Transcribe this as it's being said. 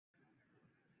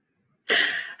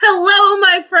Hello,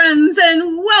 my friends,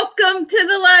 and welcome to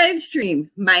the live stream.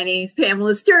 My name is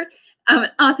Pamela Stewart. I'm an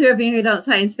author of young adult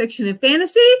science fiction and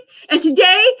fantasy, and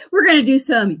today we're going to do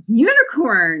some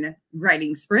unicorn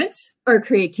writing sprints, or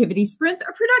creativity sprints,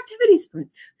 or productivity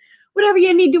sprints. Whatever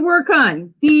you need to work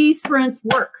on, these sprints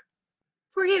work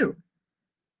for you.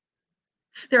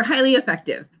 They're highly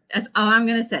effective. That's all I'm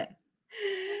going to say.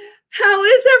 How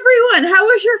is everyone? How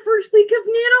was your first week of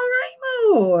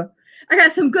NaNoWriMo? I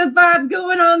got some good vibes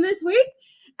going on this week.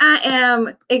 I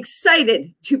am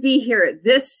excited to be here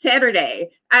this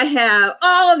Saturday. I have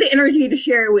all of the energy to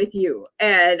share with you,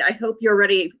 and I hope you're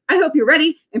ready. I hope you're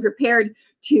ready and prepared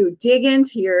to dig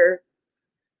into your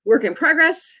work in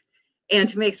progress and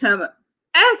to make some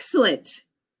excellent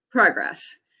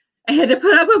progress. I had to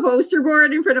put up a poster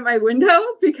board in front of my window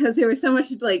because there was so much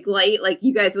light, like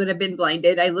you guys would have been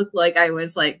blinded. I looked like I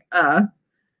was like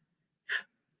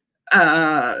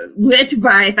lit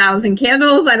by 1,000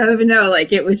 candles. I don't even know,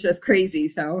 like it was just crazy.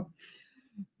 So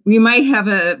we might have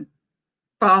a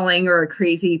falling or a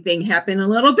crazy thing happen a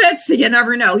little bit. So you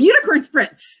never know. Unicorn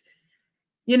sprints.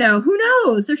 You know, who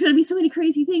knows? There's going to be so many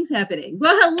crazy things happening.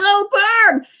 Well, hello,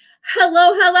 Barb.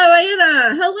 Hello,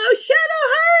 Anna. Hello,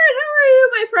 Shadowheart. How are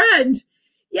you, my friend?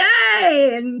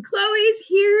 Yay. And Chloe's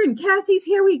here and Cassie's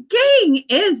here. Gang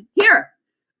is here.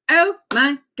 Oh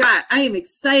my God, I am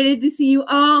excited to see you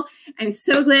all. I'm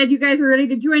so glad you guys are ready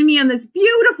to join me on this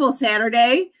beautiful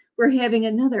Saturday. We're having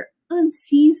another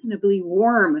unseasonably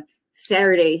warm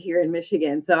Saturday here in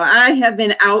Michigan. So I have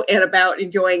been out and about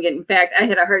enjoying it. In fact, I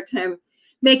had a hard time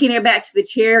making it back to the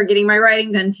chair, getting my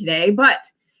writing done today. But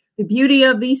the beauty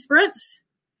of these sprints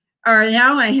are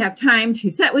now I have time to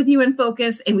sit with you and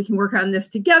focus, and we can work on this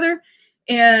together.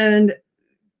 And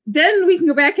then we can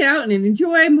go back out and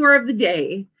enjoy more of the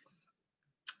day.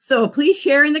 So please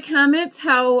share in the comments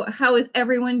how is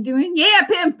everyone doing? Yeah,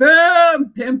 pimp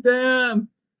them.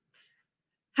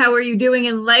 How are you doing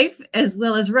in life, as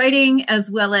well as writing, as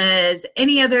well as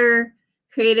any other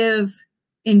creative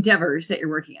endeavors that you're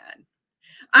working on?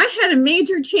 I had a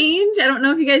major change. I don't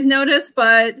know if you guys noticed,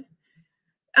 but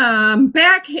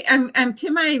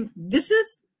this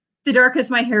is the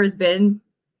darkest my hair has been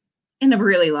in a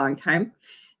really long time.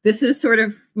 This is sort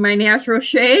of my natural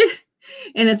shade.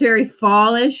 And it's very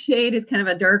fallish shade. It's kind of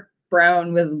a dark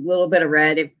brown with a little bit of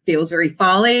red. It feels very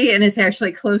fall-y, and it's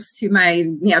actually close to my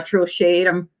natural shade.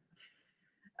 I'm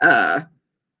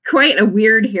quite a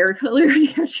weird hair color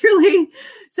naturally.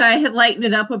 So I had lightened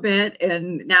it up a bit,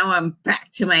 and now I'm back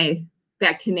to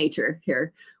nature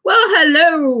here. Well,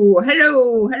 hello,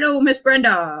 Miss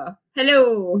Brenda.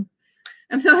 Hello.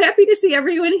 I'm so happy to see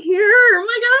everyone here. Oh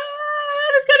my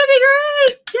God, it's gonna be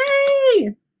great.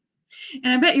 Yay!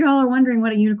 And I bet you all are wondering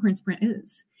what a unicorn sprint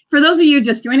is. For those of you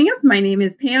just joining us, my name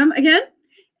is Pam again,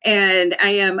 and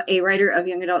I am a writer of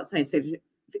young adult science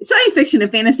fiction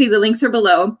and fantasy. The links are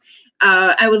below.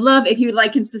 I would love if you'd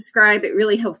like and subscribe. It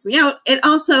really helps me out. And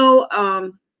also,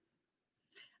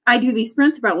 I do these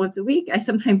sprints about once a week. I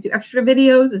sometimes do extra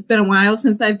videos. It's been a while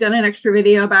since I've done an extra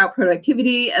video about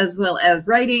productivity as well as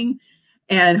writing,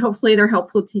 and hopefully they're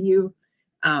helpful to you.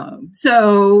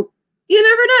 So you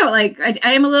never know. Like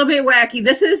I am a little bit wacky.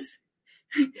 This is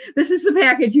the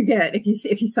package you get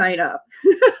if you sign up.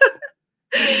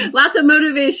 Lots of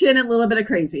motivation and a little bit of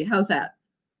crazy. How's that?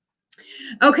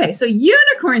 Okay, so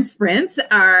unicorn sprints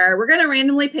are, we're going to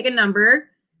randomly pick a number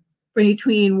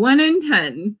between 1 and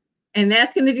 10, and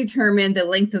that's going to determine the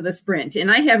length of the sprint. And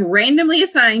I have randomly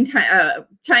assigned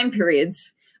time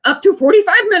periods up to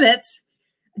 45 minutes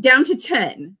down to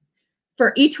 10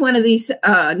 for each one of these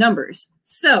numbers.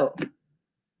 So,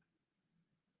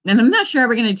 and I'm not sure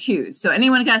we're going to choose. So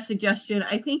anyone got a suggestion?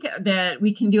 I think that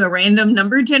we can do a random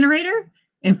number generator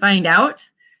and find out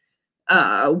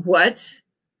what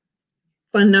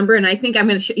fun number. And I think I'm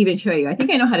going to even show you. I think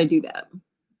I know how to do that,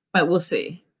 but we'll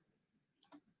see.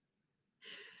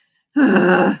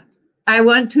 I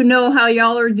want to know how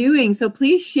y'all are doing. So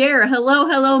please share.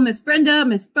 Hello, Miss Brenda,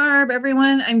 Miss Barb,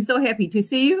 everyone. I'm so happy to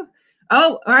see you.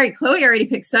 Oh, all right. Chloe already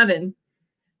picked 7.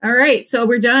 All right, so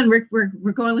we're done.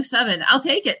 We're going with 7. I'll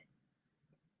take it.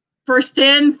 First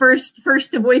in, first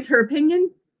to voice her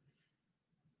opinion.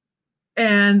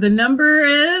 And the number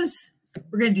is,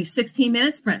 we're going to do 16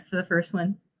 minute sprint for the first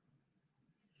one.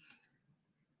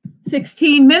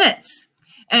 16 minutes.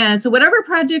 And so whatever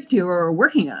project you're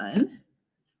working on,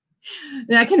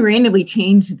 and I can randomly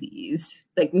change these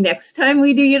like next time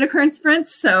we do unicorn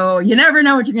sprints. So you never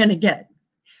know what you're going to get.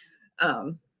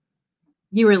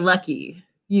 You were lucky.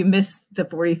 You missed the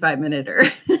 45-minute.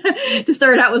 To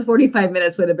start out with 45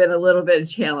 minutes would have been a little bit of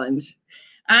a challenge.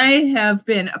 I have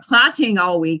been plotting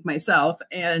all week myself,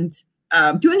 and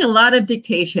doing a lot of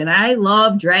dictation. I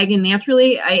love dragging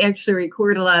naturally. I actually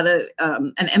record a lot of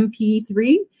an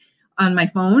MP3 on my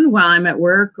phone while I'm at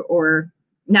work, or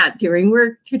not during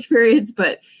work periods,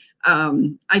 but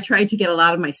I tried to get a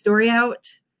lot of my story out.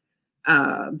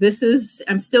 I'm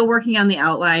still working on the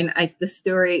outline. The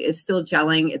story is still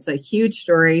gelling. It's a huge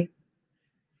story.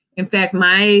 In fact,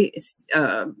 my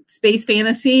space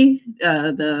fantasy,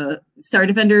 the Star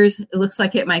Defenders, it looks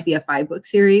like it might be a 5-book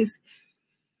series,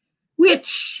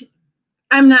 which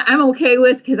I'm okay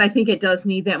with, because I think it does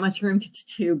need that much room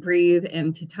to breathe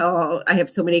and to tell. I have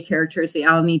so many characters, they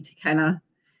all need to kind of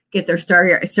get their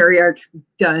story arcs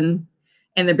done,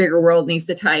 and the bigger world needs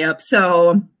to tie up.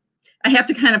 So I have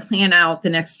to kind of plan out the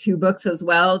next 2 books as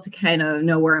well to kind of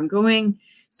know where I'm going.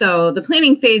 So the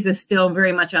planning phase is still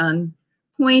very much on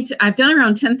point. I've done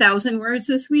around 10,000 words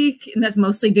this week, and that's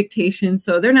mostly dictation.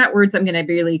 So they're not words I'm going to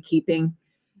be really keeping,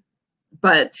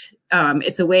 but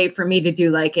it's a way for me to do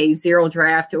like a 0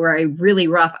 draft or a really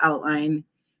rough outline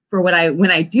for when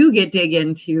I do dig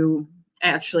into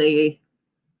actually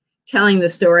telling the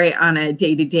story on a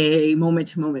day-to-day,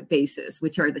 moment-to-moment basis,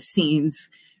 which are the scenes.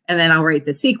 And then I'll write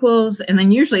the sequels. And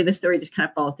then usually the story just kind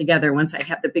of falls together once I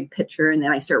have the big picture, and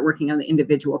then I start working on the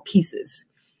individual pieces.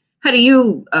 How do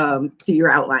you do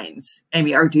your outlines? I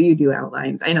mean, or do you do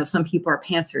outlines? I know some people are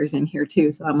pantsers in here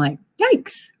too. So I'm like,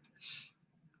 yikes.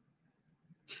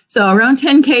 So around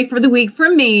 10K for the week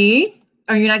from me.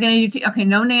 Are you not going to do, okay,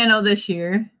 no nano this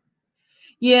year.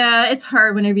 Yeah, it's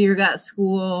hard whenever you've got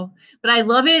school, but I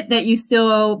love it that you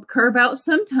still carve out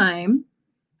some time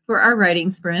for our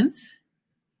writing sprints.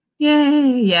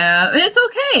 Yay, yeah, it's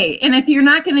okay. And if you're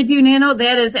not going to do nano,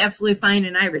 that is absolutely fine,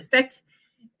 and I respect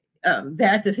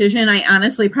that decision. I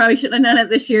honestly probably shouldn't have done it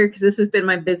this year, because this has been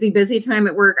my busy time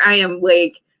at work. I am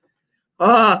like,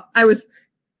 I was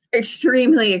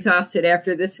extremely exhausted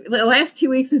after this. The last 2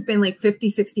 weeks has been like 50,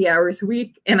 60 hours a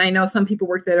week. And I know some people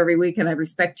work that every week, and I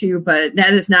respect you, but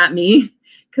that is not me,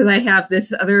 because I have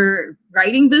this other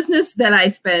writing business that I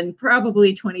spend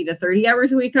probably 20 to 30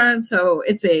 hours a week on. So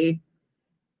it's a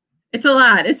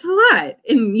lot. It's a lot.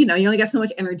 And, you know, you only got so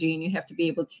much energy, and you have to be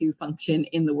able to function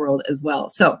in the world as well.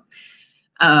 So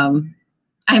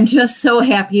I'm just so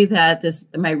happy that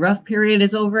my rough period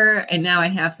is over, and now I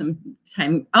have some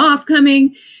time off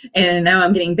coming, and now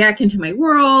I'm getting back into my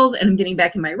world, and I'm getting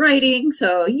back in my writing.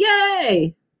 So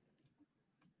yay.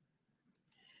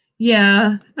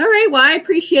 Yeah. All right. Well, I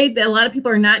appreciate that a lot of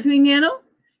people are not doing nano.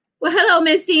 Well, hello,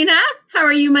 Miss Dina. How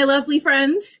are you, my lovely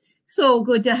friend? So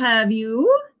good to have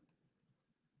you.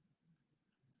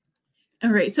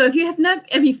 All right. So if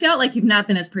you felt like you've not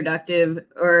been as productive,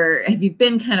 or have you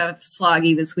been kind of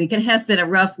sloggy this week, it has been a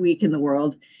rough week in the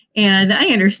world. And I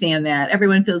understand that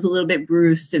everyone feels a little bit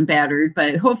bruised and battered,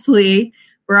 but hopefully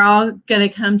we're all going to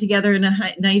come together in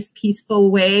a nice,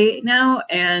 peaceful way now.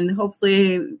 And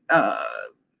hopefully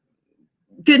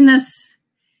goodness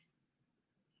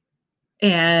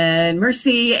and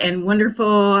mercy and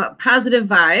wonderful positive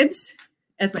vibes,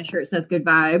 as my shirt says, good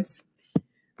vibes,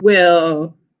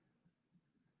 will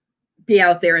be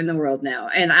out there in the world now.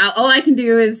 And all I can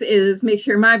do is make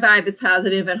sure my vibe is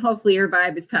positive, and hopefully your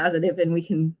vibe is positive, and we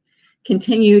can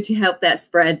continue to help that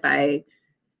spread by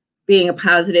being a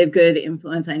positive, good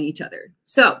influence on each other.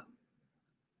 So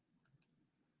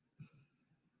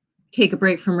take a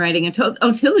break from writing until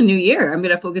the new year. I'm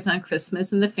going to focus on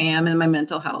Christmas and the fam and my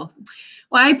mental health.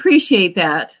 Well, I appreciate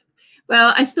that.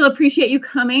 Well, I still appreciate you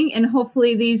coming, and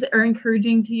hopefully these are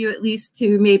encouraging to you, at least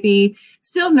to maybe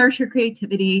still nurse your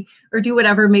creativity or do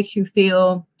whatever makes you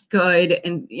feel good.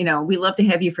 And, you know, we love to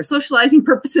have you for socializing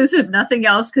purposes, if nothing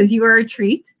else, because you are a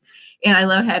treat, and I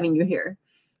love having you here.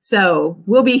 So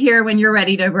we'll be here when you're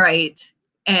ready to write.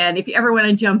 And if you ever want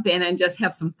to jump in and just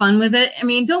have some fun with it, I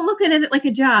mean, don't look at it like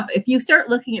a job. If you start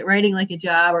looking at writing like a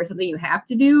job or something you have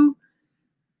to do,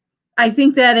 I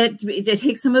think that it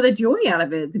takes some of the joy out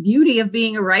of it. The beauty of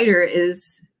being a writer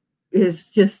is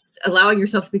just allowing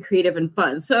yourself to be creative and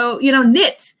fun. So, you know,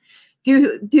 knit,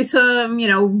 do some, you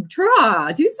know,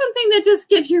 draw, do something that just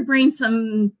gives your brain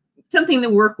something to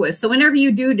work with. So whenever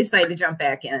you do decide to jump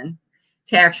back in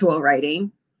to actual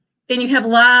writing, then you have a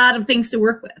lot of things to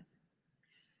work with.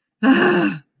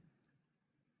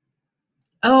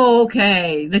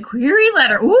 Okay, the query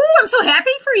letter. Ooh, I'm so happy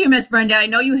for you, Miss Brenda. I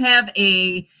know you have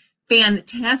a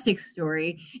fantastic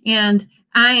story, and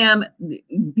I am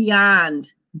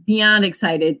beyond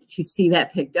excited to see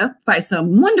that picked up by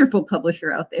some wonderful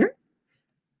publisher out there.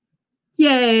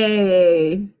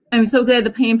 Yay! I'm so glad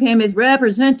the Pam is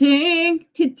representing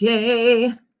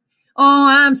today. Oh,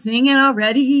 I'm singing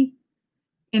already,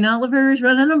 and Oliver's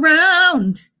running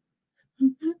around.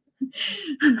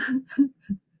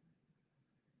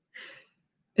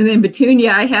 And then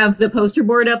Petunia, I have the poster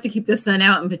board up to keep the sun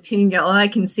out, and Petunia, all I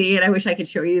can see, and I wish I could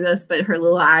show you this, but her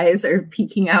little eyes are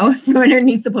peeking out from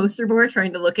underneath the poster board,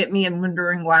 trying to look at me and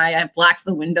wondering why I blocked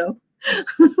the window.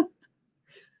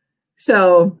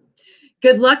 So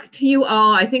good luck to you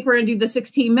all. I think we're going to do the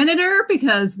 16-minuter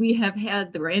because we have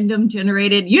had the random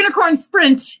generated unicorn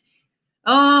sprint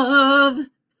of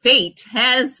fate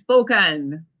has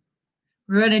spoken.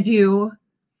 We're going to do,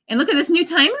 and look at this new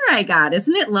timer I got.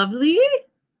 Isn't it lovely?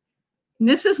 And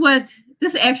this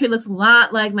actually looks a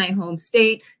lot like my home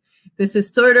state. This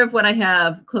is sort of what I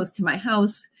have close to my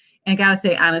house. And I gotta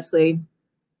say, honestly,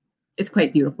 it's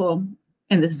quite beautiful.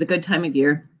 And this is a good time of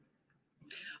year.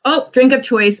 Oh, drink of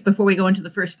choice before we go into the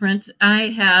first sprint.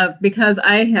 Because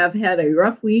I have had a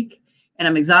rough week and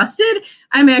I'm exhausted,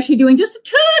 I'm actually doing just a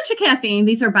touch of caffeine.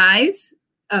 These are Buys,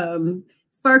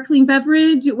 sparkling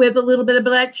beverage with a little bit of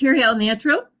black cherry al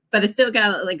natural, but it's still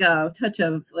got like a touch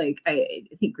of like, I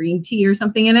think green tea or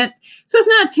something in it. So it's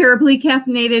not terribly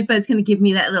caffeinated, but it's going to give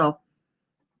me that little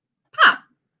pop.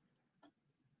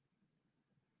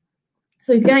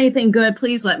 So if you've got anything good,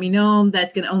 please let me know.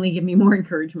 That's going to only give me more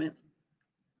encouragement.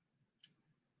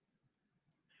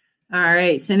 All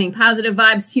right, sending positive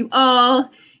vibes to you all.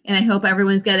 And I hope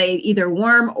everyone's got a either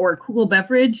warm or cool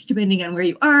beverage, depending on where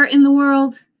you are in the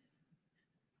world.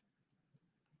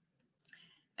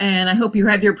 And I hope you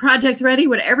have your projects ready,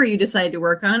 whatever you decide to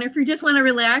work on. If you just want to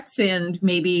relax and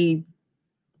maybe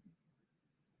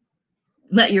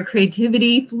let your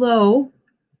creativity flow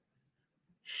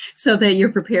so that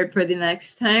you're prepared for the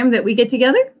next time that we get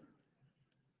together.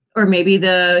 Or maybe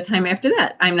the time after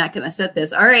that. I'm not going to set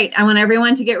this. All right. I want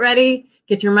everyone to get ready.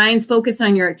 Get your minds focused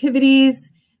on your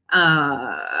activities.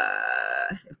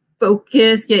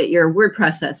 Focus. Get your word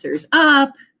processors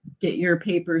up. Get your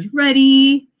papers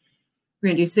ready. We're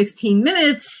going to do 16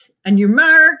 minutes on your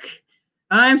mark.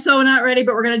 I'm so not ready,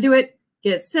 but we're going to do it.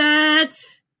 Get set.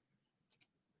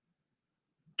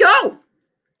 Go.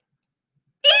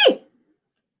 Eee!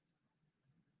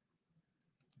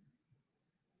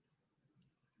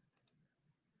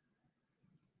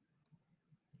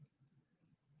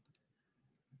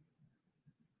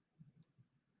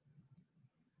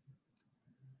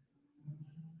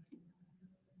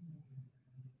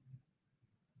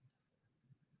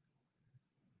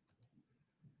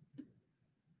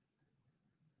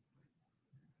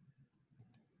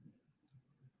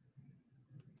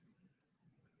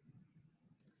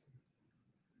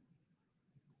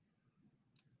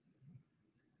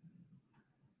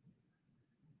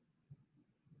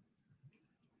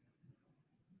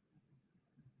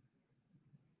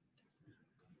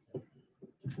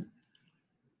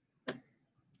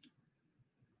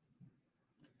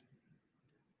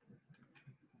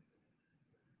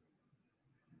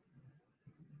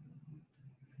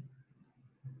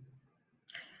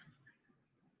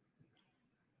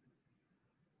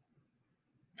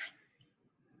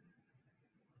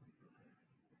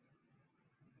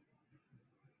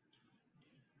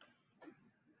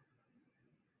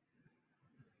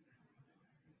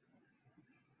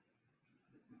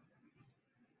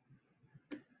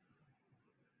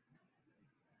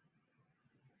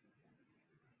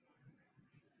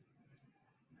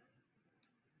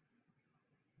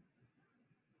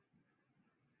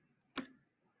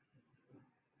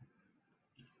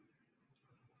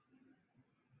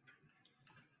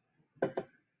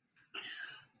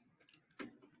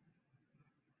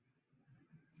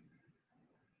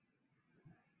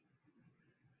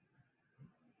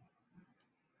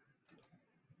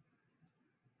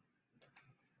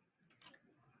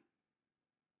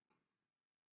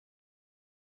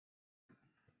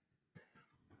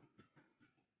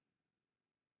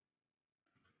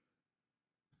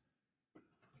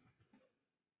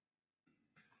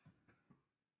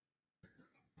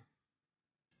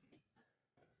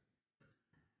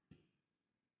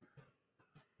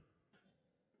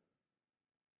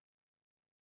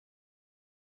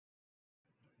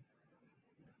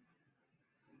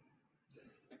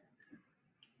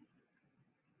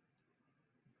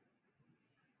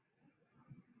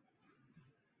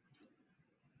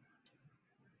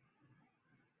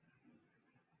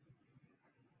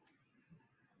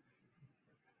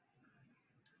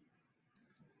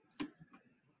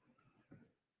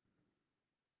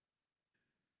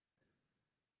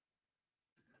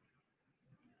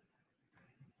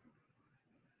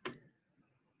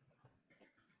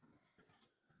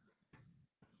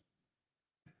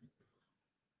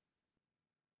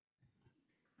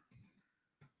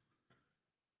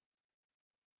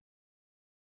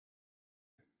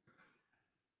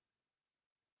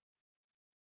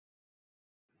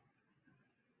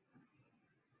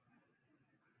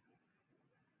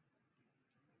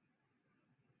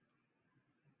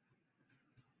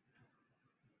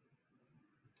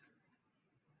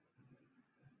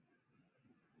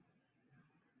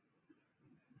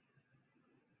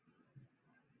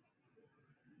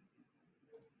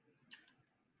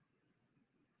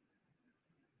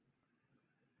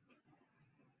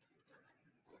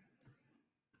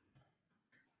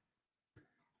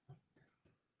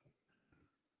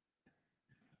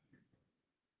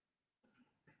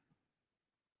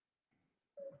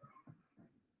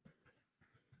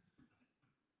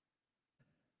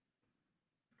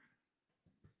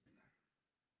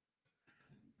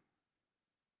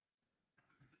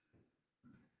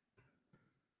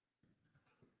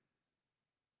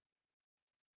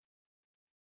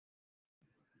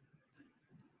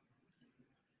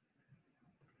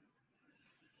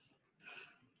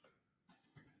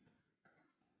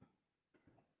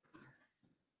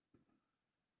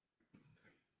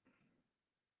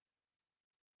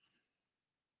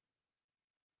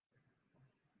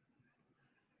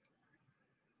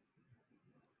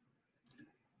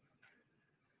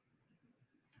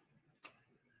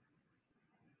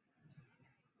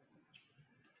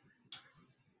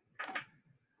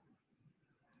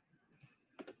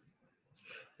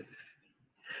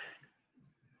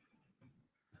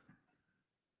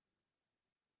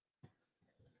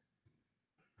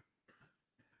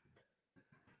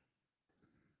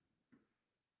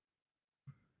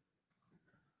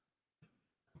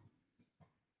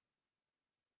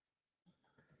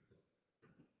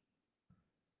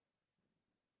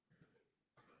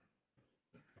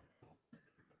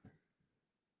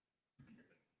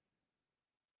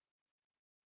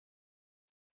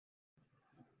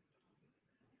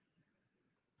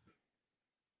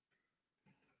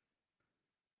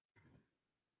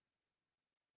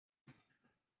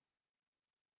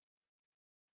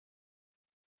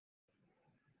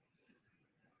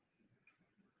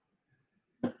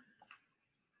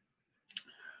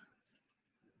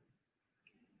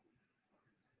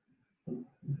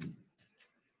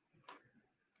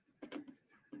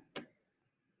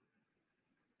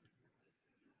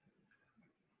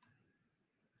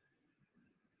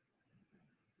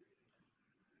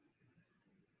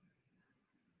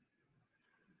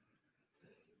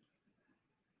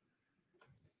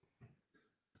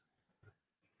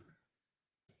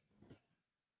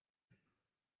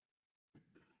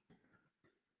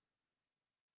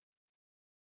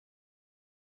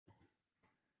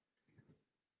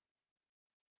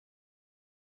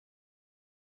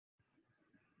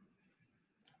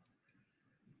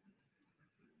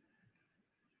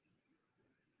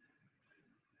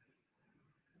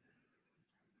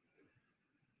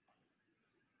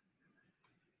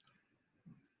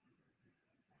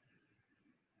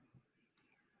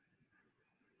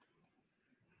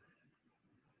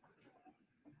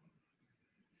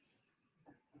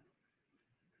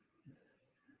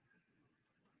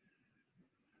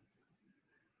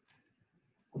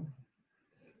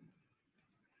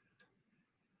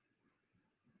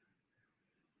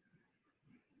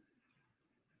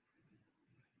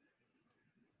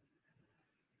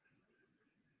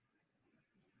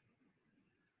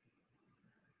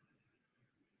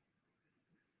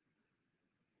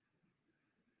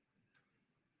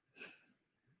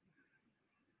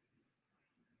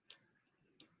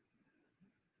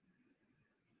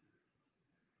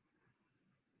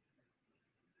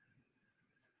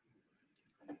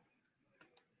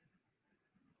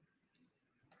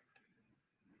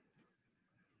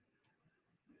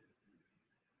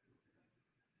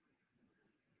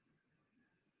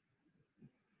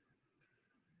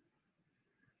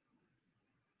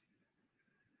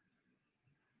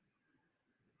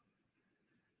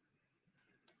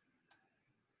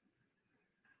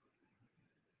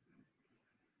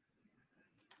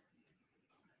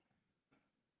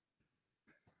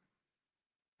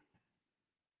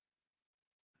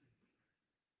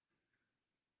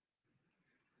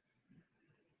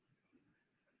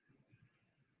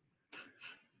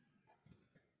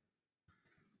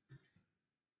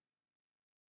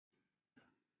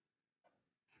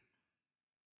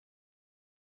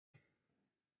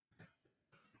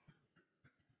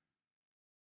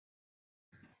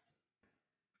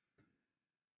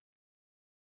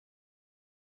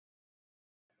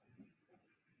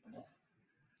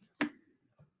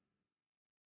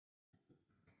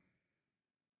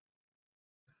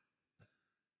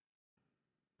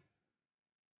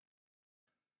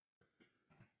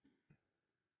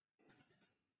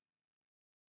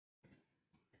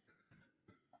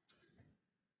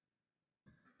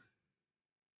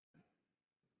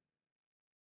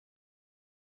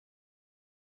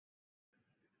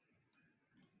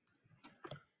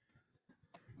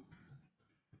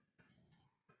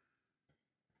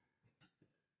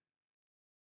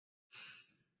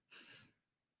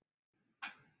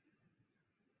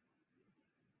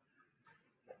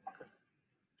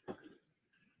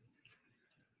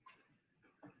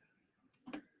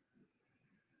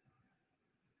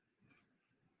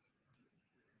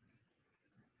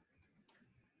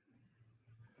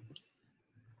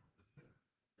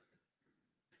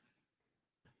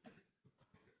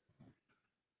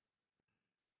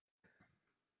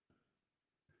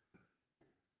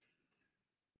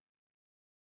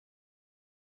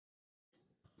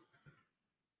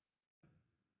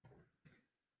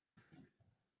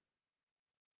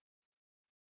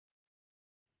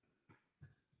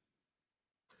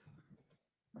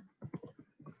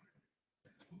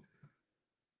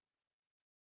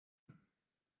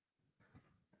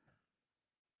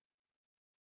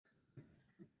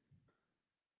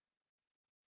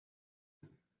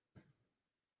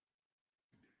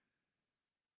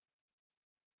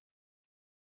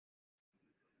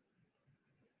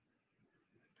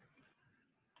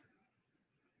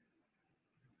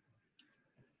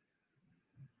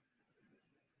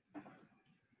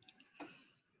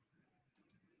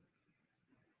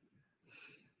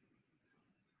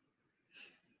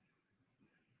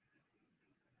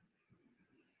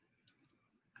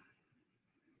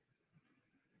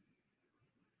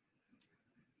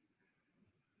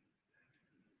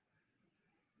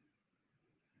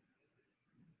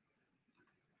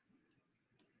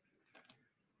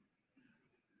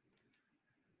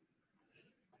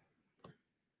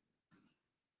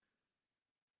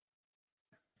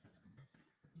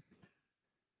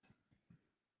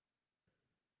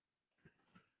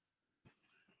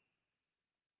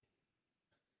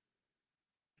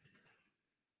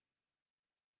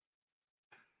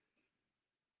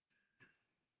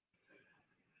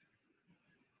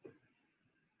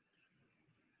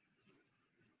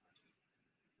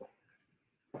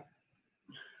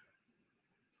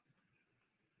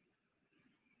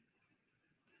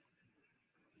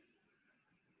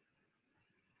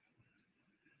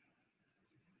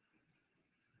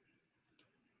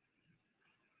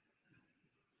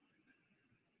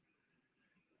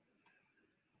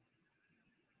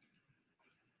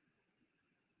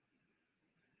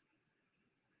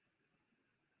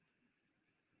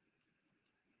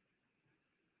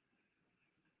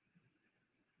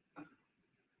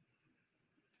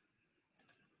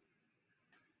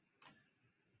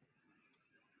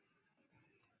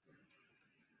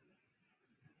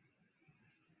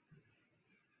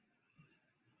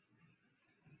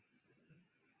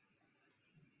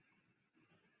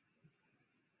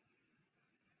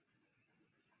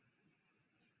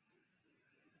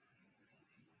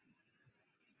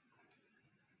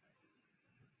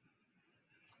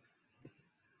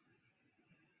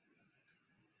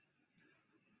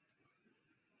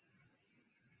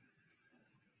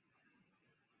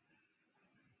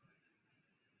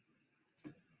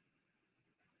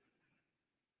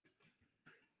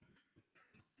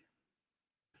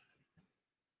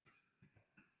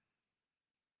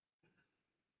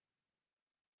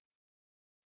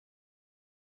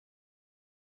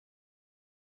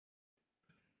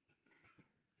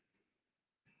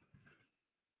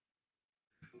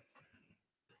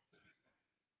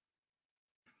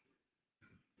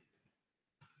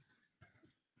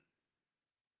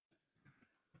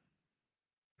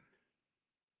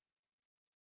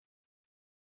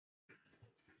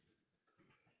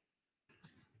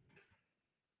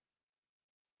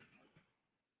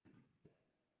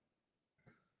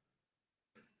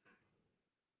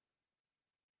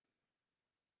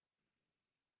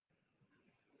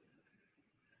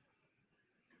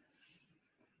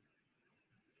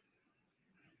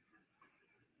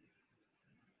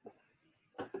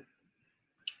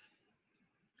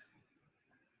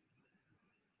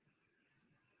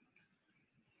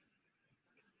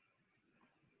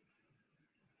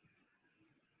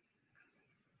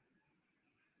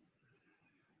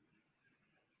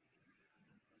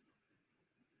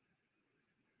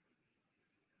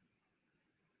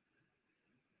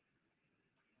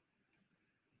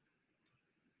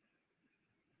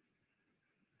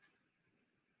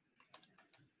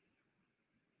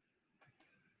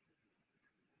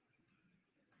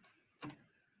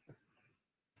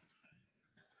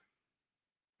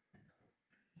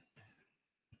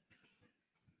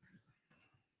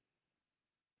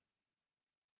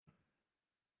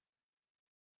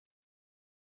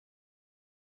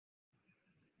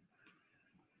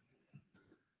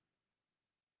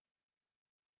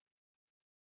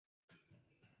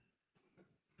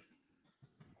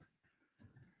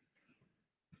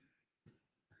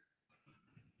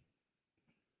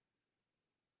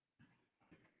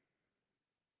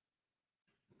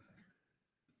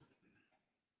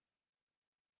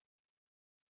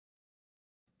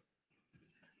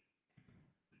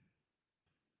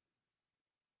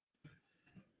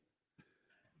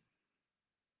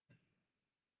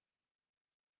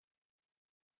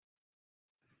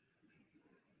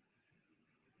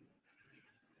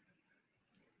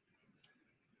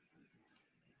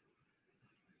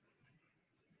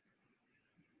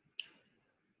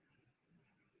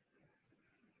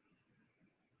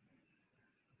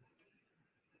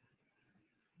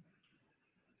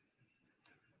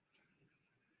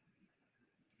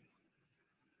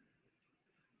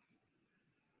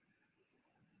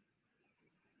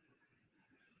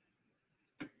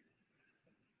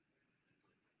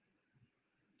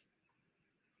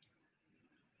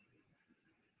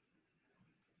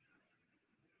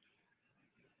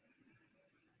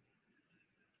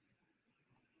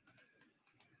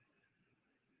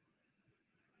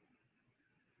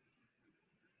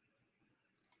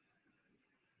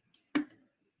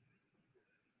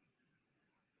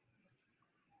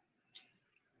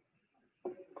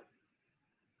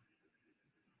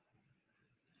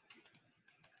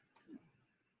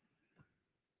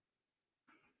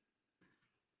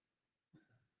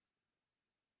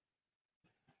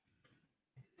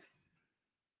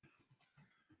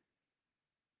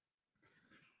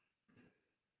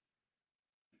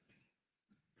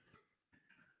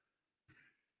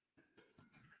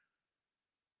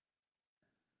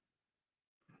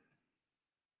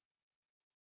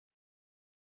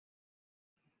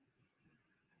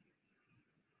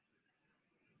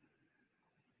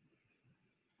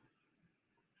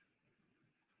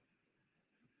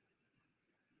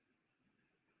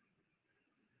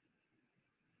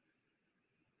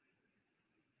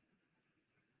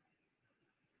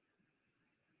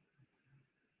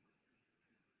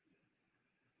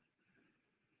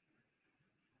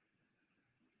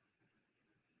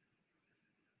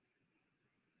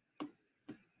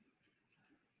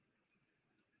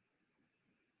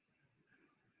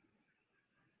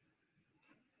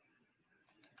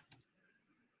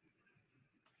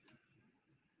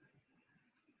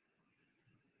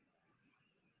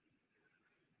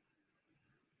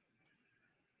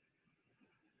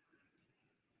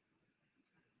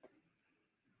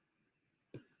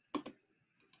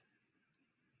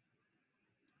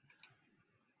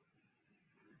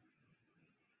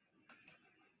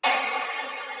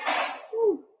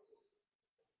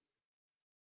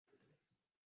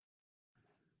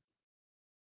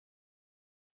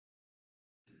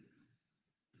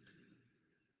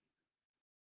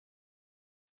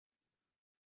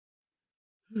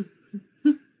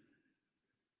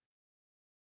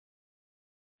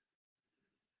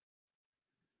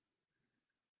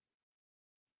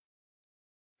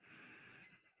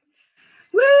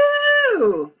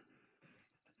 Woo!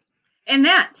 And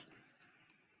that,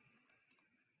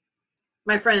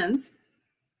 my friends,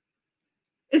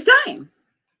 is time.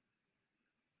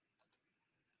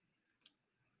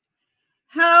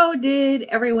 How did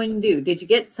everyone do? Did you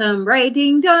get some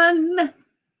writing done?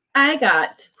 I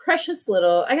got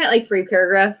I got like 3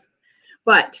 paragraphs,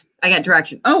 but I got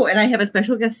direction. Oh, and I have a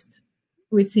special guest.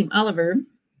 We'd seen Oliver.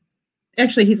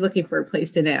 Actually, he's looking for a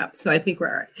place to nap, so I think we're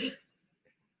all right.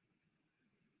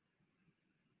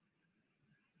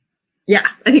 Yeah,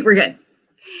 I think we're good.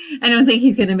 I don't think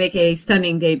he's going to make a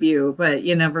stunning debut, but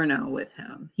you never know with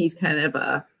him. He's kind of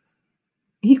a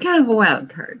wild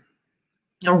card,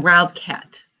 a wild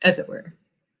cat, as it were.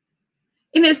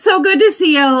 And it's so good to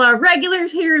see all our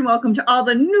regulars here, and welcome to all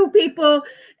the new people.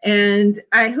 And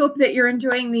I hope that you're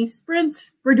enjoying these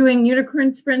sprints. We're doing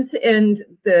unicorn sprints, and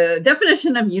the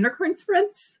definition of unicorn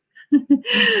sprints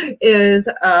is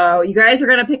you guys are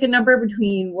going to pick a number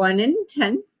between 1 and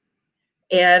 10.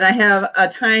 And I have a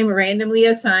time randomly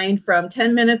assigned from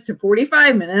 10 minutes to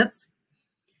 45 minutes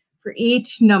for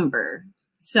each number.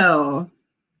 So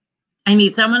I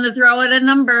need someone to throw out a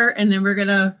number, and then we're going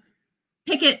to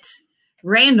pick it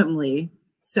randomly.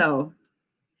 So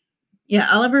yeah,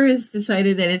 Oliver has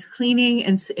decided that it's cleaning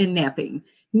and napping.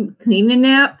 Clean and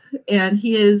nap, and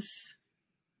he is,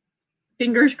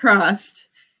 fingers crossed,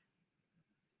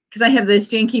 because I have this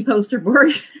janky poster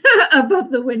board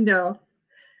above the window.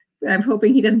 I'm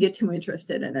hoping he doesn't get too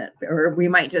interested in it, or we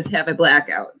might just have a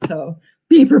blackout. So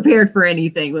be prepared for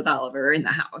anything with Oliver in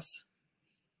the house.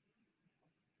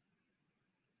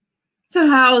 So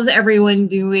how's everyone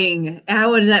doing?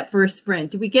 How was that first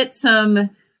sprint? Did we get some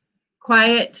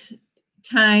quiet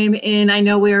time in? I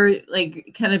know we're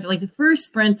like kind of like the first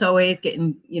sprint's always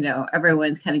getting,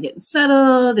 everyone's kind of getting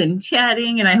settled and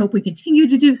chatting, and I hope we continue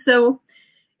to do so.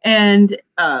 And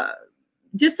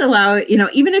just allow,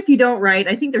 even if you don't write,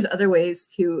 I think there's other ways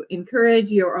to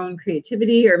encourage your own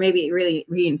creativity, or maybe really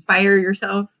re-inspire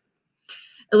yourself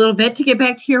a little bit to get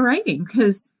back to your writing.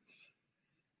 Because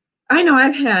I know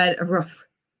I've had a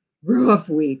rough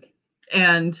week,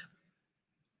 and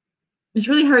it's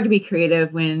really hard to be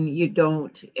creative when you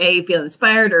don't, A, feel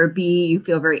inspired, or B, you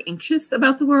feel very anxious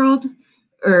about the world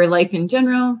or life in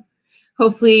general.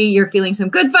 Hopefully you're feeling some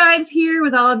good vibes here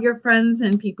with all of your friends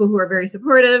and people who are very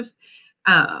supportive.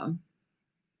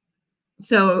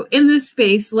 So in this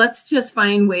space, let's just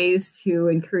find ways to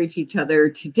encourage each other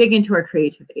to dig into our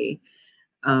creativity.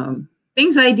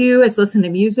 Things I do is listen to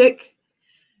music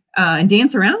and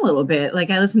dance around a little bit.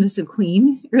 Like I listened to some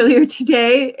Queen earlier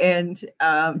today, and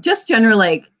just general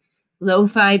like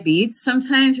lo-fi beats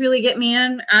sometimes really get me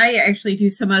in. I actually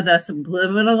do some of the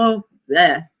subliminal,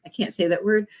 I can't say that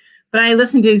word, but I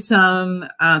listen to some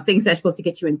things that's supposed to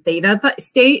get you in theta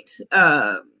state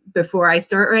before I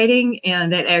start writing,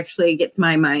 and that actually gets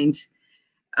my mind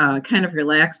kind of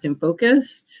relaxed and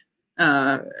focused.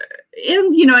 And,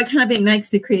 it kind of ignites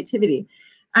the creativity.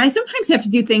 I sometimes have to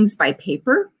do things by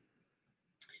paper.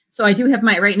 So I do have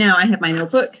right now I have my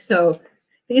notebook. So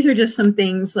these are just some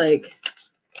things like,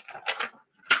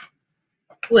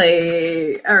 all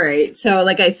right. So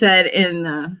like I said in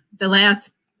the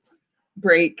last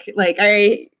break, like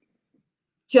I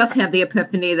just have the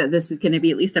epiphany that this is going to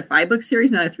be at least a 5-book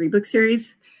series, not a 3-book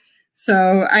series.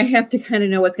 So I have to kind of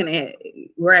know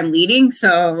where I'm leading.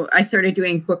 So I started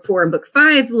doing book 4 and book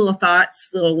 5, little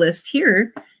thoughts, little list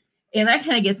here. And that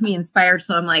kind of gets me inspired.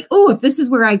 So I'm like, oh, if this is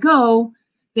where I go,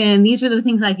 then these are the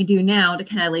things I can do now to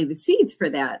kind of lay the seeds for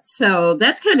that. So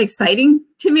that's kind of exciting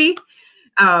to me.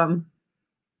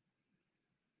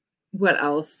 What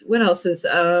else? What else is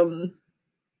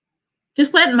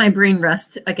just letting my brain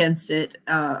rest against it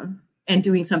and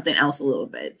doing something else a little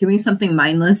bit. Doing something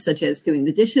mindless, such as doing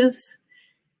the dishes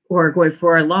or going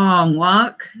for a long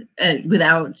walk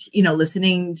without,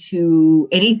 listening to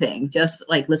anything, just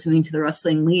like listening to the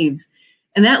rustling leaves.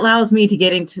 And that allows me to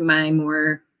get into my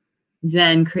more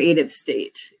Zen creative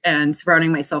state and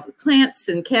surrounding myself with plants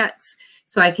and cats.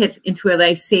 So I get into a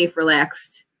nice, safe,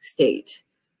 relaxed state.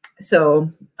 So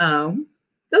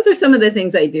those are some of the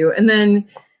things I do. And then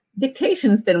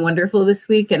dictation's been wonderful this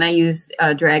week, and I use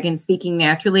Dragon Speaking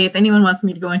Naturally. If anyone wants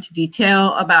me to go into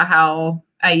detail about how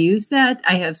I use that,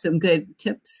 I have some good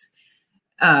tips.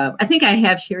 I think I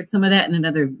have shared some of that in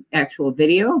another actual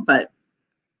video, but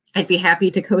I'd be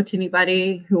happy to coach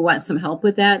anybody who wants some help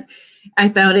with that. I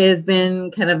found it has been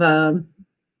kind of a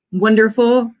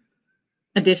wonderful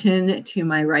addition to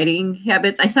my writing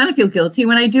habits. I kind of feel guilty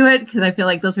when I do it because I feel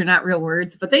like those are not real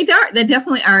words, but they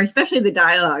definitely are, especially the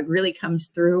dialogue really comes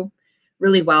through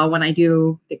really well when I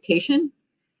do dictation.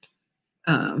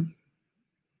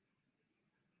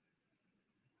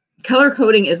 Color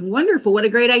coding is wonderful. What a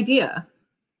great idea.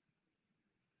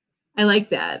 I like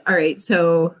that. All right,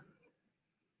 so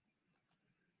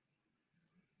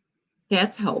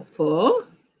that's helpful.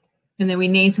 And then we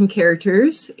name some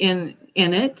characters in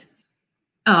it.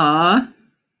 Aw.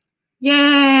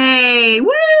 Yay!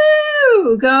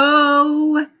 Woo!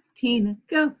 Go, Tina,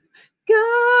 go.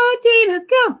 Go, Tina,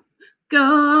 go.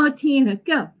 Go, Tina,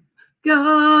 go.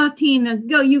 Go, Tina,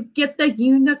 go. You get the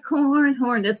unicorn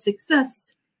horn of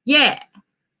success. Yeah.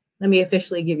 Let me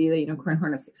officially give you the unicorn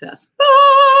horn of success.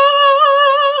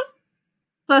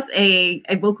 Plus a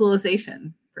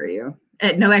vocalization for you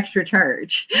at no extra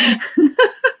charge.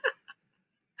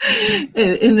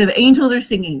 And the angels are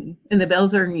singing and the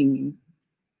bells are ringing.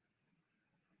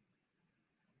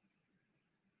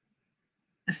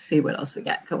 Let's see what else we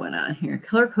got going on here.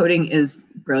 Color coding is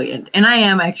brilliant. And I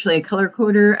am actually a color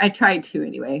coder. I tried to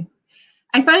anyway.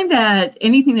 I find that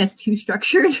anything that's too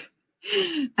structured,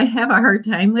 I have a hard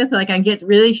time with. Like I get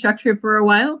really structured for a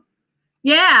while.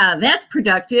 Yeah, that's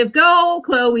productive. Go,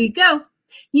 Chloe, go.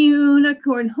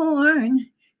 Unicorn horn.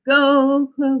 Go,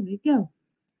 Chloe, go.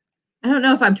 I don't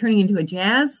know if I'm turning into a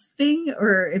jazz thing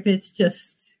or if it's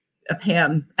just a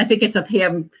Pam. I think it's a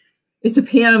Pam. It's a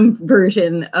Pam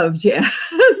version of jazz,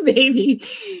 maybe.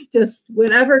 Just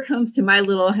whatever comes to my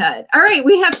little head. All right,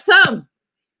 we have some.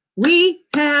 We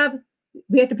have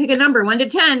to pick a number, 1 to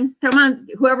 10. Come on,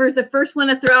 whoever's the first one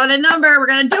to throw out a number, we're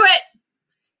going to do it.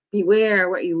 Beware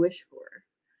what you wish for.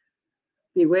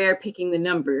 Beware picking the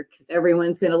number because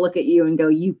everyone's going to look at you and go,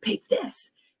 you picked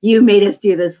this. You made us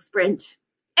do this sprint.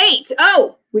 8.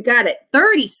 Oh, we got it.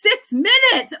 36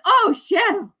 minutes. Oh,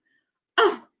 Shadow.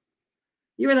 Oh,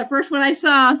 you were the first one I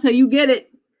saw, so you get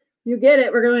it. You get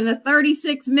it. We're going to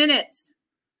 36 minutes.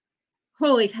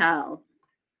 Holy cow.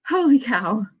 Holy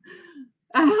cow.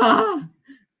 Ah.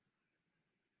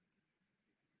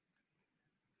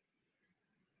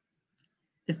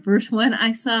 The first one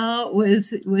I saw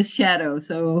was Shadow,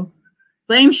 so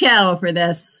blame Shadow for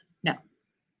this. No.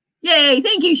 Yay,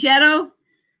 thank you, Shadow.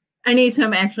 I need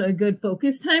some actually good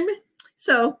focus time.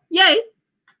 So, yay.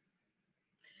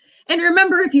 And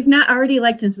remember, if you've not already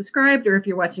liked and subscribed, or if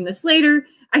you're watching this later,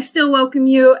 I still welcome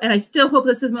you, and I still hope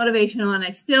this is motivational, and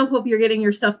I still hope you're getting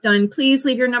your stuff done. Please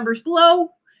leave your numbers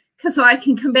below, so I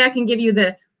can come back and give you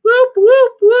the whoop,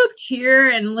 whoop, whoop cheer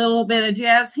and a little bit of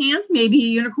jazz hands, maybe a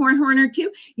unicorn horn or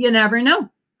two. You never know.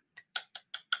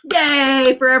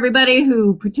 Yay for everybody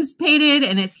who participated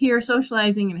and is here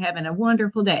socializing and having a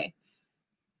wonderful day.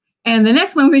 And the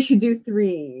next one, we should do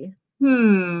 3.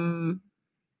 You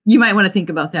might want to think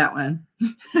about that one.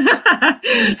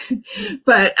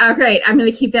 But great. I'm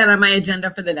going to keep that on my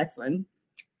agenda for the next one.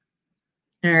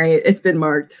 All right. It's been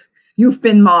marked. You've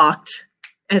been mocked,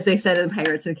 as they said in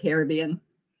Pirates of the Caribbean.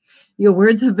 Your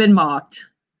words have been mocked.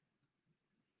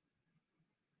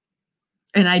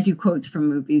 And I do quotes from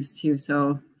movies too.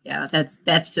 So yeah, that's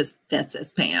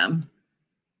Pam.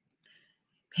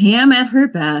 Pam at her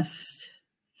best.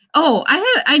 Oh,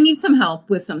 I need some help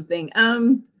with something.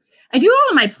 I do all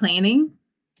of my planning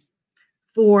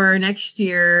for next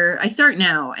year. I start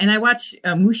now, and I watch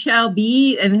Michelle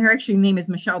B, and her actual name is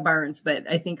Michelle Barnes, but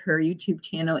I think her YouTube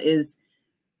channel is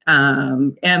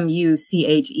Muchelleb.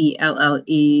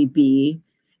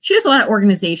 She does a lot of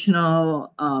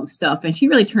organizational stuff, and she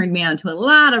really turned me on to a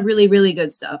lot of really, really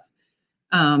good stuff.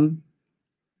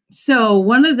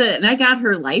 So and I got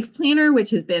her life planner,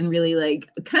 which has been really like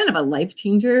kind of a life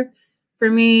changer for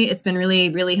me. It's been really,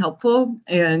 really helpful,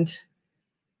 and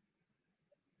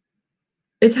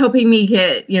it's helping me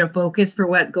get, focused for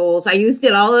what goals. I used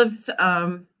it all of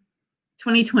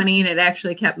 2020, and it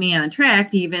actually kept me on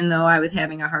track, even though I was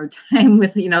having a hard time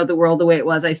with, the world the way it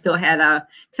was. I still had a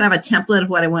kind of a template of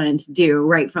what I wanted to do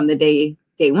right from the day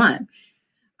one.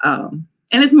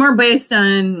 And it's more based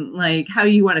on like, how do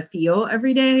you want to feel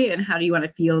every day and how do you want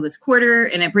to feel this quarter?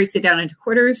 And it breaks it down into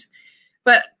quarters.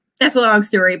 But that's a long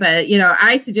story. But,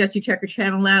 I suggest you check her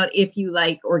channel out if you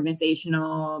like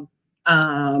organizational,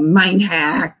 mind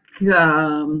hack,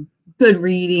 good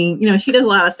reading. She does a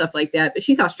lot of stuff like that. But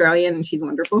she's Australian and she's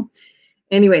wonderful.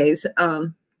 Anyways,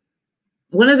 one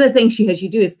of the things she has you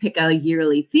do is pick a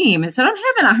yearly theme. And so I'm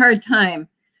having a hard time.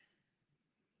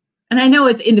 And I know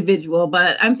it's individual,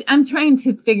 but I'm trying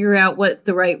to figure out what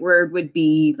the right word would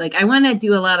be. Like, I want to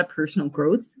do a lot of personal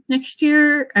growth next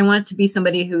year. I want to be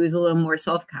somebody who is a little more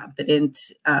self-confident,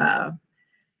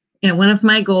 And one of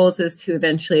my goals is to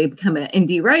eventually become an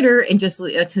indie writer and just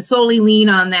to solely lean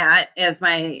on that as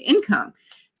my income.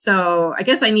 So I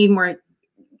guess I need more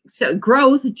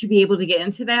growth to be able to get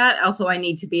into that. Also, I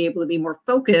need to be able to be more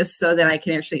focused so that I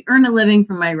can actually earn a living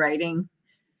from my writing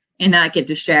and not get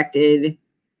distracted.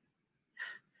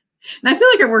 And I feel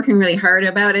like I'm working really hard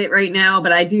about it right now,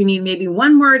 but I do need maybe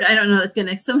one word, I don't know, that's going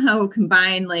to somehow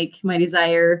combine like my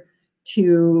desire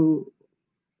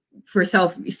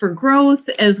for growth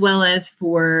as well as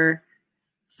for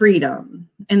freedom.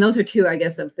 And those are two, I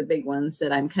guess, of the big ones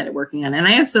that I'm kind of working on. And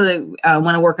I also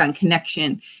want to work on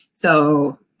connection.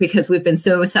 So because we've been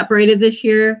so separated this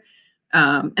year.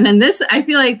 And then this, I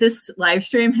feel like this live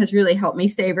stream has really helped me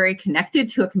stay very connected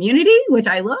to a community, which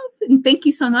I love. And thank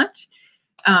you so much.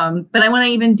 But I want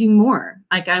to even do more.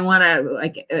 Like I want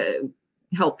to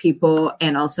help people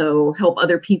and also help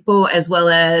other people, as well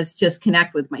as just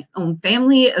connect with my own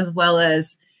family, as well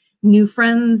as new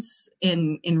friends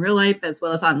in real life, as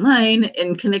well as online,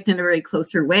 and connect in a very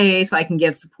closer way so I can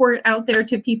give support out there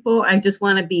to people. I just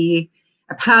want to be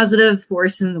a positive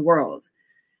force in the world.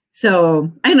 So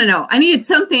I don't know. I needed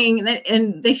something.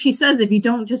 And she says, if you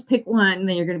don't just pick one,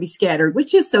 then you're going to be scattered,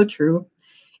 which is so true.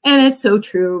 And it's so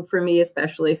true for me,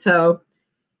 especially. So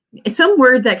some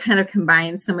word that kind of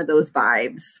combines some of those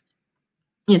vibes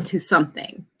into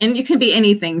something. And it can be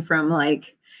anything from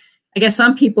like, I guess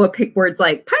some people pick words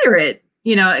like pirate.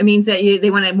 You know, it means that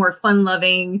they want a more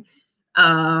fun-loving,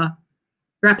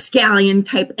 rapscallion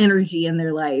type energy in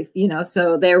their life, you know,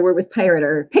 so their word with pirate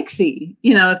or pixie,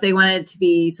 you know, if they wanted to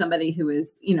be somebody who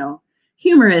is, you know,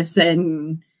 humorous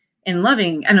and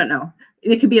loving. I don't know.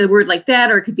 It could be a word like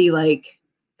that, or it could be like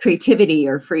creativity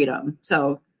or freedom.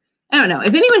 So I don't know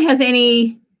if anyone has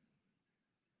any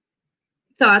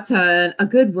thoughts on a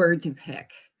good word to pick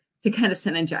to kind of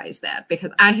synergize that,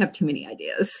 because I have too many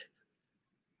ideas.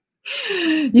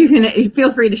 You can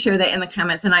feel free to share that in the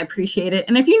comments, and I appreciate it.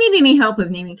 And if you need any help with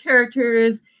naming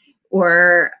characters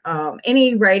or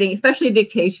any writing, especially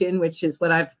dictation, which is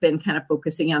what I've been kind of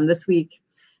focusing on this week,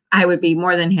 I would be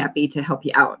more than happy to help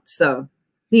you out. So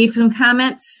leave some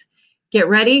comments, get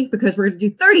ready, because we're going to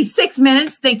do 36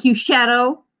 minutes. Thank you,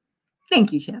 Shadow.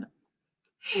 Thank you, Shadow.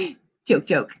 Joke,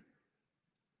 joke.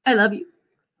 I love you.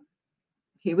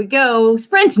 Here we go.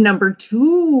 Sprint number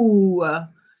 2.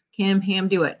 Can Pam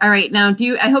do it? All right. Now,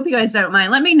 I hope you guys don't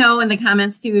mind. Let me know in the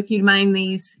comments too if you mind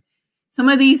these. Some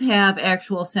of these have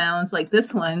actual sounds, like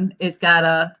this one. It's got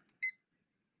a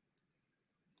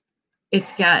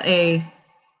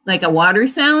like a water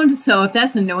sound. So if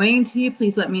that's annoying to you,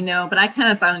 please let me know. But I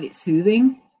kind of found it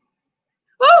soothing.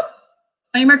 Woo!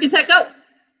 On your mark, get set, go.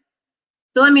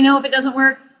 So let me know if it doesn't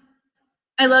work.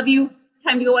 I love you.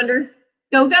 Time to go under.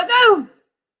 Go, go, go.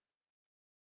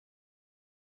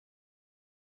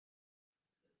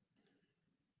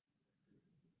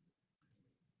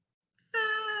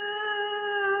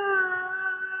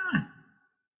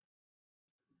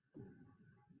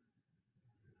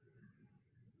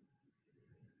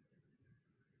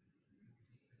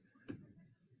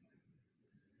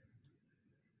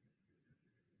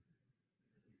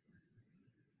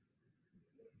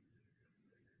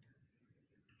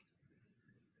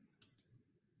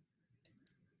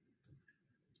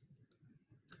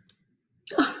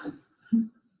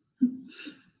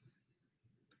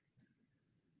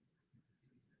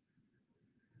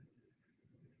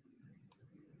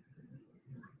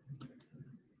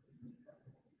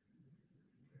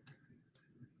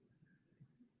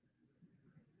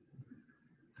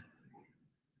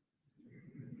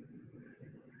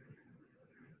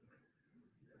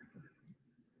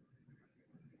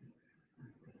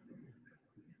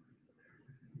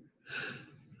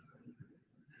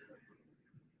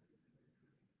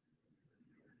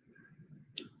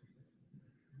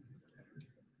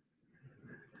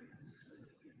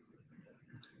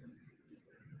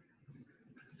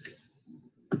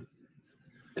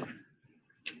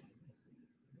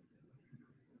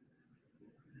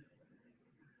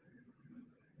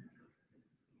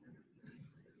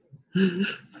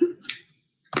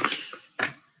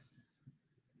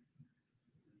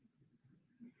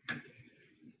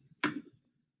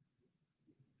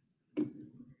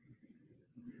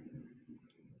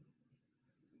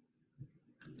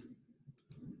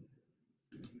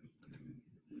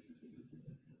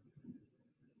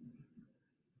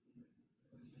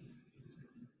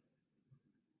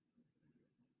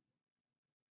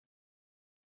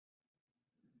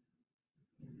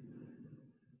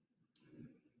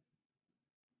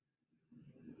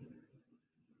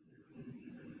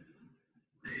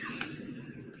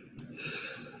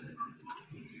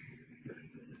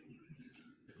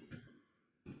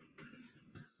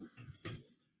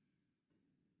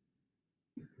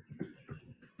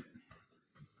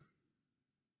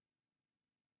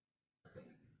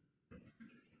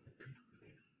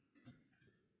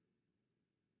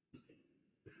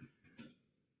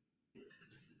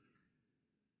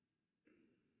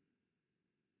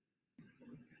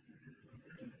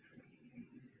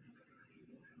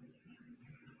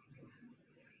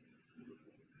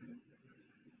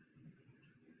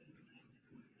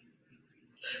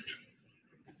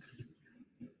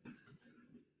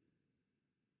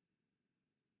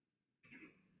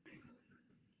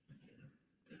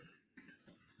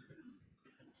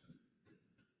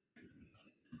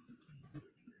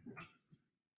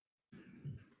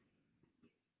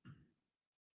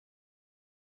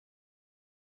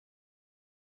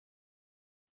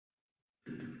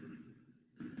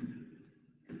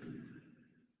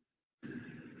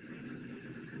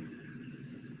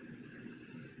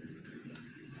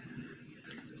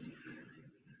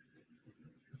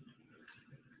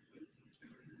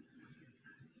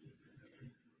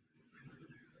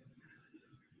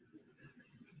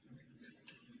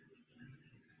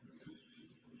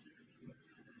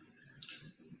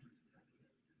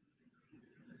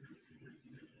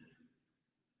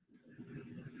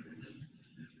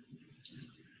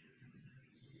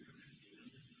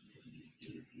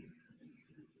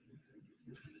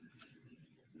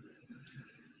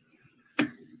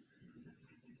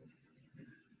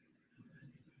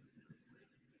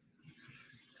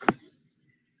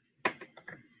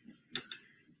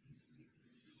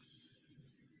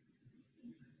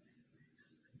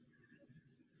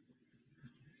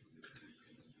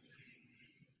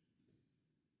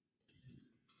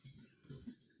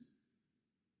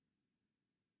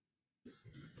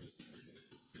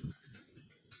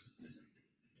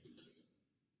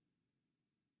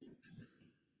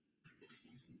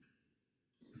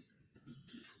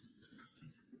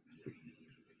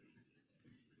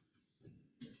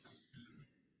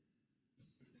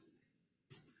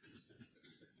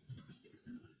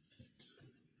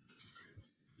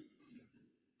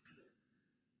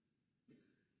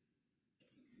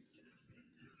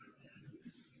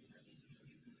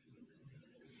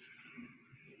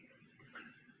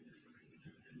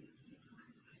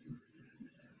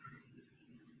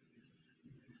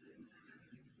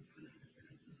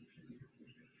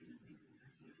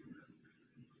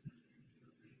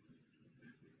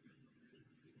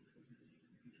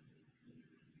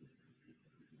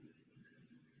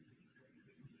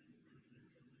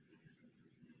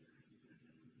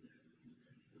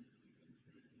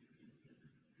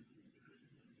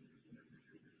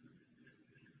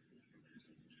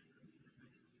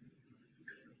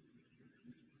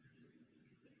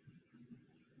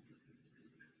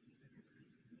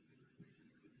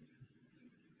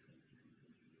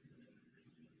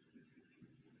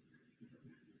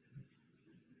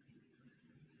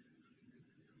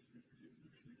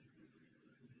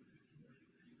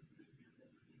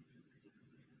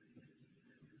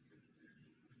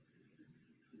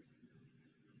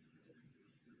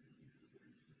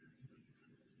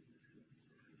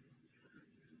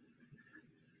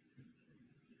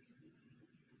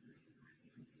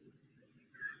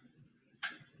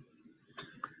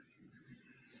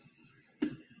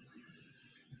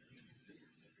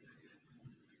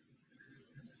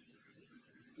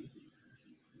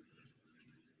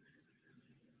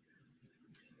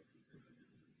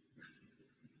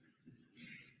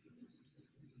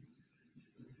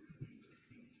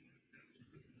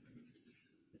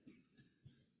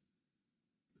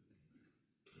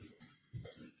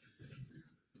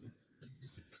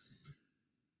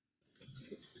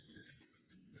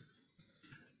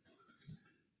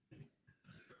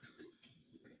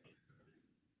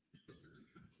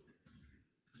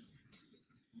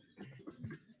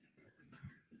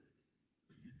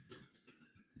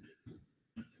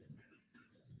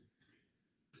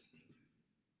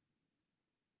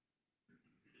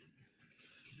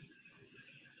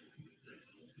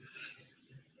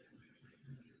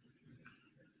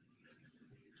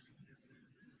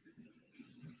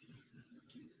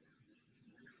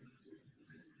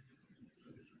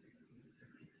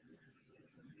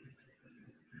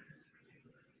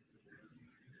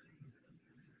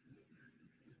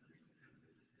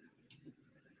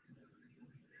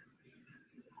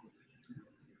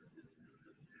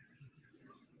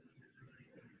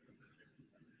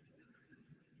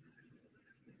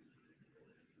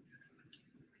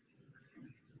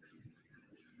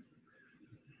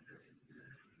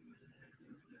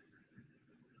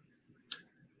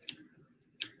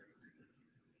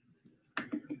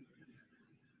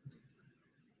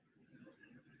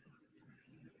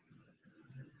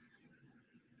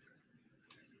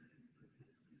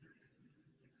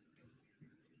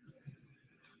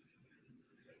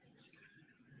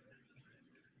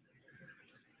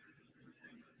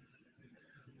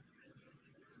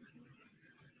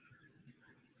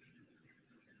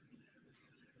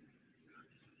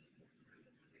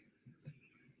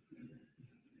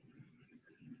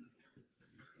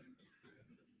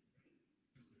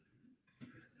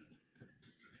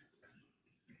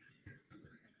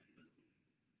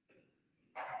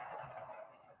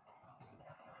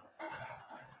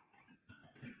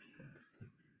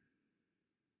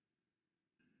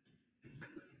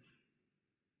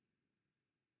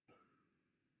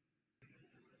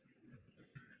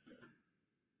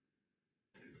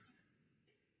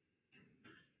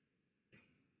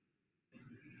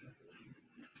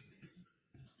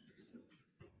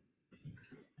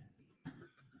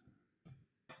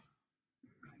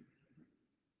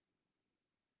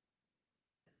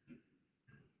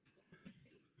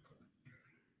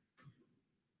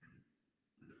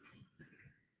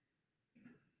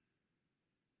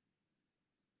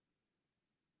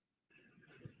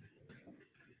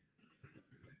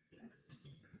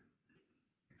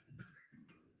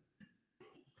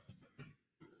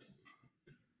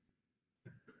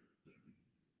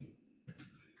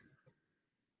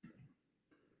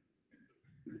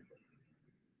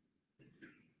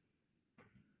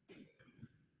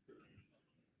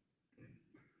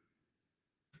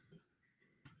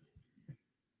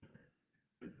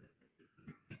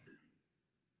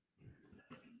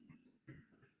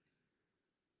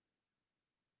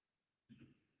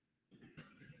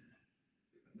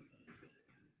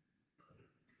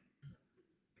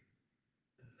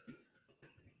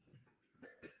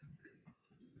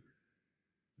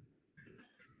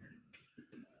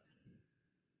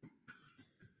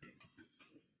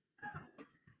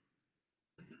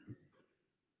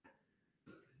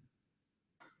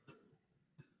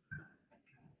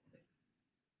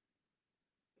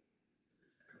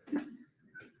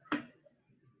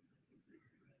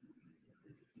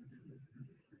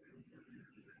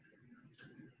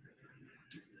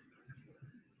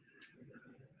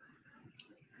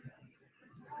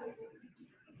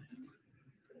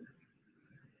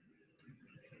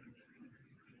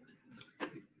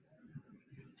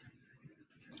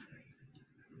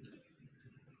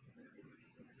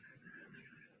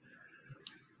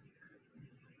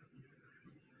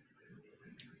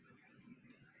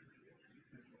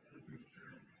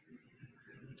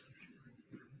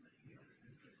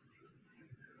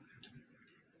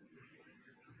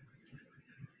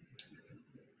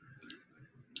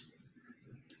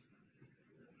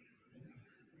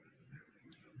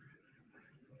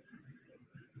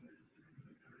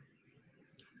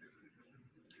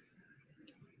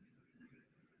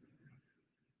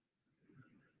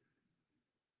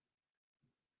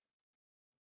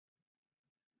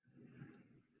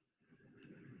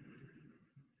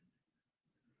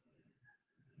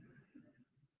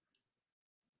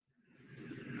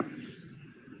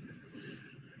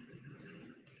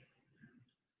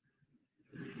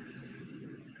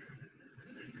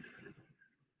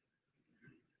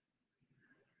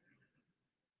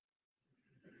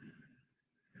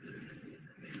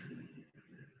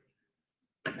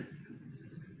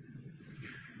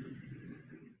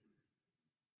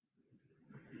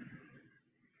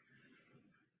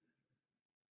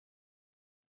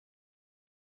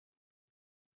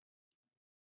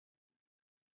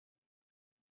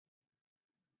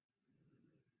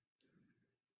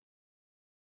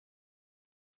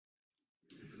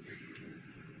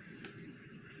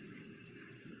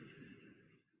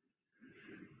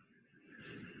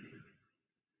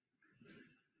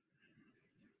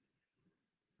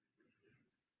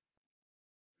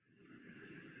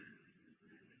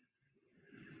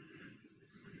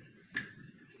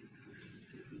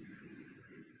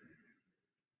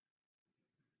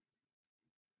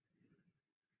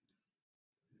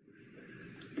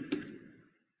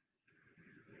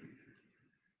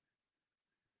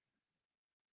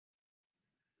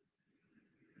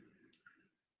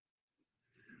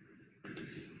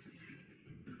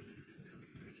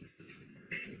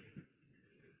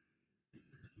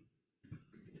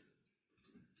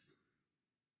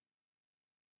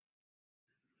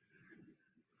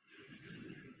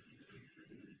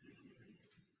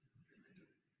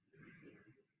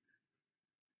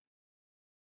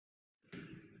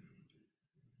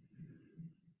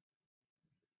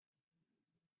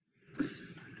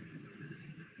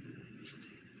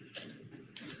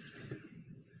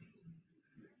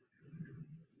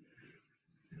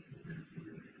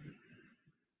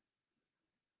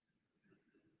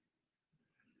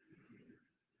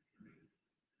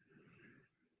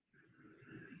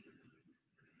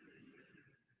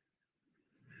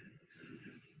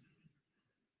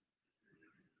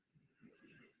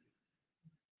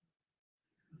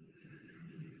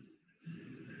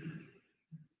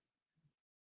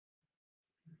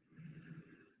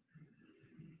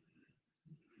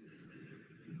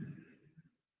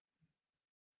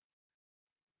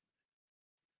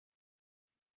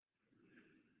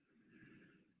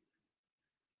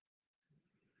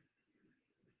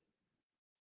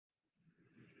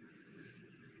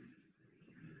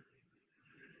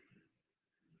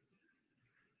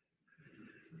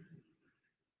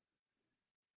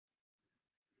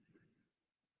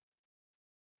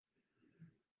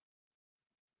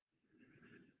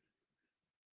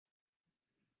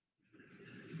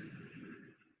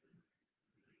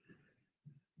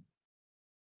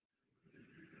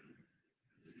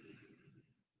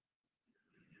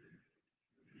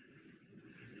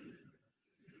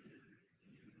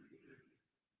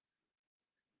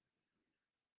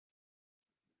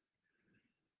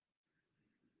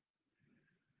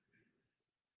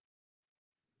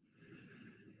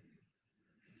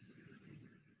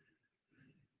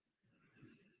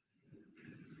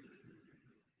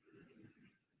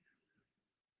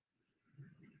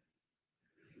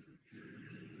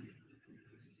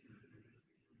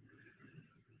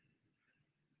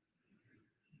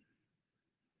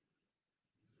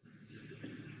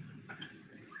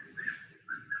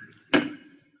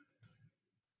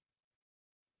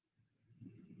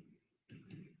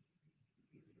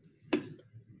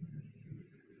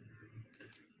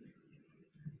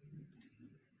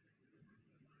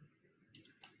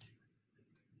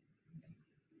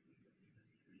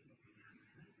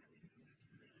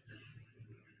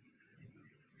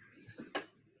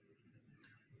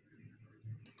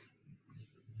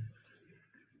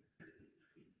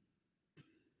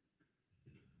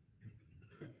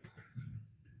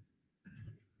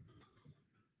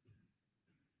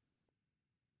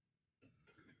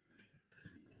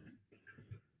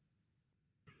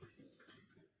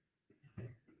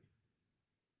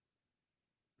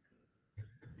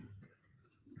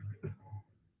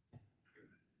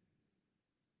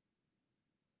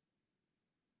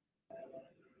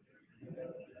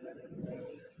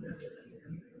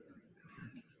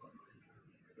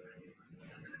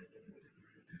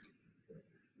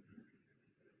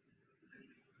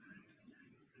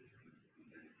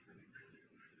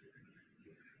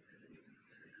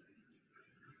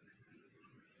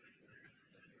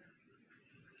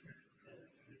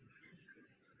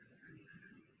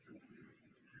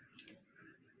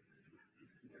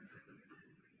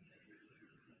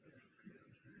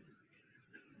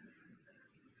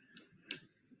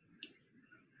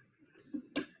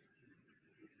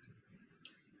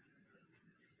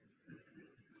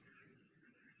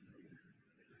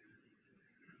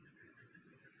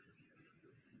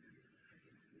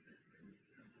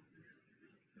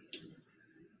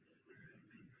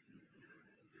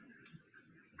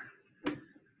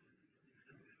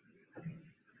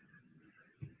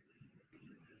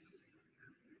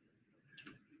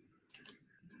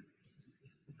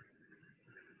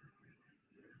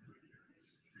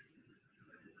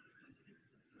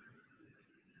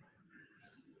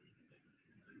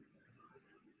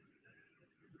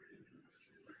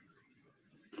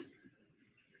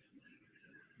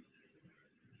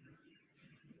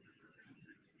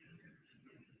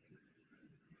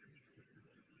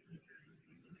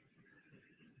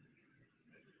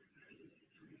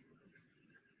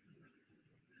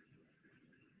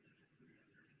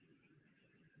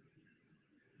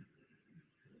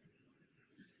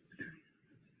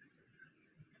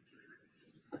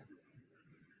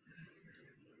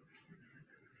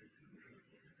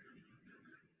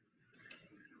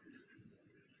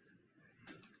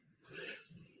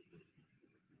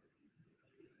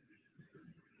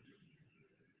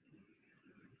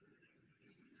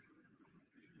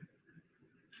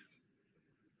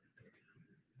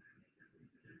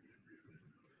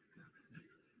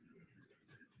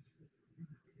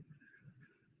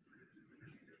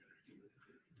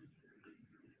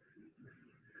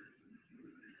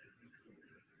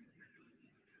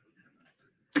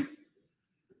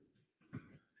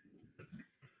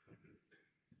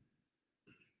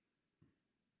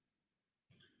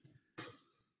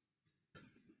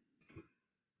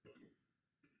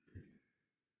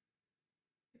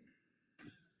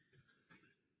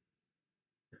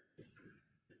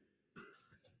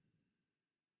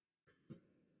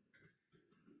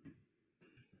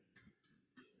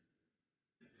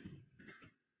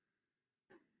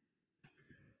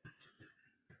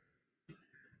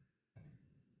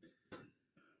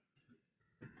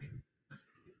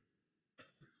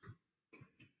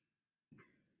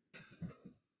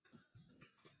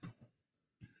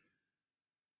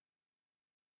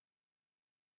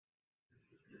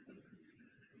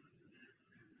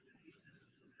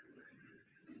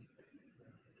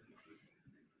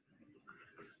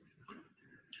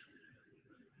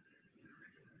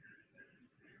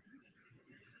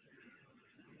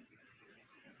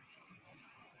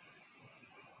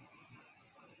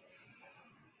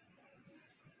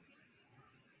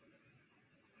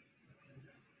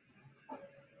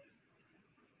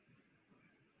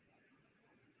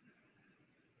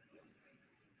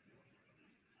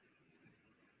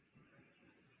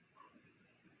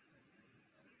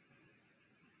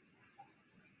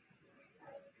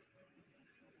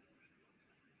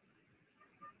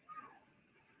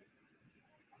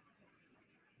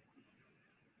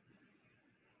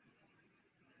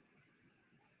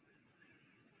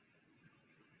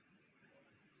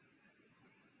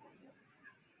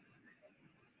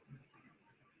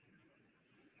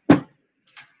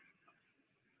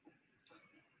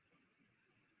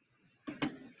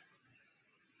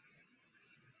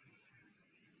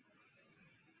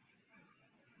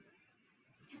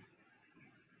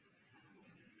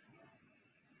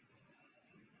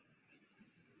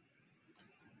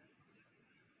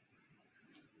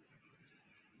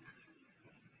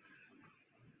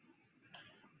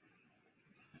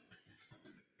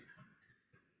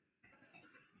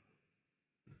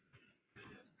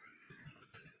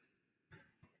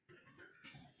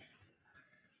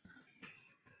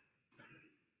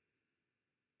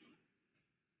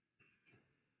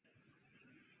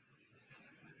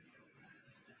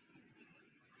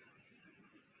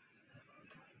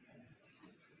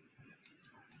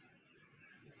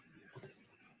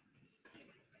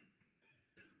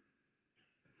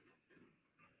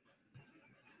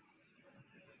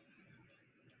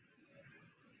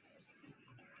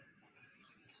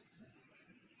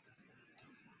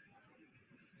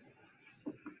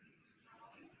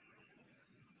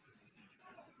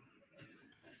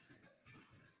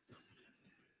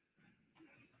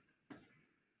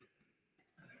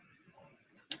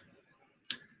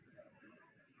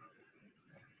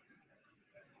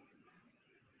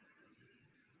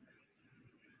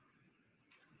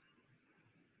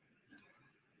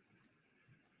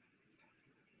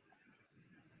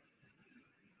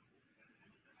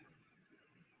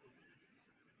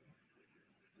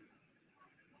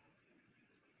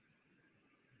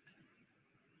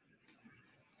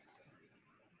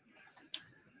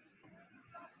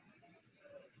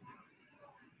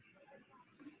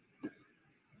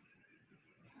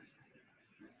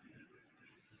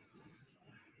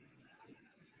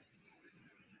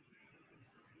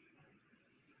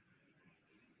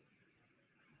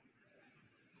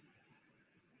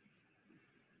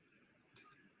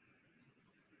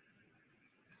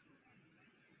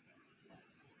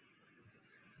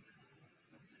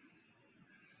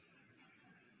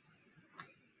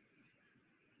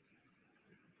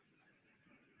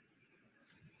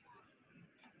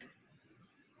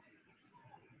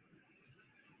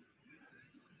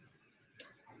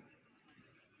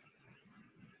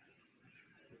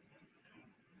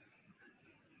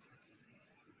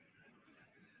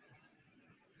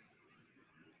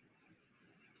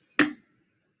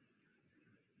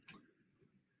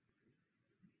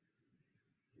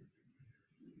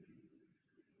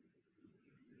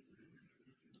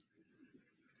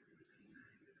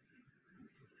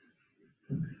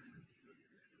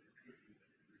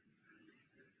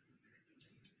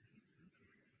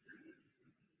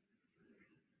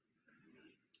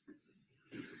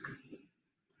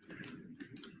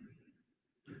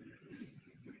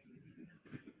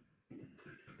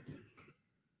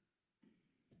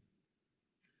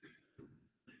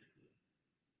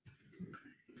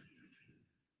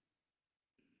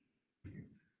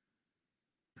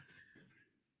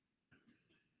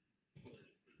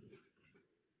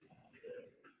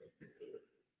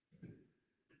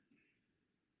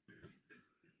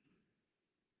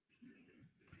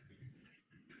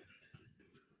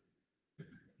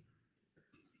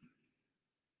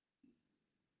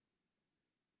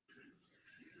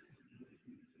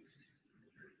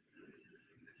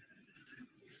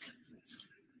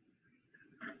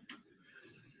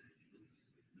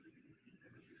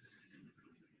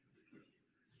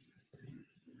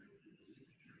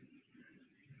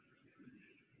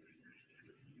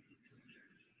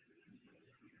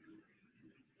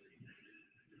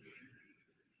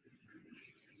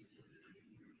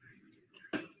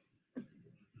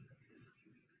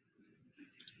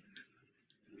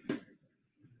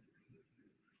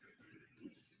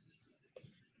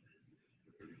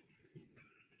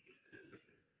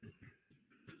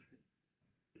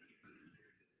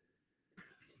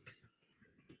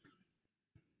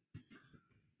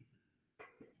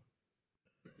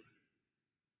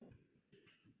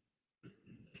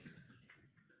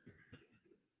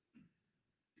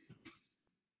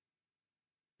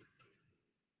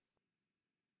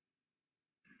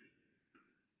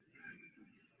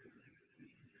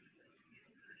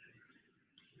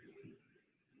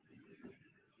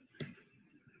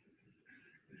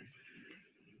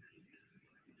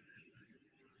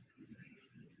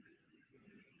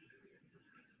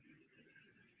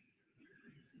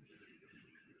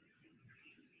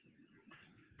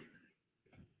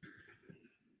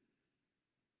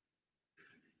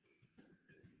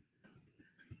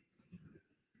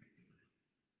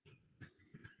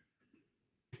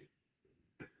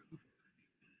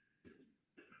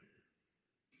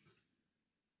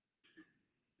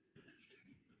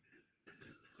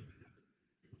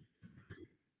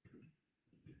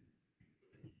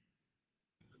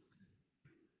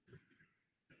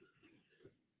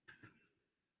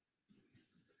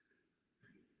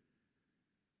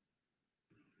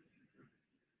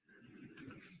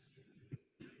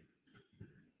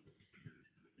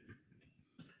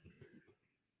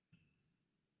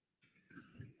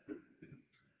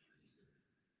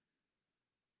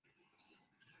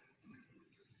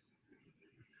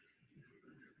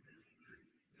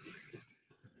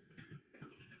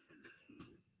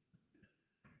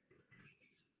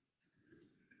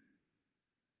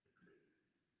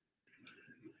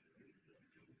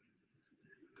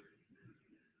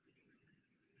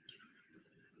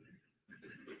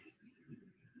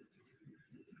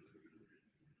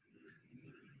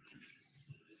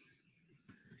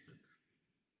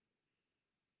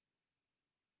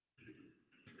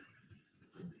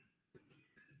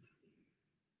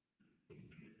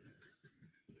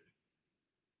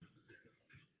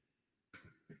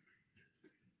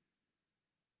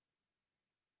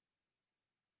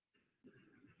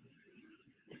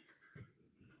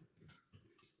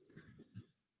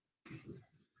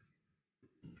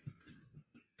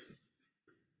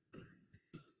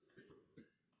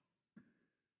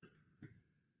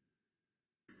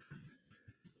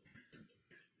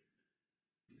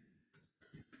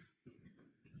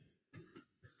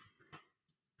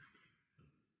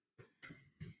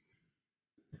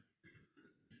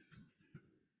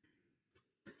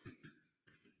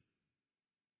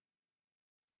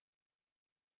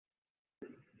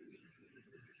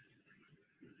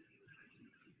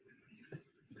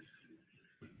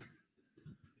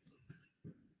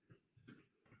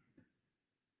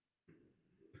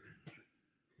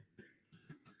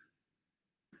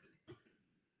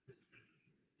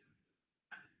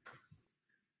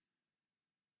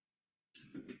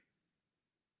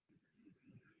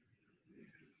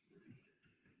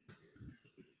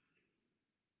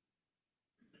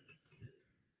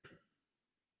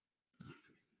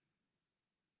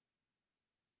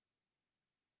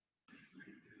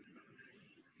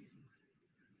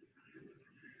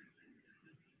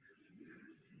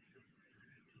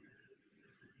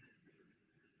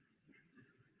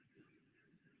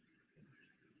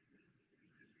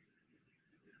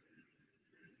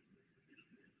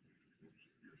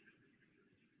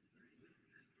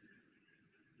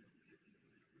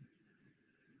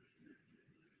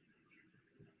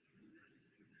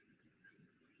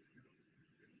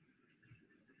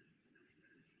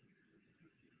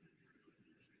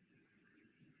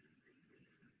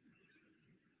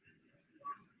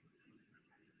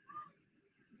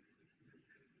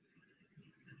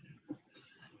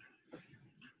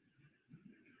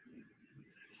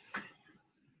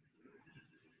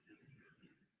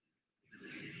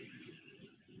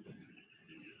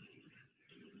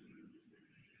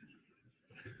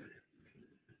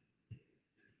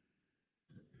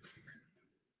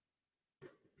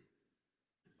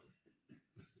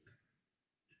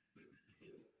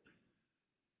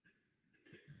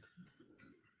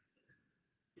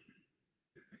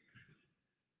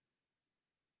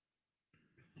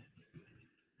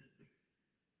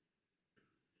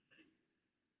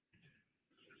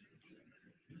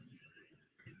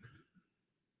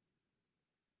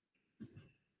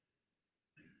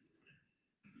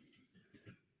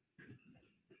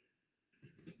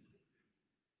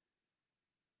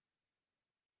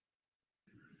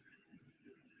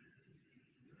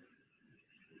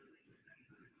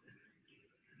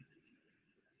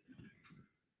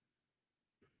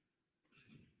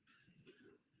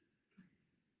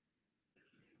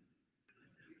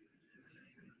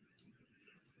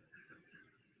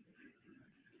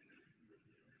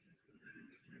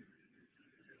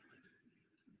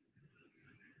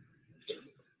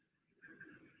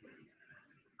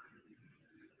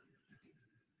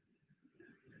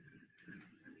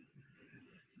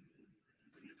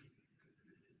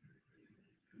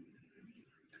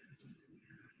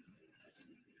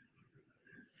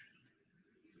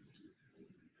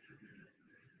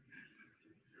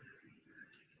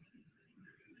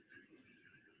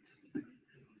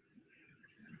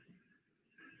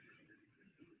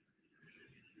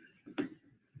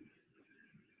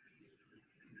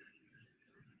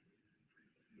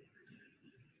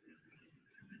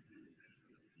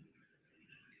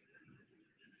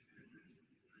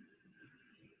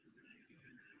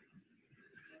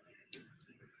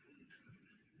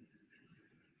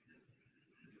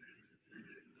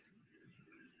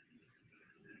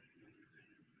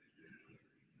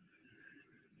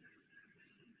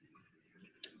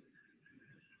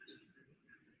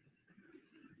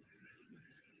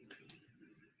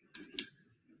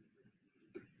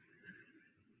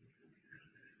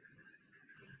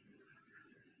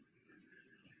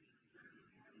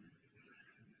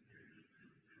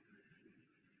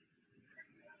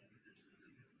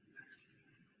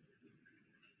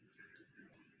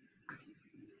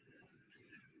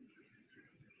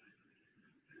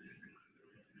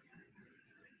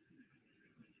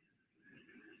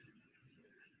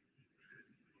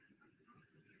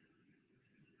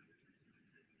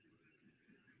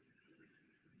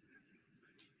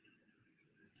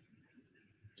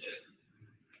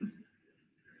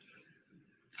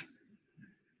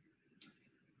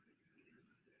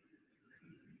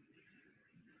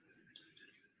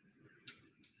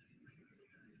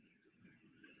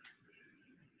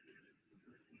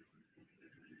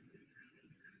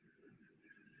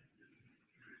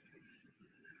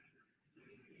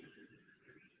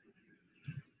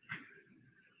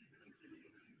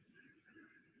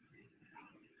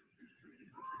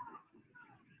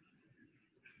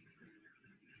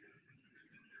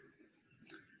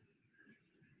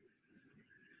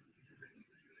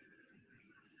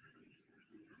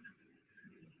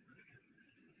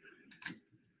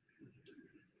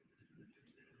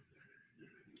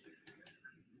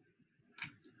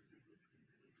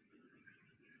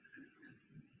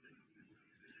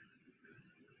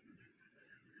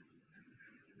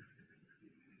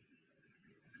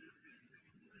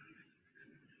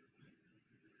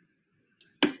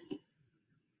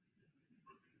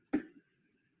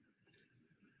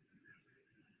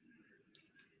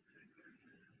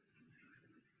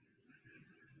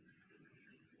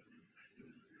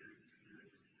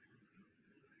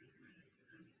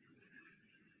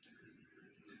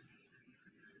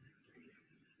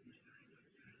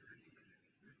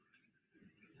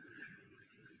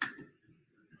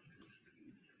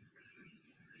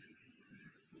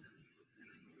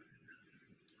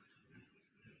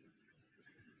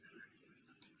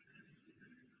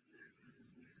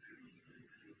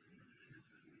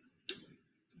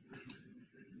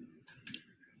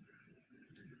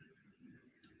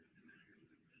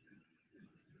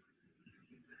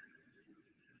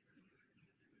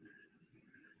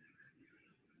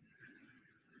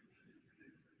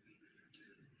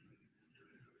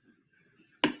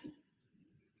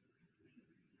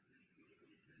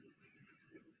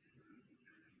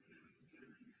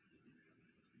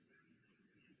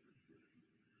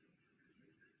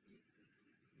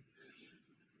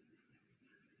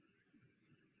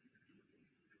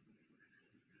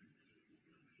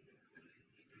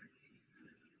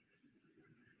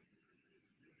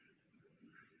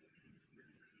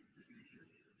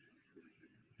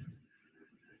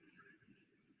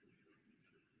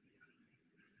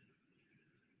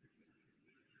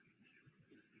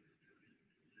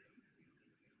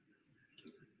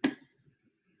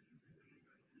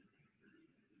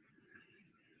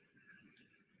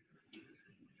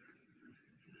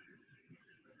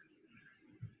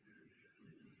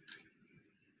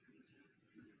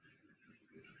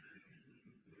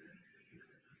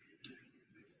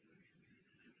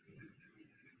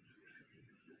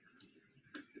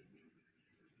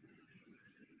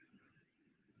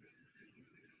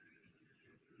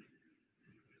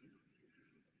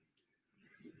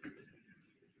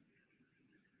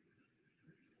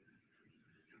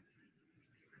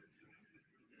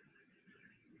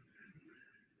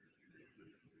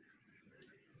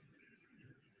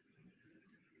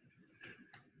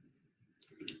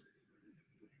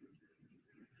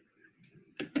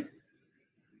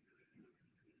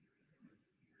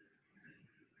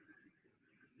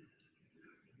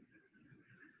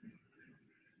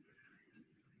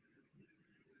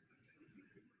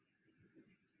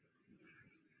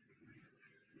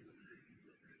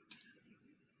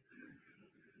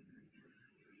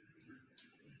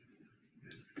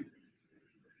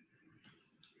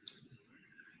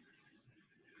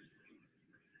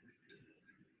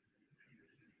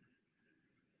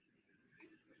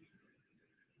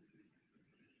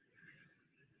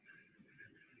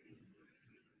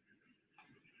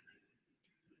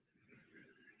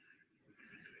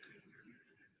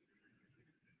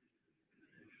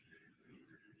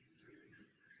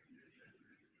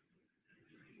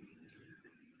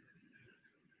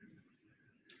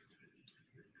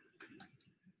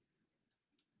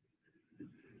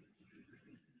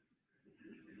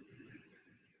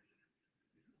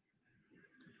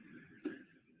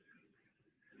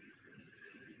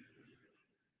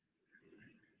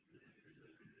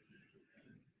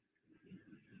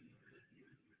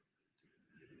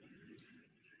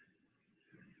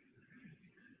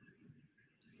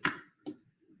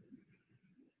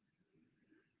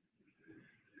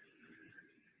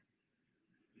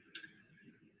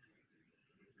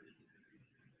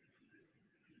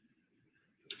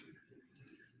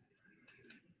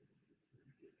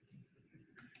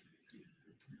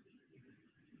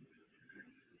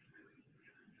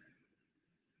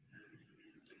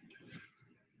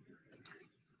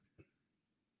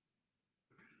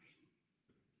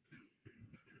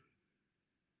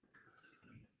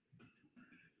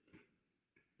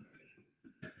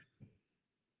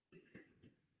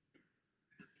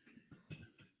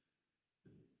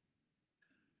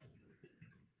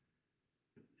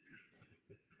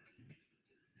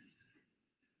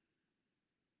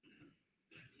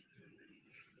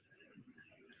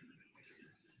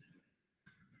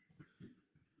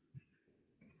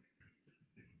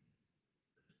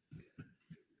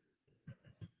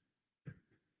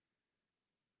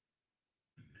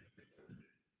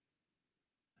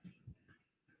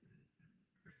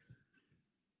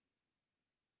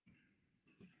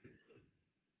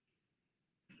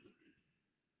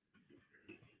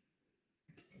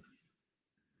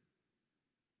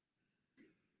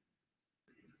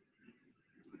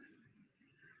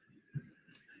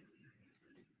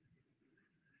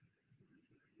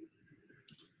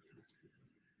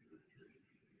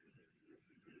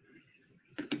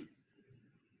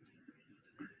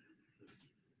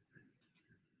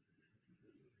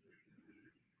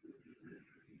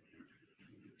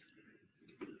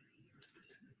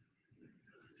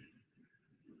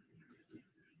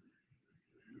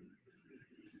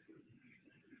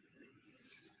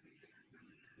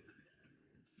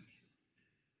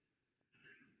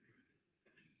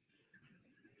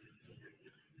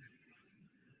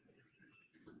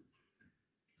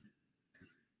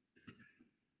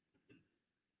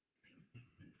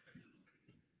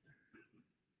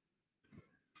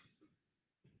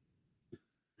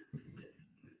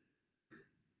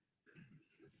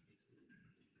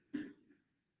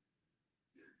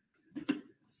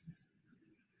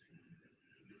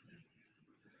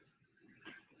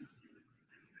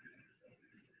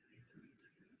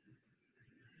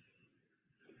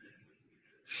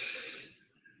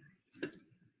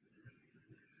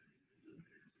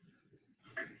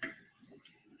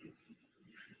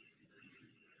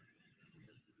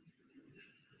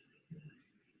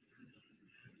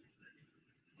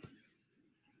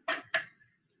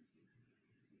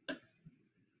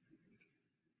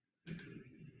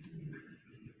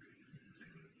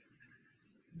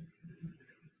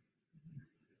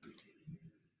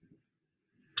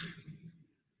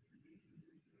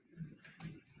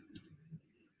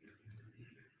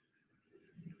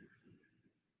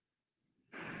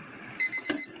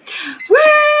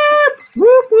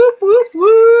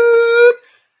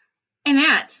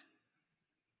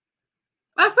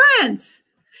 sprint.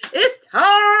 It's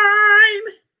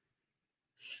time.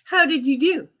 How did you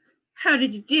do? How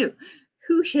did you do?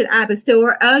 Who should I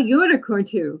bestow a unicorn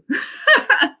to?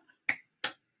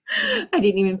 I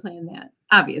didn't even plan that,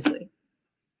 obviously.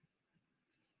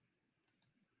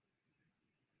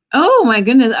 Oh my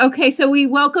goodness. Okay, so we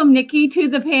welcome Nikki to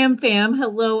the Pam Fam.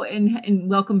 Hello and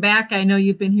welcome back. I know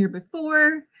you've been here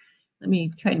before. Let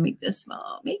me try to make this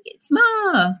small. Make it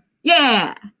small.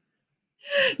 Yeah.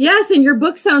 Yes, and your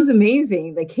book sounds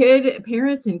amazing. The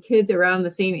parents and kids around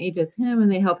the same age as him, and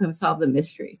they help him solve the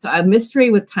mystery. So a mystery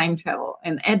with time travel.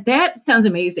 And that sounds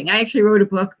amazing. I actually wrote a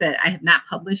book that I have not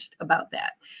published about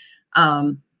that.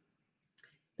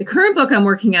 The current book I'm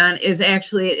working on is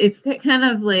actually, it's kind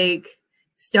of like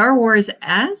Star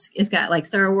Wars-esque. It's got like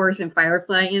Star Wars and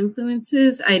Firefly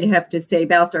influences. I'd have to say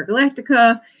Battlestar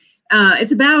Galactica.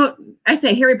 It's about, I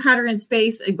say, Harry Potter in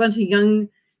space, a bunch of young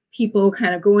people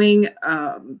kind of going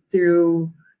through,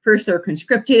 first they're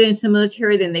conscripted into the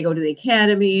military, then they go to the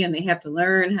academy and they have to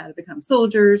learn how to become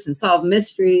soldiers and solve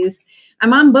mysteries.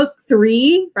 I'm on book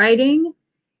 3 writing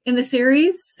in the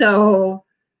series. So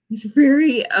it's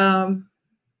very, a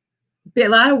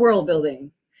lot of world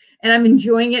building and I'm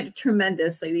enjoying it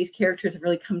tremendously. These characters have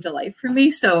really come to life for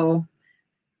me. So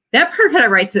that part kind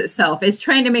of writes itself. It's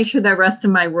trying to make sure the rest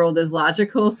of my world is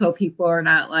logical. So people are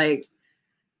not like,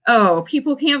 oh,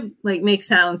 people can't like make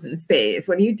sounds in space.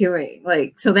 What are you doing?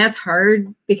 Like, so that's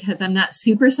hard because I'm not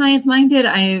super science minded.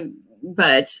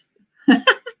 But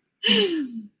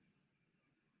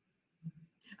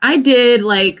I did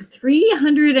like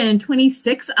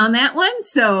 326 on that one.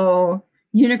 So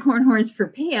unicorn horns for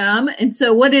Pam. And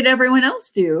so what did everyone else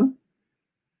do?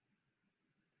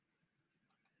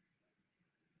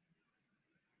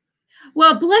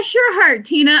 Well, bless your heart,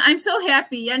 Tina. I'm so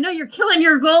happy. I know you're killing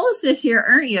your goals this year,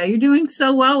 aren't you? You're doing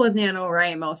so well with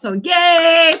NaNoWriMo. So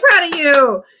yay, proud of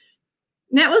you.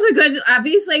 And that was a good,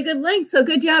 obviously a good link. So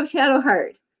good job,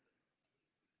 Shadowheart.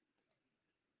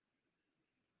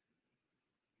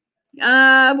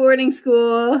 Boarding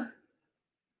school.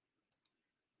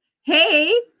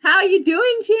 Hey, how are you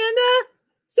doing, Chanda?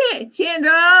 Say,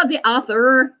 Chandra, the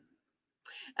author.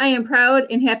 I am proud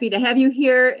and happy to have you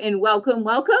here and welcome,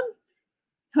 welcome.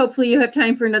 Hopefully you have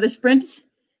time for another sprint.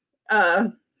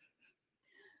 If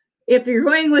you're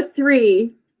going with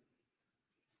 3,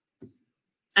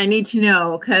 I need to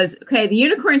know because, okay, the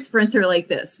unicorn sprints are like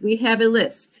this. We have a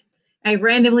list. I've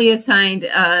randomly assigned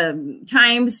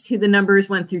times to the numbers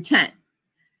 1 through 10.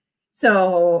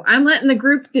 So I'm letting the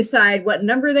group decide what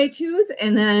number they choose,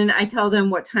 and then I tell them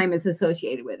what time is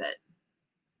associated with it.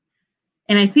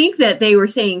 And I think that they were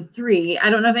saying 3. I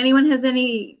don't know if anyone has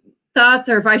any thoughts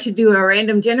or if I should do a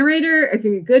random generator. If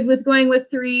you're good with going with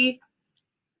 3,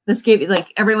 let's give it,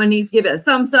 like, everyone needs to give it a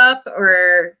thumbs up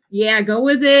or, yeah, go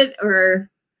with it. Or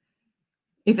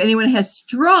if anyone has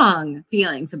strong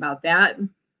feelings about that,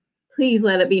 please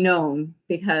let it be known,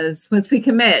 because once we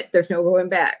commit, there's no going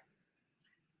back.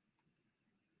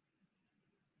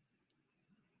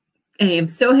 I am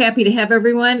so happy to have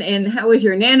everyone. And how is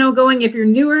your nano going? If you're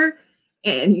newer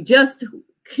and you just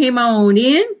came on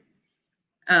in,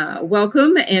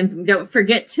 welcome. And don't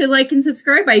forget to like and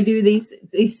subscribe. I do these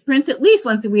sprints at least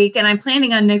once a week, and I'm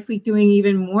planning on next week doing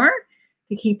even more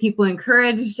to keep people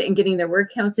encouraged and getting their word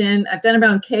counts in. I've done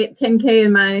about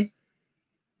 10K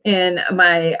in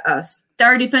my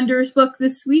Star Defenders book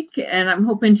this week, and I'm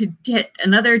hoping to get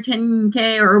another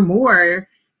 10K or more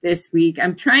this week.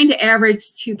 I'm trying to average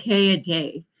 2K a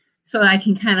day so I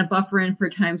can kind of buffer in for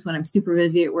times when I'm super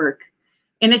busy at work.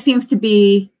 And it seems to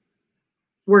be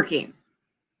working.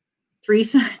 3,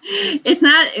 it's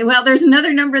not, well, there's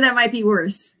another number that might be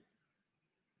worse.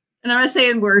 And I'm not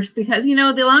saying worse because, you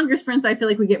know, the longer sprints, I feel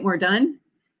like we get more done.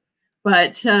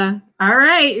 But all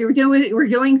right, we're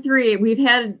doing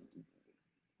 3.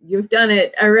 You've done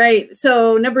it. All right.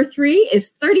 So number 3 is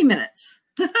 30 minutes.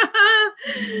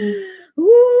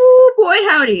 Ooh, boy,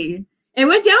 howdy. It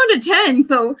went down to 10,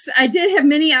 folks. I did have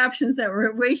many options that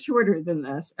were way shorter than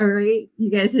this. All right.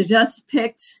 You guys have just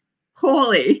picked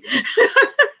poorly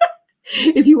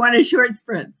if you wanted short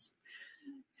sprints.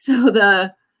 So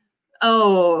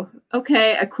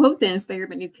okay, a quote that inspired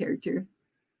my new character.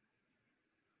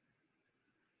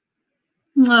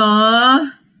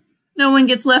 Aw, no one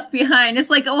gets left behind. It's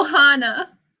like Ohana.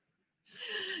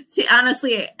 See,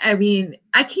 honestly, I mean,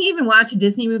 I can't even watch a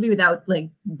Disney movie without like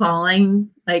bawling.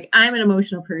 Like, I'm an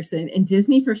emotional person, and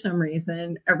Disney, for some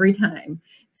reason, every time.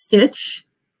 Stitch,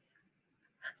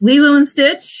 Lilo and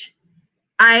Stitch,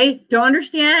 I don't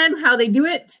understand how they do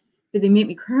it, but they make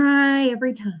me cry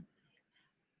every time.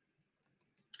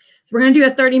 So we're going to do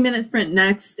a 30-minute sprint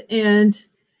next, and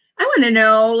I want to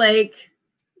know, like,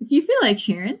 if you feel like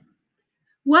sharing,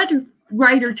 what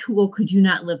writer tool could you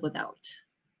not live without?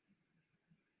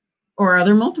 Or are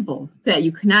there multiple that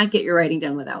you cannot get your writing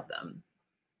done without them?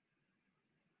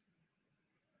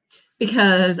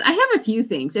 Because I have a few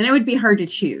things, and it would be hard to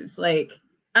choose. Like,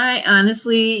 I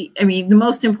honestly, I mean, the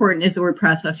most important is the word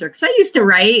processor, because I used to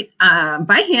write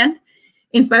by hand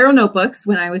in spiral notebooks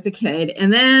when I was a kid,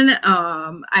 and then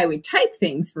I would type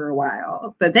things for a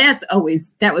while, but that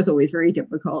was always very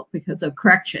difficult because of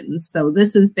corrections. So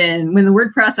this has been, when the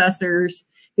word processors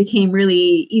became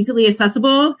really easily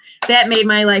accessible, that made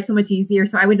my life so much easier.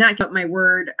 So I would not give up my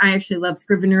Word. I actually love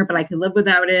Scrivener, but I could live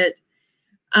without it.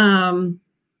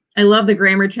 I love the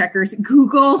grammar checkers.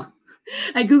 Google.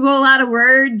 I Google a lot of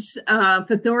words,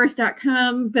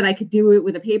 thesaurus.com, but I could do it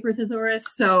with a paper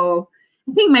thesaurus. So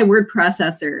I think my word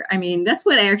processor, I mean, that's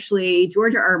what actually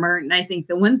George R. Martin, I think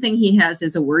the one thing he has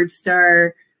is a word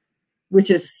star, which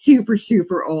is super,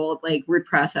 super old, like word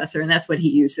processor. And that's what he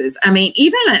uses. I mean,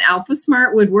 even an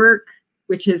AlphaSmart would work,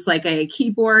 which is like a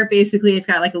keyboard. Basically, it's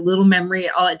got like a little memory.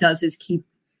 All it does is keep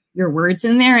your words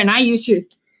in there. And I used to, do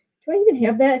I even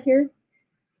have that here?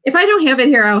 If I don't have it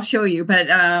here, I'll show you. But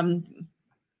the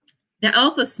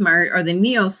AlphaSmart or the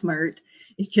NeoSmart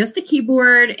is just a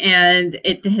keyboard, and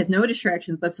it has no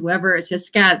distractions whatsoever. It's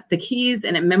just got the keys,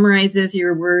 and it memorizes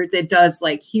your words. It does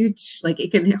like huge, like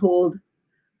it can hold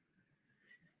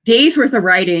days worth of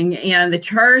writing, and the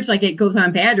charge, like it goes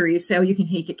on batteries, so you can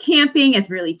take it camping.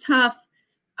 It's really tough.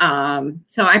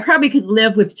 So I probably could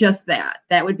live with just that.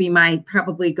 That would be my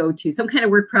probably go-to, some kind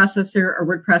of word processor or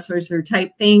word processor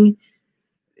type thing.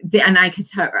 And I could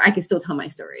still tell my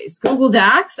stories. Google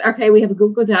Docs. Okay, we have a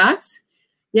Google Docs.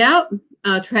 Yep.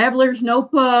 Traveler's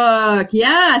Notebook.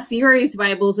 Yes. Series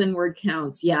Bibles and word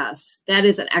counts. Yes. That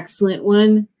is an excellent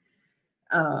one.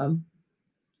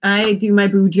 I do my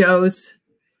Bujos.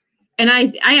 And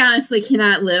I honestly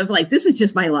cannot live. Like, this is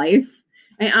just my life.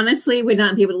 I honestly would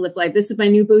not be able to live life. This is my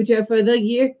new Bujo for the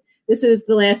year. This is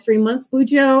the last 3 months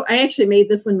Bujo. I actually made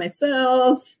this one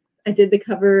myself. I did the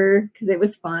cover because it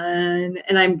was fun,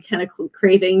 and I'm kind of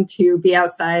craving to be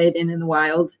outside and in the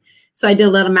wild. So I did a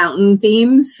lot of mountain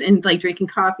themes and like drinking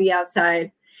coffee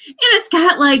outside. And it's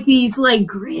got like these like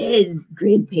grid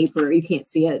paper. You can't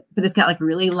see it, but it's got like a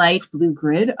really light blue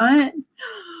grid on it.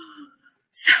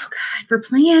 So good for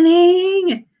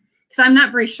planning. Because I'm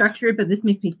not very structured, but this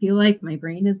makes me feel like my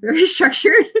brain is very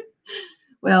structured.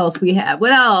 What else we have?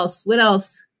 What else? What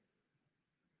else?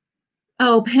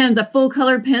 Oh, pens, a full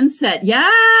color pen set.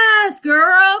 Yes,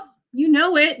 girl. You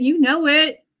know it. You know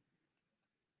it.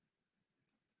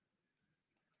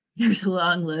 There's a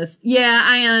long list. Yeah,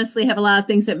 I honestly have a lot of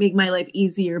things that make my life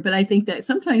easier, but I think that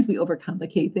sometimes we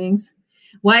overcomplicate things.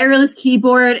 Wireless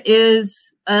keyboard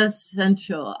is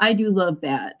essential. I do love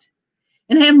that.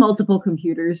 And I have multiple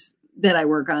computers that I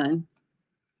work on.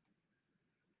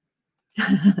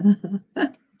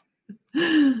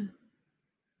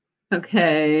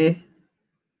 Okay.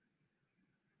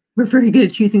 We're very good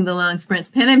at choosing the long sprints.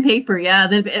 Pen and paper, yeah.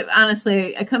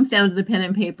 Honestly, it comes down to the pen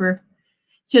and paper.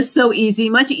 Just so easy,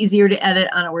 much easier to edit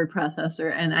on a word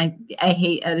processor. And I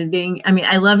hate editing. I mean,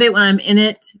 I love it when I'm in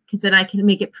it because then I can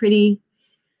make it pretty.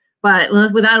 But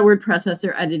without a word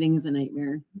processor, editing is a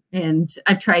nightmare. And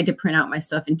I've tried to print out my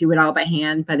stuff and do it all by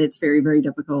hand, but it's very, very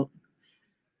difficult.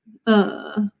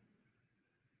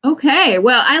 Okay,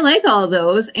 well, I like all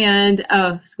those. And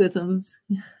squisms.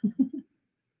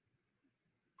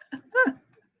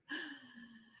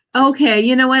 Okay,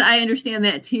 you know what? I understand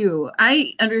that too.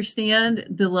 I understand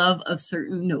the love of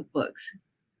certain notebooks.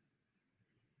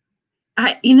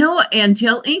 And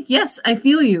gel ink, yes, I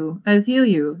feel you. I feel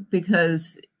you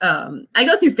because I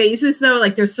go through phases though.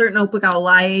 Like there's certain notebook I'll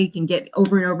like and get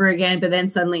over and over again, but then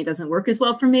suddenly it doesn't work as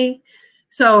well for me.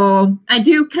 So I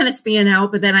do kind of span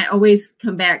out, but then I always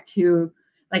come back to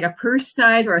like a purse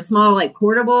size or a small like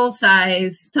portable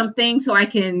size something so I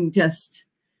can just,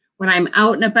 when I'm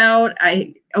out and about,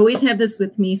 I always have this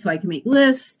with me so I can make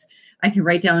lists. I can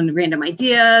write down random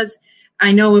ideas.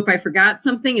 I know if I forgot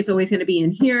something, it's always going to be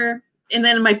in here. And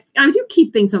then I do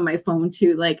keep things on my phone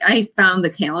too. Like I found the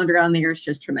calendar on there is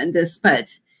just tremendous.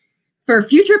 But for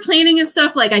future planning and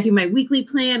stuff, like I do my weekly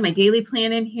plan, my daily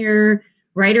plan in here,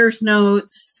 writer's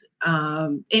notes,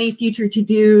 any future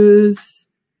to-dos,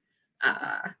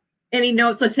 any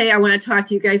notes, let's say I want to talk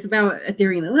to you guys about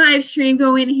during the live stream,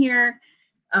 go in here.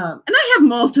 And I have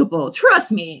multiple,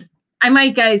 trust me. I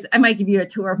might give you a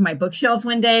tour of my bookshelves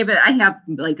one day, but I have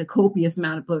like a copious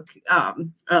amount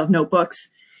of notebooks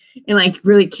and like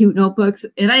really cute notebooks.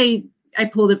 And I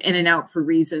pull them in and out for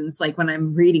reasons. Like when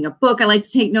I'm reading a book, I like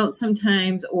to take notes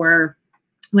sometimes, or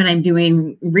when I'm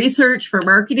doing research for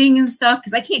marketing and stuff,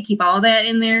 because I can't keep all that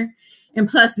in there. And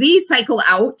plus, these cycle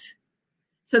out,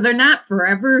 so they're not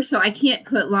forever. So I can't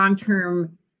put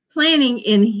long-term planning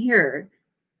in here,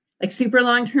 like super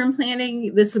long-term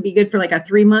planning. This would be good for like a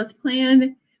 3-month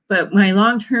plan, but my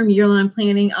long-term year-long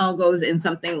planning all goes in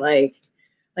something like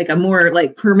a more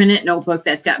like permanent notebook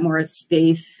that's got more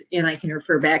space and I can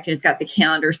refer back, and it's got the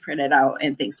calendars printed out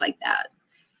and things like that.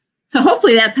 So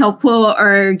hopefully that's helpful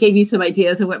or gave you some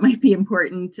ideas of what might be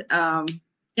important.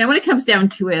 Yeah, when it comes down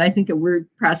to it, I think a word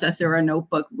processor or a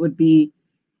notebook would be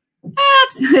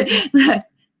absolutely.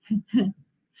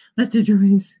 Let the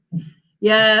joys.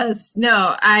 Yes.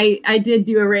 No, I did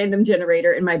do a random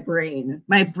generator in my brain.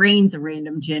 My brain's a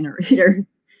random generator.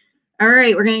 All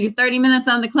right, we're going to do 30 minutes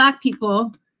on the clock,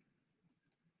 people.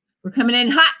 We're coming in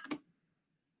hot.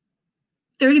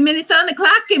 30 minutes on the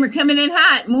clock, and we're coming in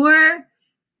hot. More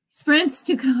sprints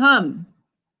to come.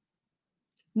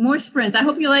 More sprints. I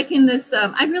hope you're liking this.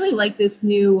 I really like this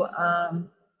new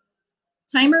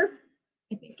timer.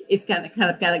 I think it's kind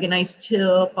of got like a nice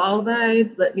chill fall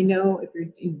vibe. Let me know if you're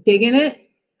digging it.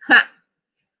 Ha!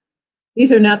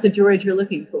 These are not the droids you're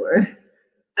looking for.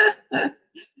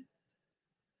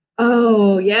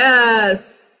 Oh,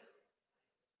 yes.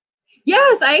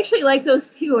 Yes, I actually like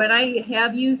those too. And I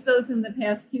have used those in the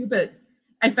past too, but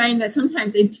I find that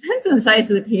sometimes it depends on the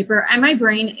size of the paper. And my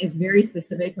brain is very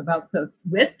specific about the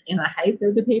width and the height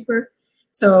of the paper.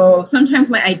 So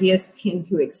sometimes my ideas tend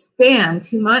to expand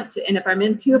too much. And if I'm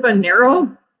in too of a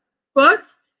narrow book,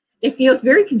 it feels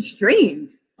very constrained.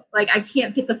 Like I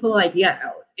can't get the full idea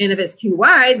out. And if it's too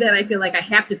wide, then I feel like I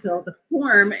have to fill out the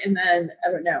form. And then,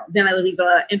 I don't know, then I leave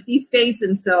a empty space.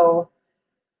 And so,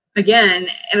 again,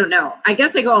 I don't know. I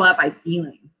guess I go a lot by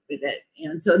feeling with it.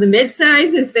 And so the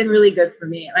mid-size has been really good for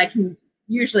me. I can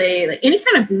usually, like any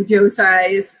kind of Bujo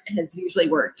size has usually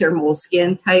worked, or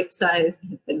moleskin type size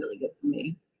has been really good for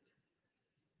me.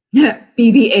 Yeah,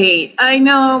 BB-8. I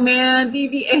know, man.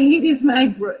 BB-8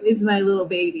 is my little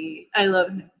baby. I love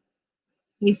him.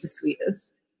 He's the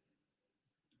sweetest.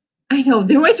 I know,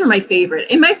 they're always my favorite.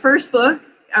 In my first book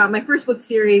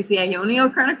series, the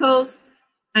Ionio Chronicles,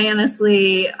 I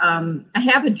honestly, I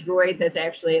have a droid that's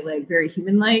actually like very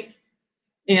human-like.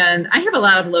 And I have a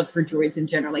lot of love for droids in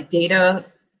general. Like Data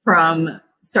from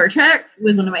Star Trek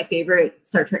was one of my favorite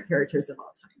Star Trek characters of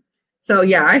all time. So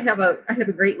yeah, I have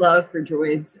a great love for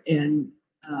droids and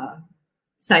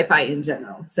sci-fi in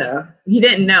general. So if you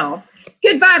didn't know,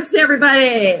 good vibes to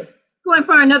everybody. Going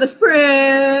for another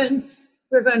sprint.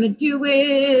 We're going to do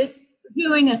it. We're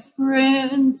doing a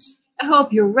sprint. I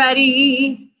hope you're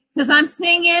ready, because I'm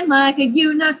singing like a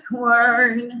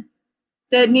unicorn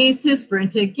that needs to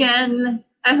sprint again.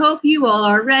 I hope you all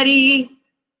are ready,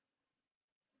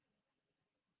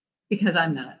 because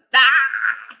I'm not.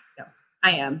 No,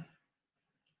 I am.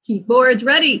 Keyboards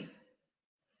ready.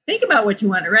 Think about what you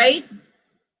want to write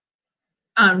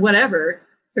on whatever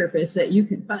surface that you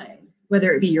can find,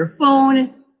 whether it be your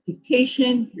phone,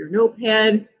 dictation, your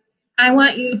notepad. I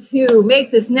want you to make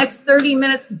this next 30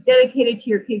 minutes dedicated to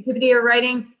your creativity or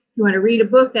writing. If you want to read a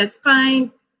book, that's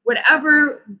fine.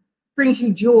 Whatever brings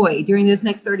you joy during this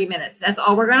next 30 minutes. That's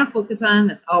all we're going to focus on.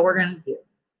 That's all we're going to do.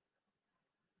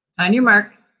 On your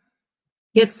mark,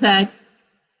 get set,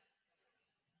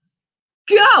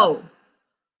 go.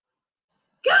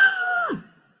 Go.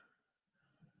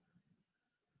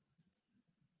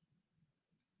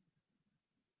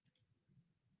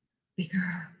 Bigger.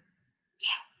 Yeah.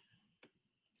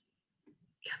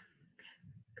 Go.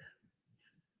 Go.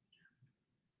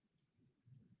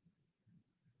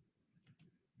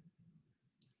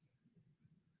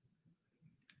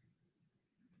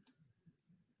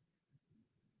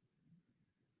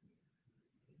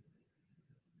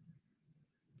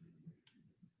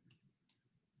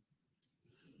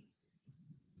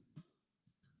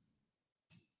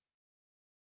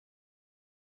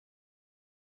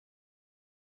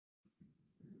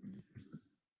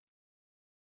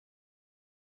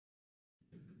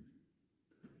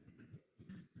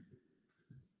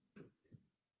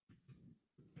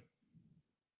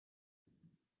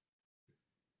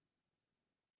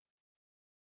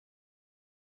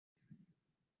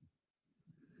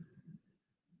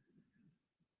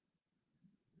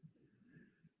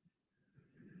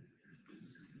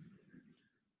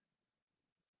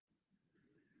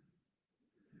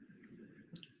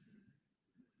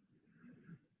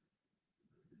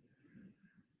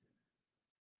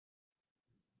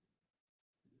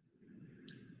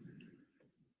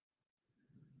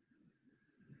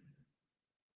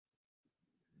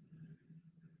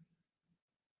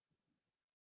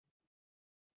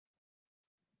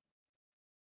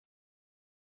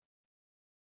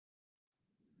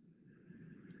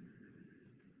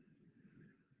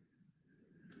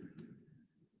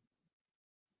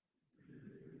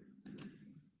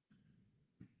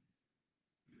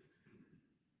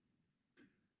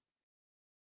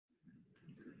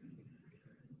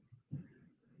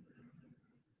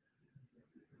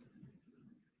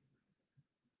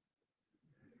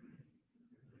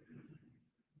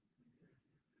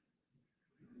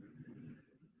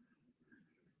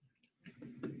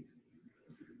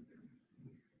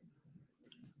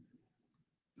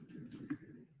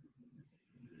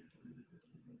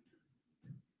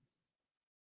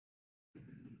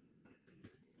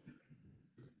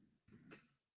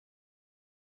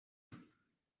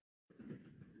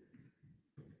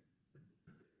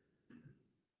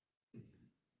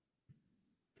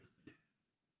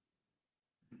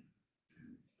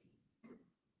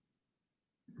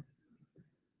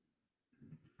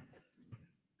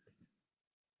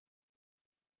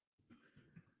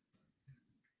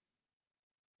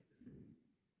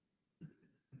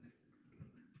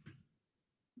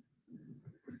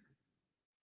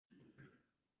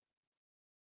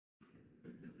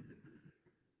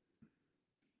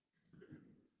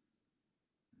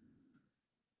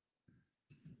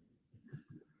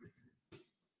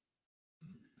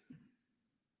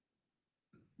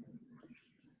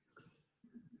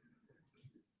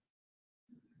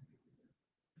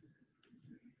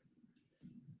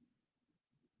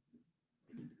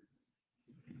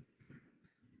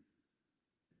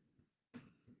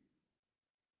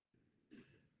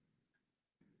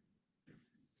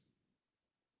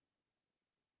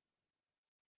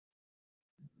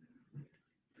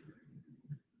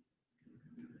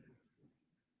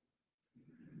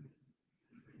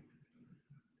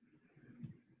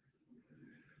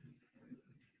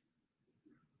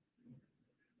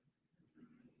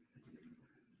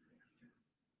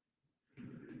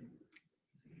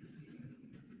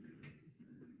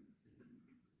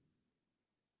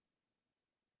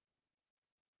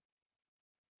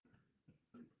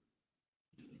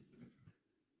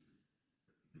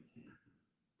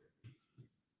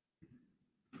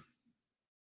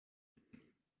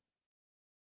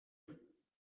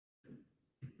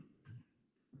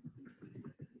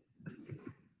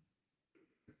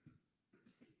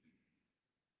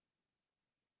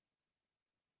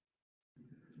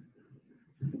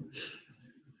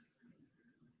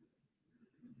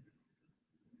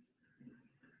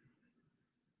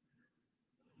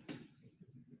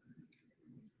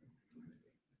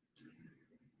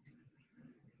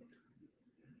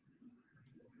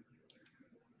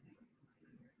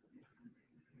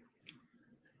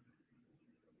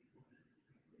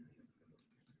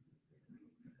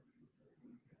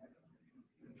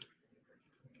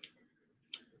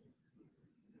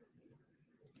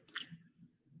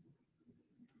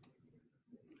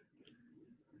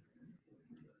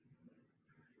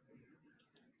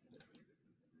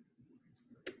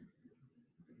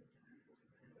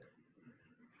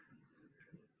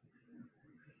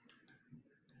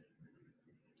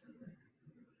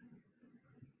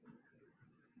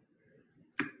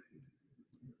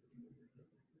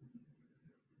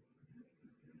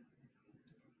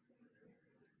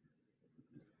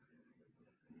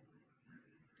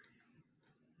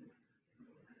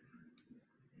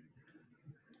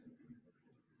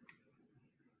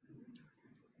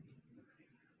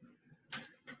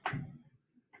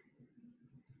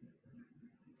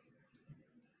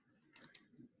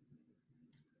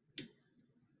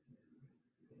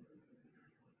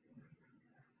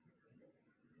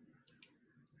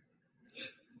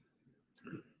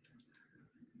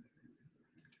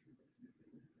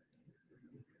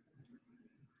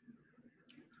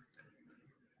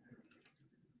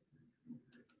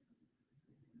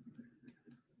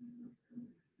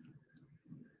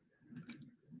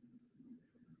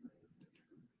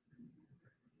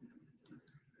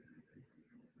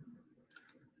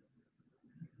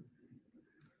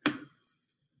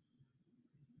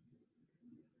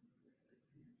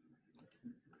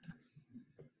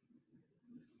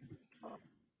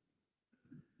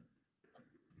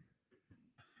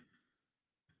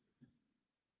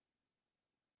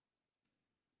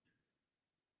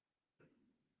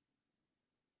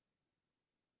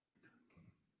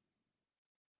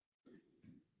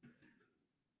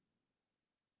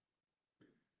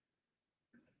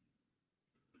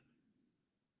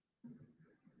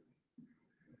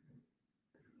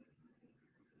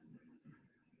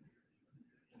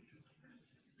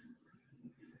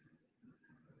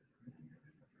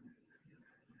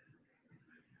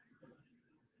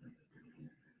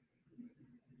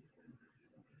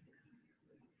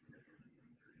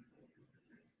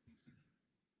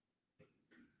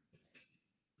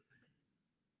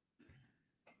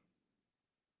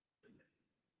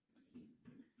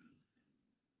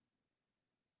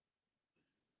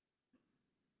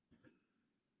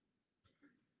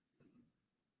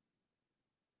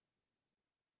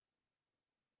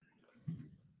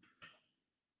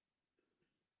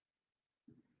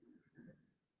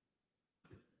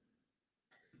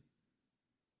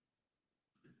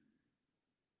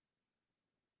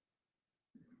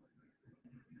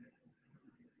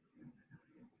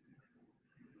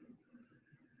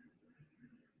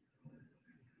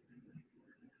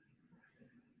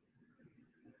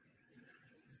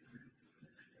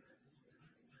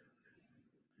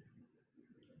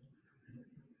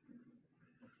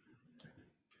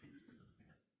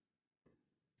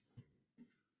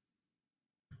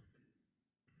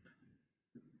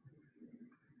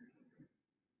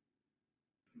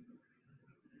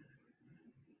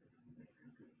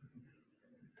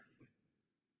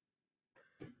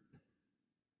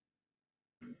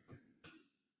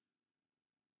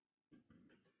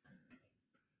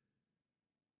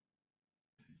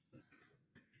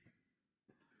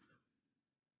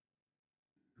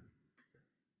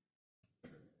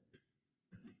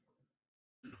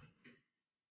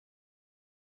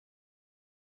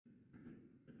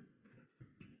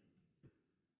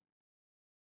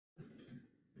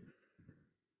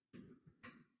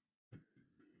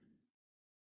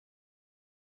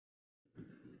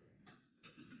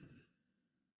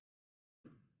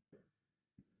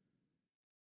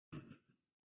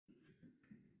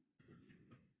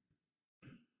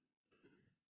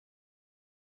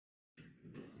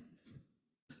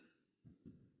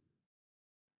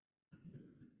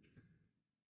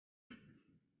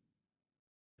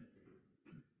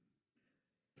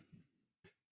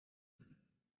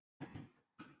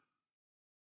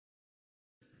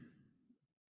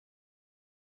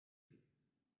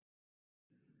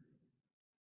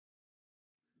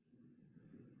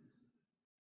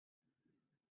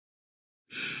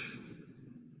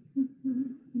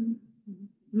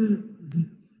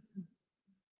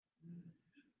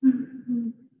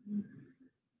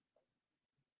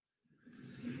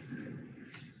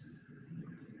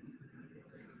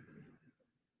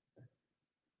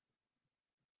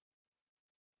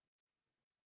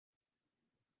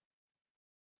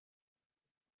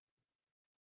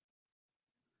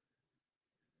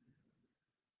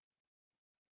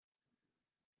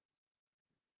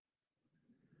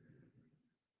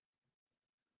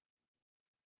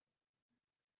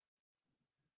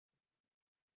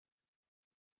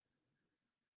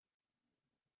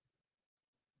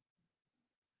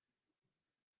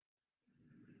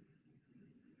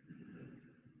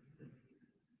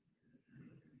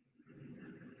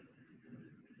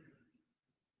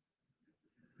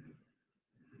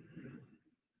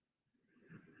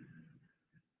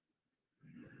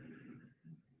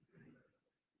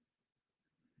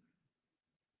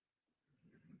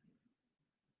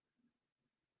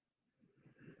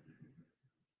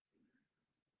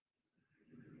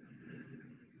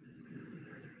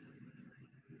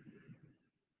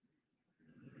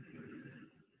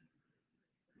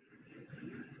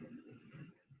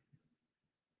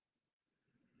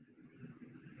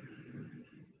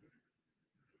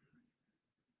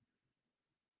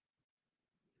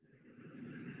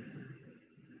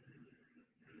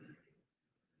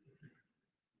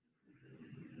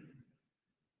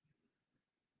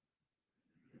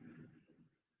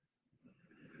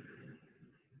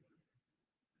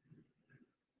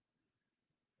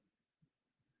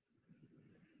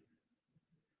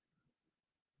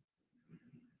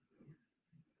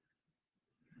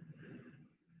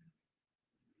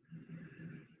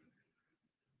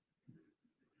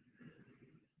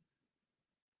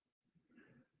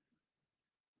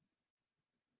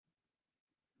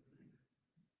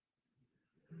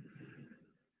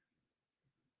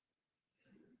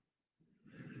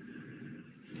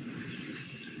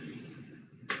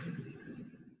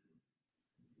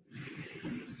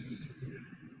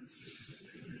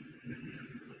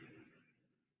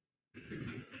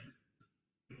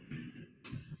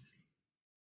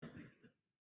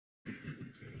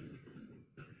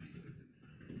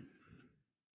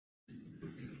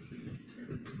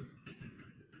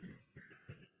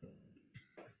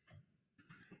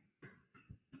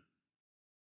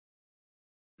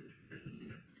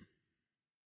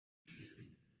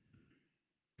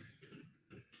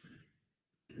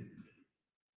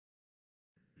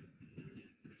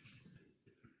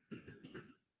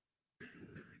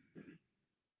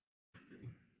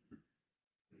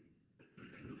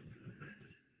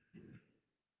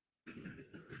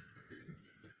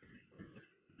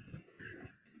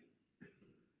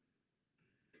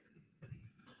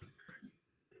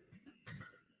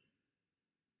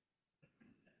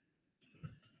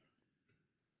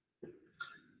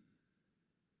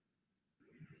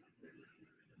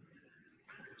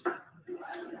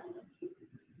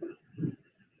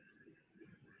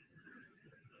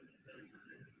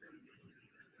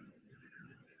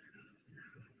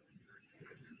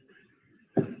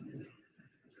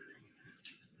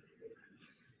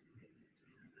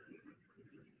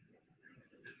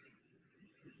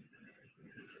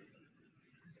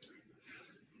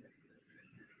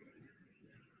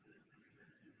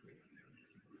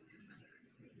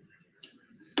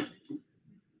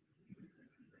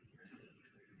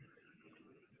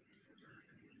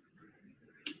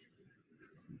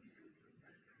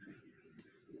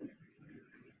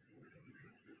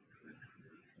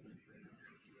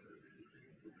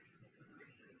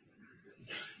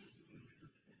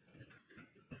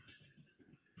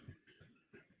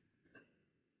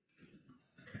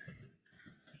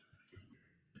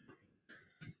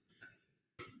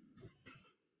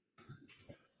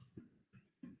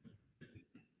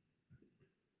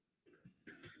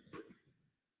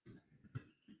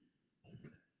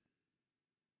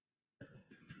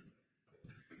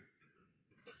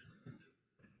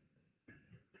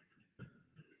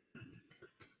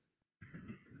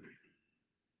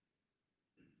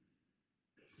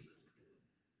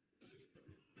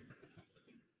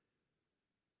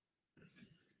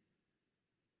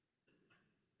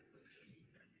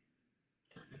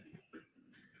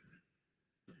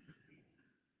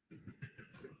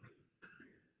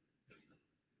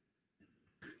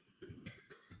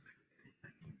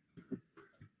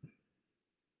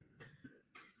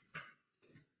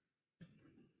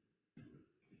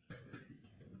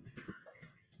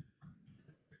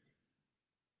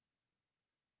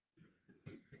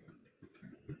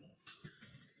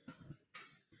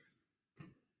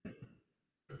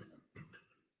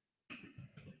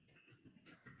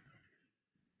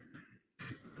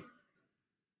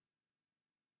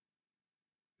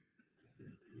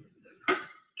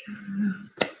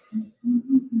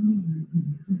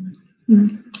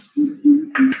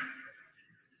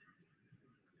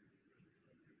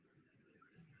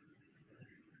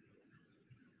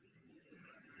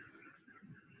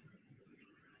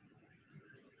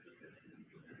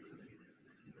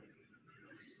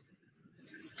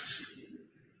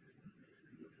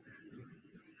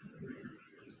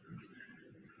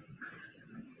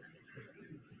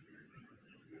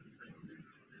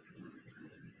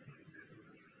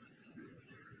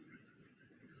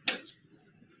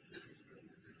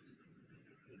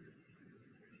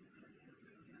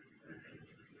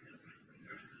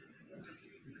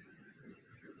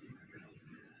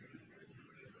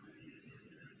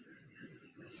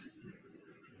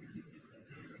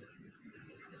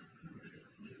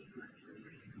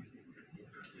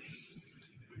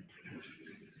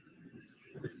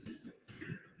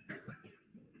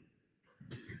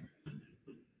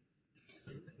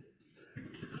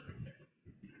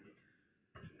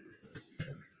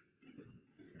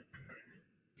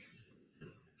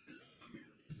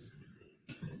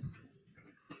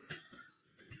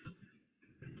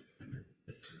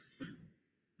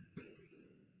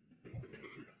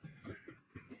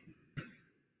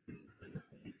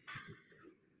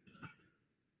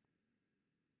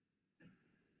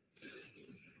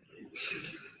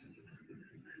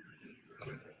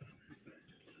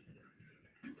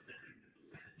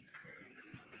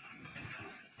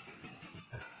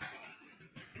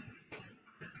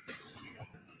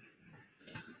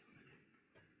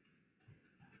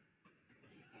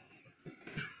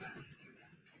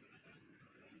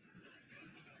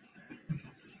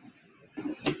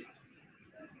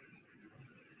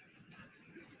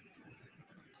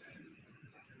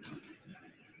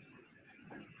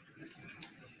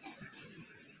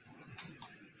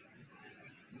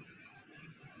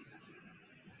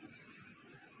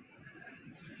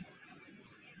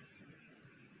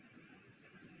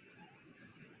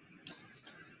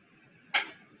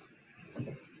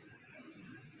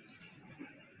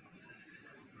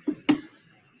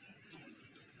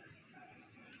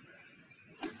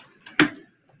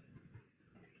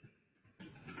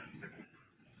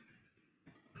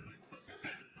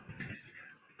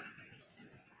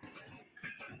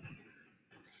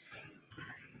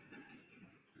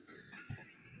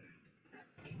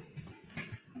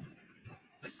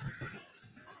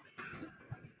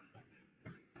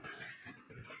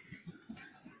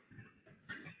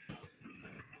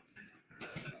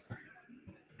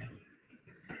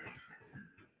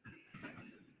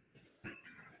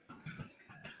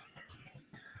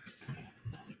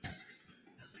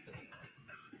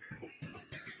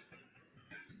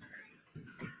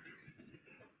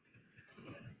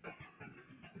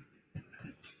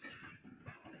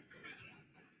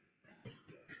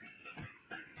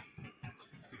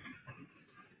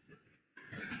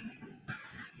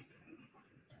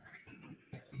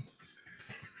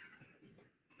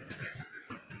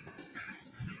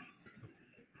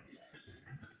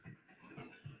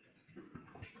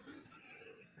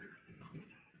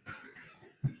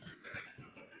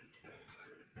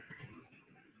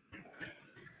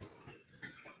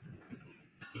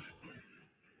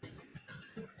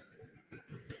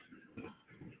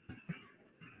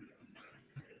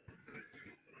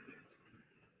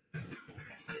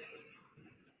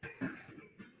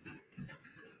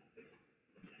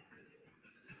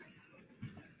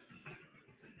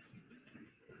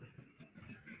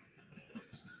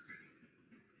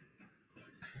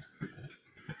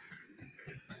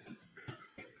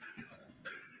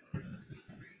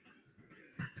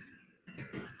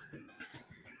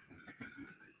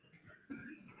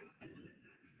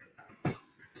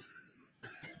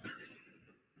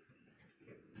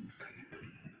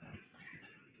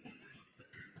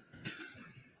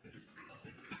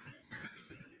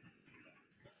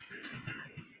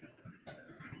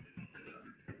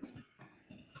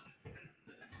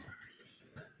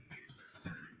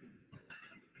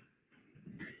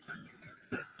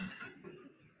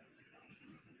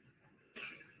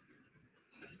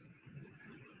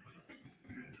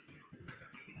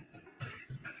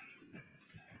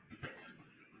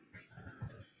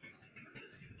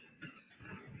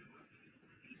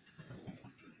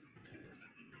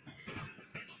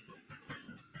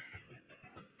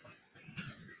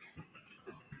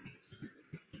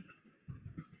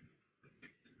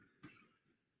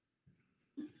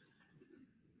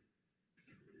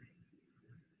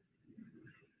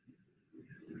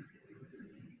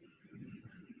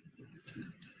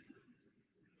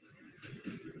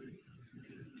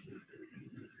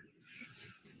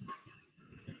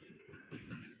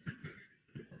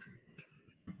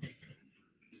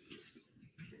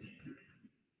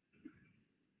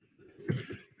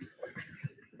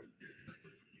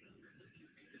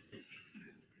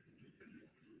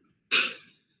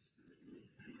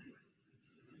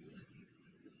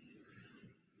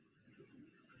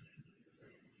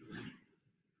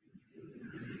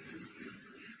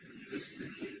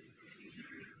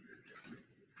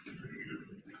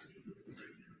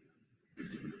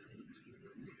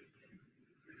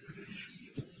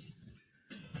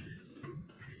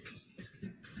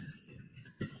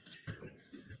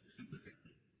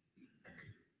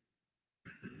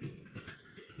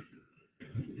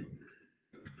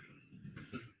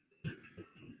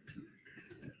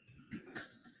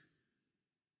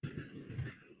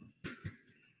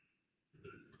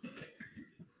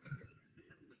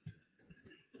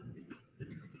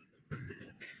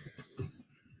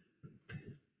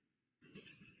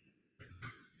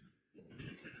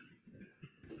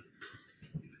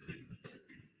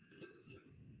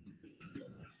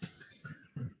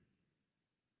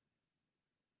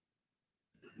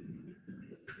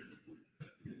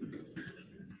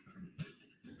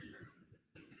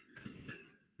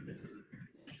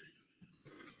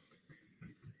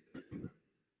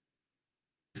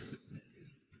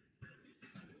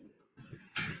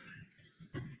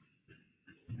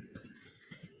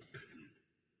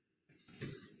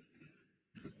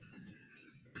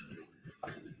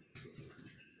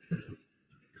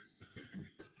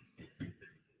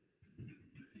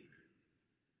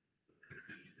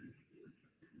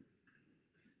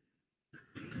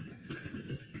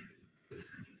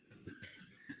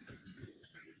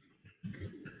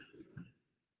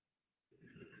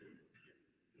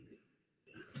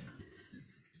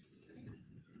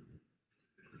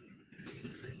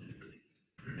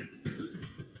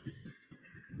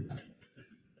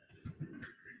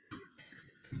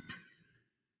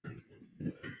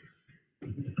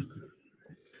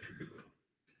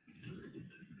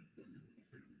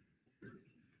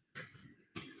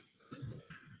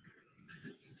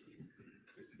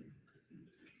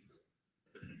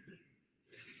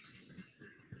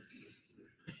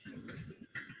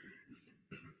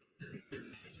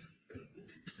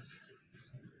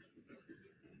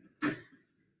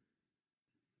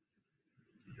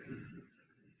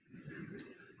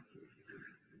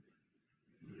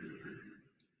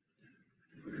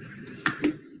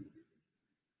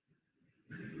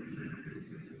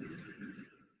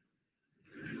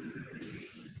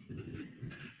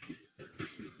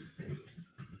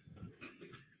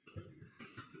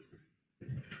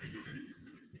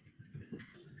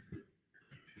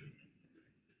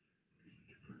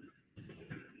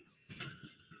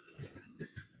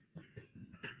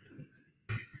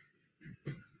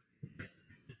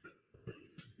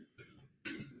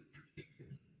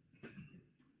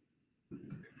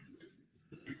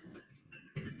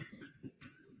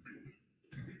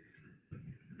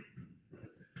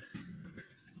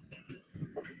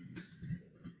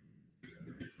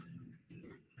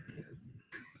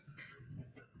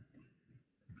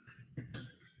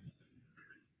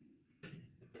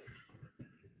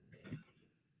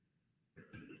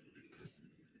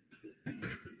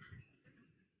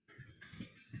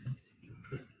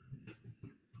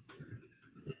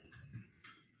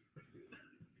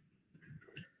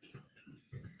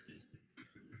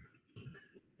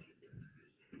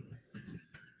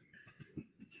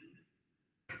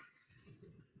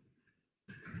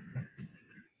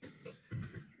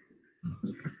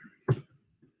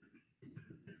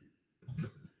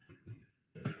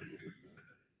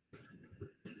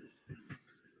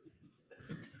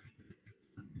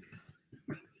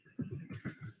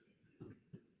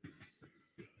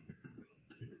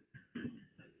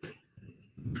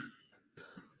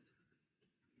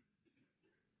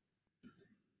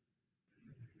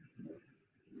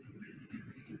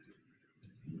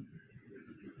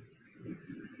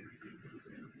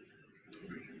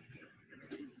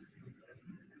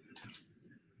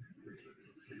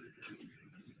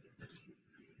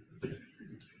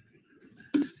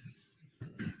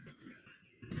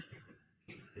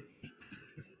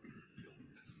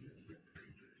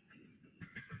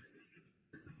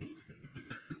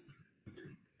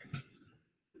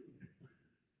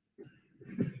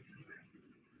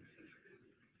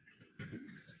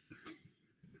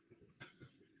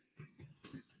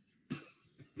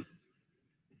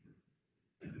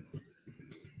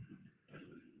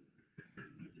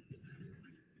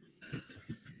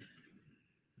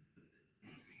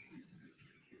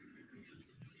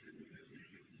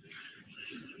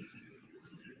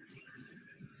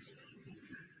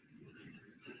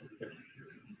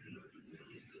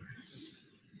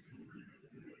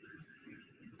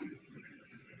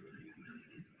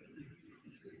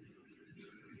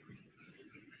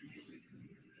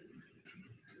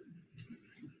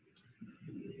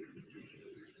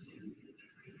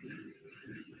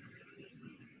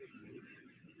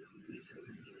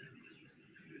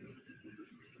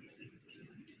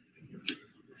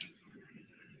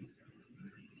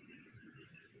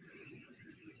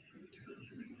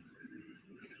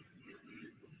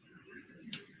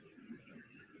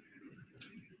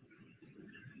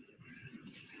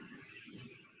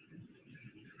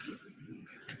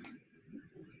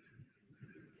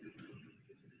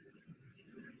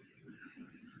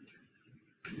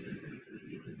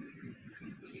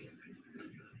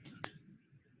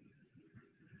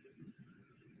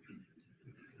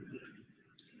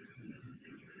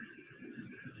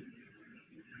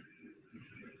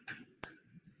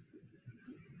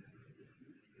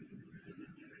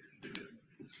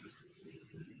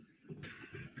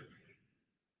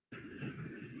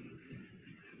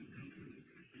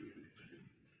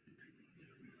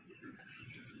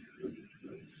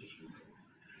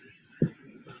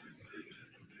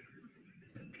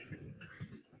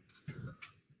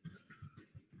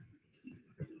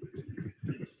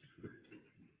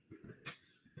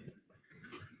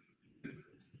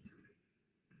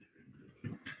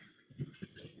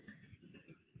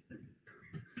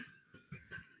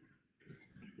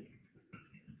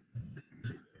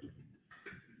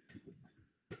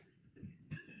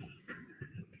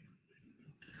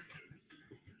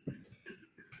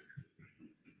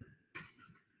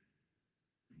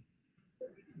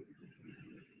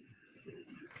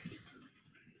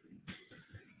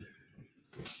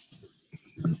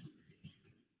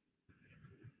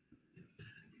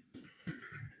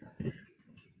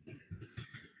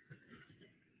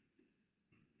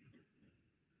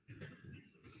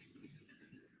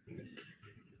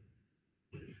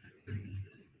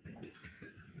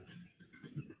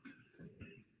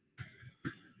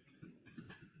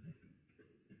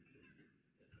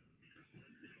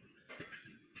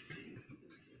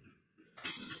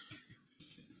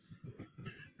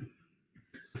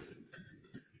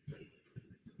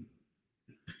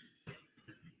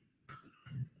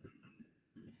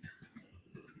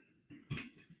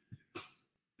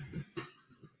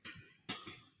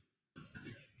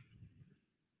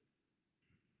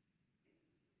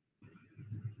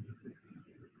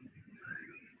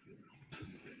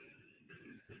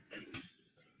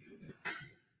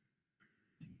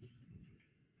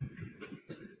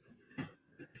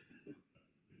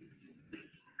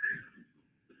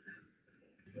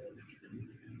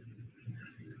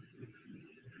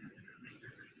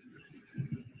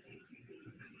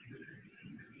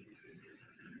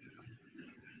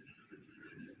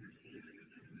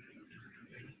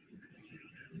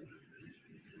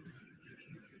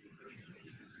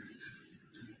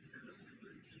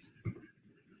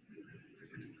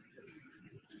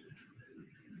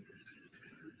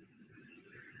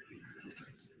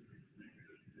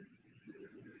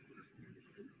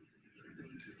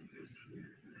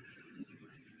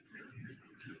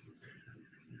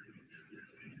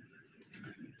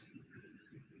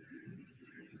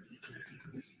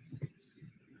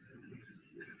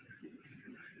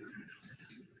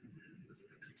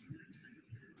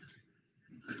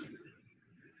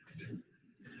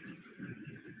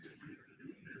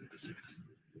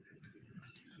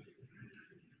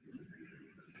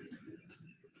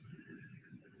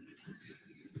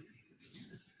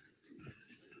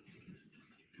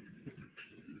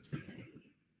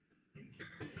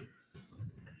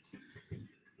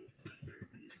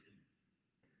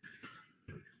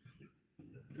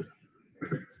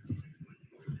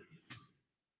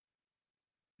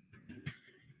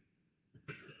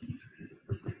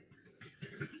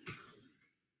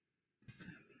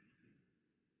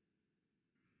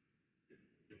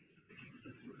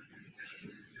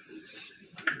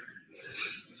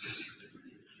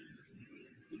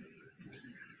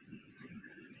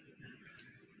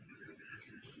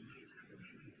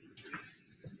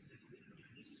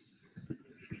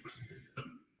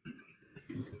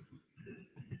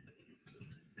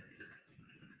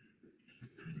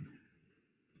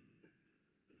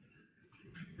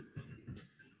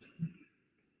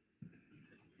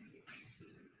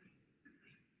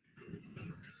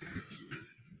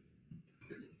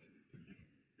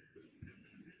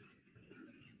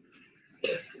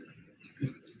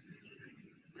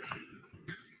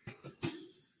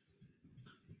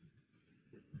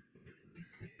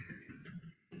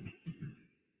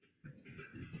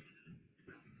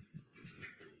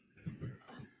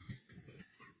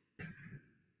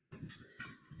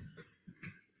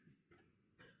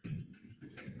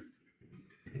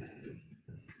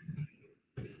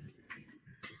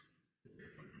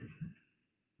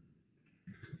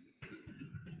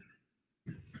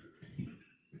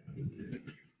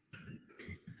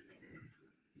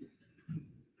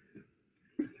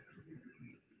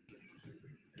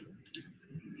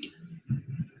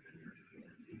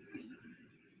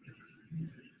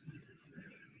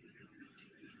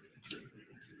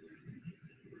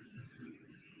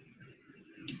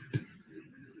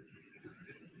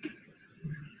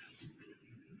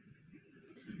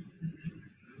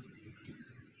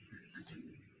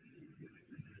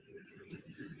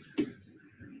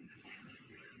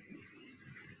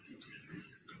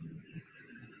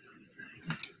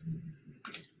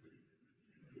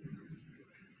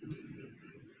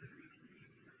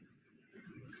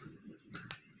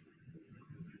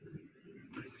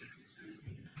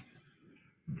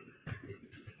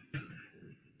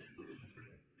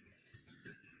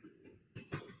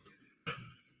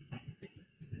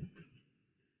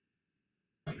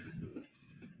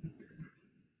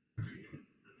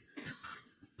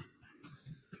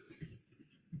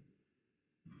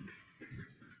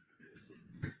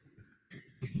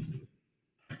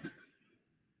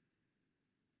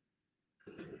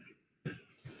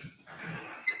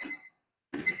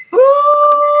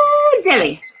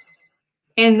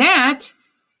 And that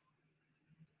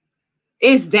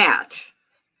is that.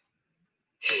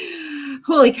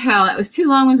 Holy cow, that was 2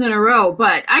 long ones in a row,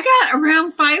 but I got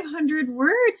around 500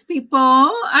 words, people.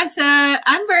 I said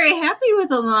I'm very happy with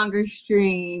the longer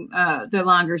stream, the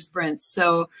longer sprints.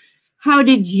 So how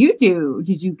did you do?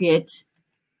 Did you get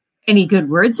any good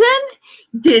words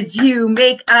in? Did you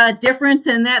make a difference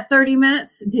in that 30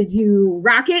 minutes? Did you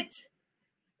rock it?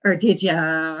 Or did you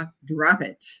drop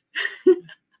it?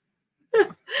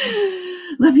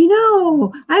 Let me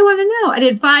know. I want to know. I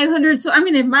did 500, so I'm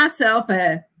going to give myself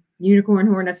a unicorn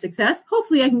horn of success.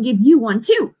 Hopefully I can give you one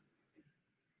too.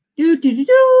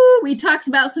 We talked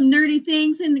about some nerdy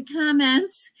things in the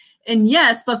comments. And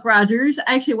yes, Buck Rogers,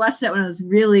 I actually watched that when I was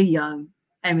really young.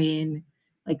 I mean,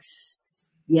 like,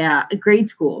 yeah, grade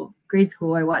school.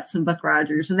 I watched some Buck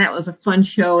Rogers, and that was a fun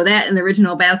show. That and the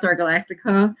original Battlestar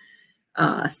Galactica.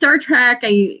 Star Trek,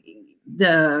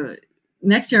 the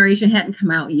Next Generation hadn't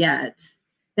come out yet.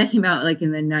 That came out like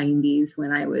in the 90s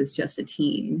when I was just a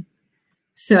teen.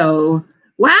 So,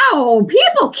 wow,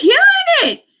 people killing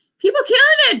it. People killing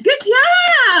it. Good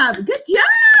job. Good job.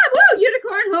 Woo,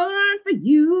 unicorn horn for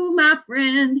you, my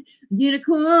friend.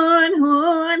 Unicorn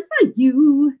horn for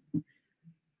you.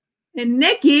 And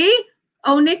Nikki,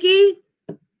 oh, Nikki,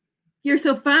 you're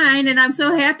so fine. And I'm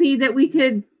so happy that we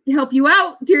could help you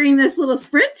out during this little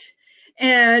sprint.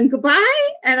 And goodbye.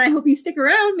 And I hope you stick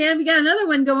around, man. We got another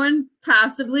one going,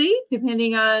 possibly,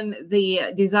 depending on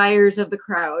the desires of the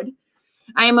crowd.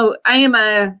 I am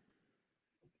a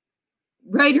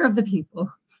writer of the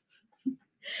people.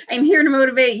 I'm here to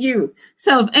motivate you.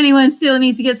 So if anyone still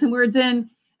needs to get some words in,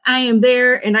 I am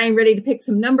there and I am ready to pick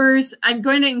some numbers. I'm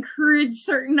going to encourage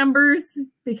certain numbers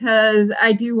because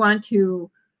I do want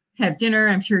to have dinner.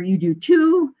 I'm sure you do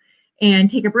too. And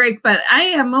take a break, but I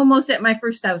am almost at my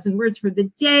first 1,000 words for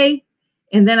the day,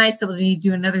 and then I still need to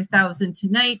do another 1,000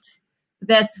 tonight.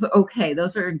 That's okay.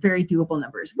 Those are very doable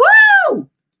numbers. Woo!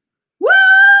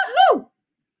 Woo!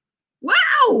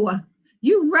 Wow!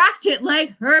 You rocked it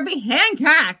like Herbie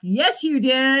Hancock. Yes, you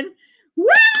did.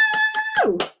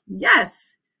 Woo!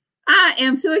 Yes. I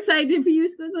am so excited for you,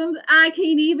 Squisms. I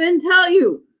can't even tell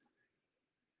you.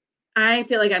 I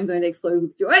feel like I'm going to explode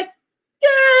with joy. Yay!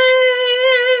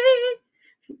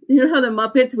 You know how the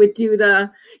Muppets would do the,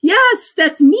 yes,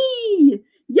 that's me.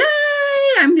 Yay!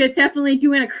 I'm definitely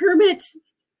doing a Kermit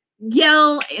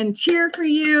yell and cheer for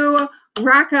you.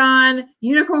 Rock on.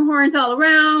 Unicorn horns all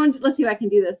around. Let's see if I can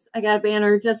do this. I got a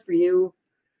banner just for you.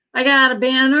 I got a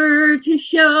banner to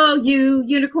show you.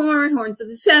 Unicorn horns of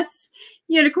success.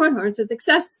 Unicorn horns of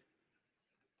success.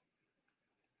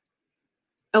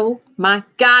 Oh my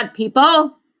God,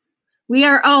 people. We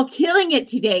are all killing it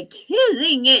today.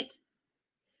 Killing it.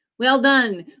 Well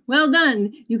done. Well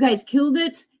done. You guys killed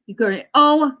it. You got it.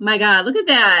 Oh my God. Look at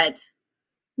that.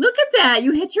 Look at that.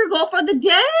 You hit your goal for the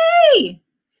day.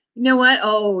 You know what?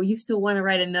 Oh, you still want to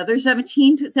write another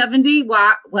 1770?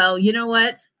 Wow. Well, you know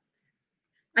what?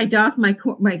 I doffed my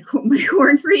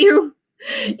horn for you.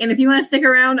 And if you want to stick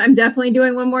around, I'm definitely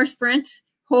doing one more sprint.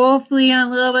 Hopefully on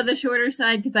a little bit of the shorter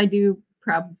side because I do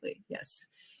probably. Yes.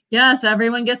 Yes,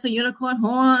 everyone gets a unicorn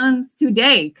horns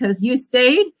today because you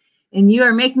stayed and you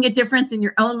are making a difference in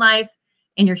your own life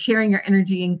and you're sharing your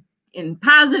energy in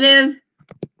positive,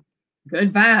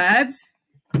 good vibes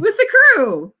with the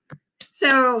crew.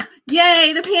 So,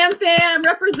 yay, the Pam fam,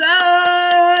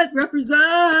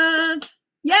 represent,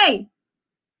 yay.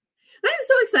 I'm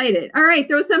so excited. All right,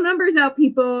 throw some numbers out,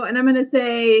 people, and I'm going to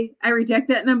say I reject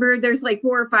that number. There's like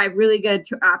 4 or 5 really good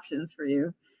options for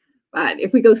you. But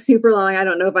if we go super long, I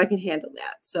don't know if I can handle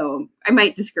that. So I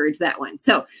might discourage that one.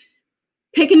 So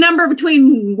pick a number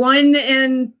between 1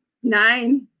 and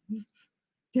 9.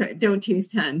 Don't choose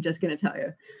 10. Just going to tell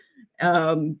you.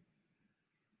 And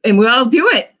we'll do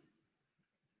it.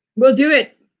 We'll do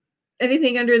it.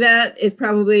 Anything under that is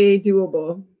probably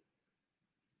doable.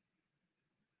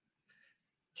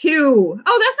 2.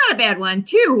 Oh, that's not a bad one.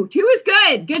 2. 2 is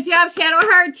good. Good job,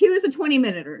 Shadowheart. 2 is a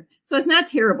 20-minuter. So it's not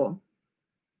terrible.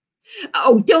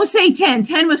 Oh, don't say 10.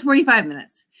 10 was 45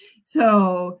 minutes.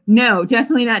 So no,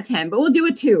 definitely not 10, but we'll do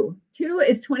a 2. 2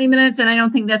 is 20 minutes, and I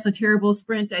don't think that's a terrible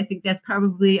sprint. I think that's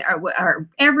probably our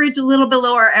average, a little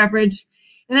below our average,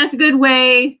 and that's a good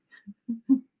way.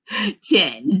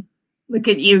 10. Look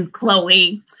at you,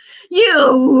 Chloe.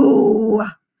 You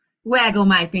waggle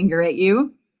my finger at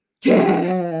you.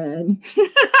 10. Do you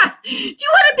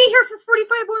want to be here for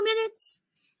 45 more minutes?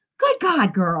 Good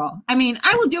God, girl. I mean,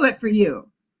 I will do it for you.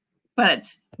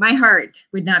 But my heart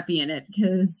would not be in it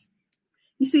because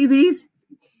you see these?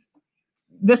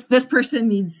 This person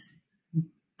needs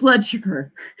blood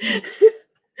sugar.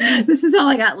 This is all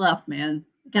I got left, man.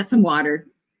 Got some water.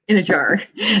 in a jar.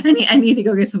 I need to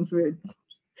go get some food.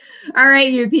 All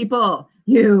right, you people.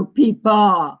 20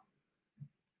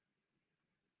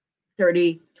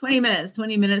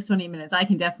 minutes. I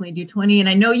can definitely do 20, and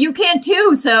I know you can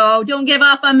too, so don't give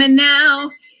up on me now.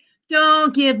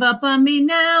 Don't give up on me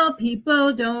now,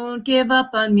 people. Don't give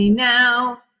up on me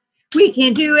now. We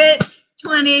can do it.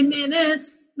 20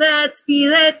 minutes. Let's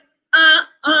feel it.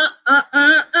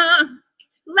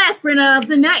 Last sprint of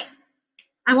the night.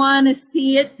 I want to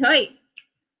see it tight.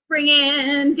 Bring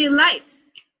in delight.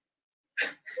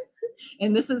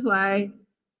 And this is why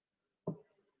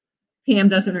Pam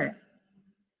doesn't rip.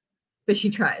 But she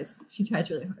tries. She tries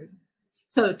really hard.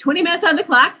 So 20 minutes on the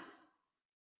clock.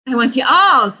 I want you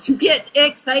all to get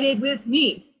excited with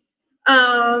me.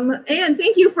 And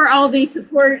thank you for all the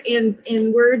support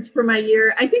in words for my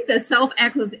year. I think the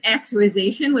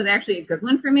self-actualization was actually a good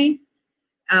one for me.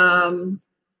 And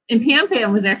Pam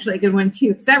Pam was actually a good one too,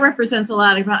 because that represents a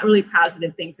lot of really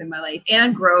positive things in my life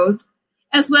and growth,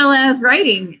 as well as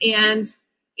writing and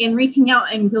reaching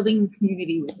out and building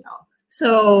community with y'all.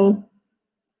 So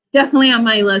definitely on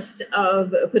my list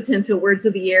of potential words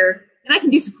of the year. And I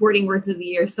can do supporting words of the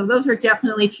year. So those are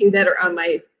definitely two that are on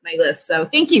my list. So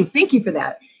thank you for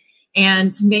that.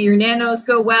 And may your nanos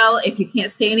go well. If you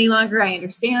can't stay any longer, I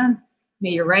understand.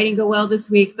 May your writing go well this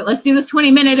week. But let's do this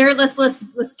 20-minute.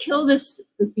 Let's kill this.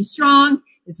 Let's be strong.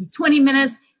 This is 20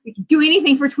 minutes. We can do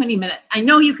anything for 20 minutes. I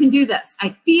know you can do this.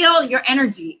 I feel your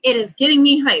energy. It is getting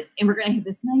me hyped. And we're gonna have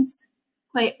this nice,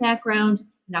 quiet background.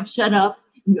 Now shut up.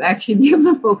 And you actually be able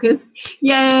to focus.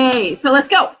 Yay! So let's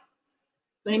go.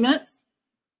 20 minutes.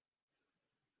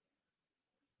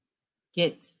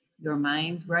 Get your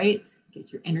mind right.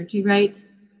 Get your energy right.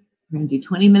 We're going to do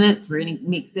 20 minutes. We're going to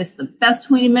make this the best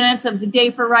 20 minutes of the day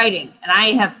for writing. And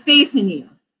I have faith in you.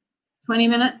 20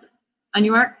 minutes. On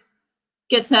your mark.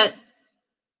 Get set.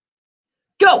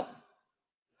 Go!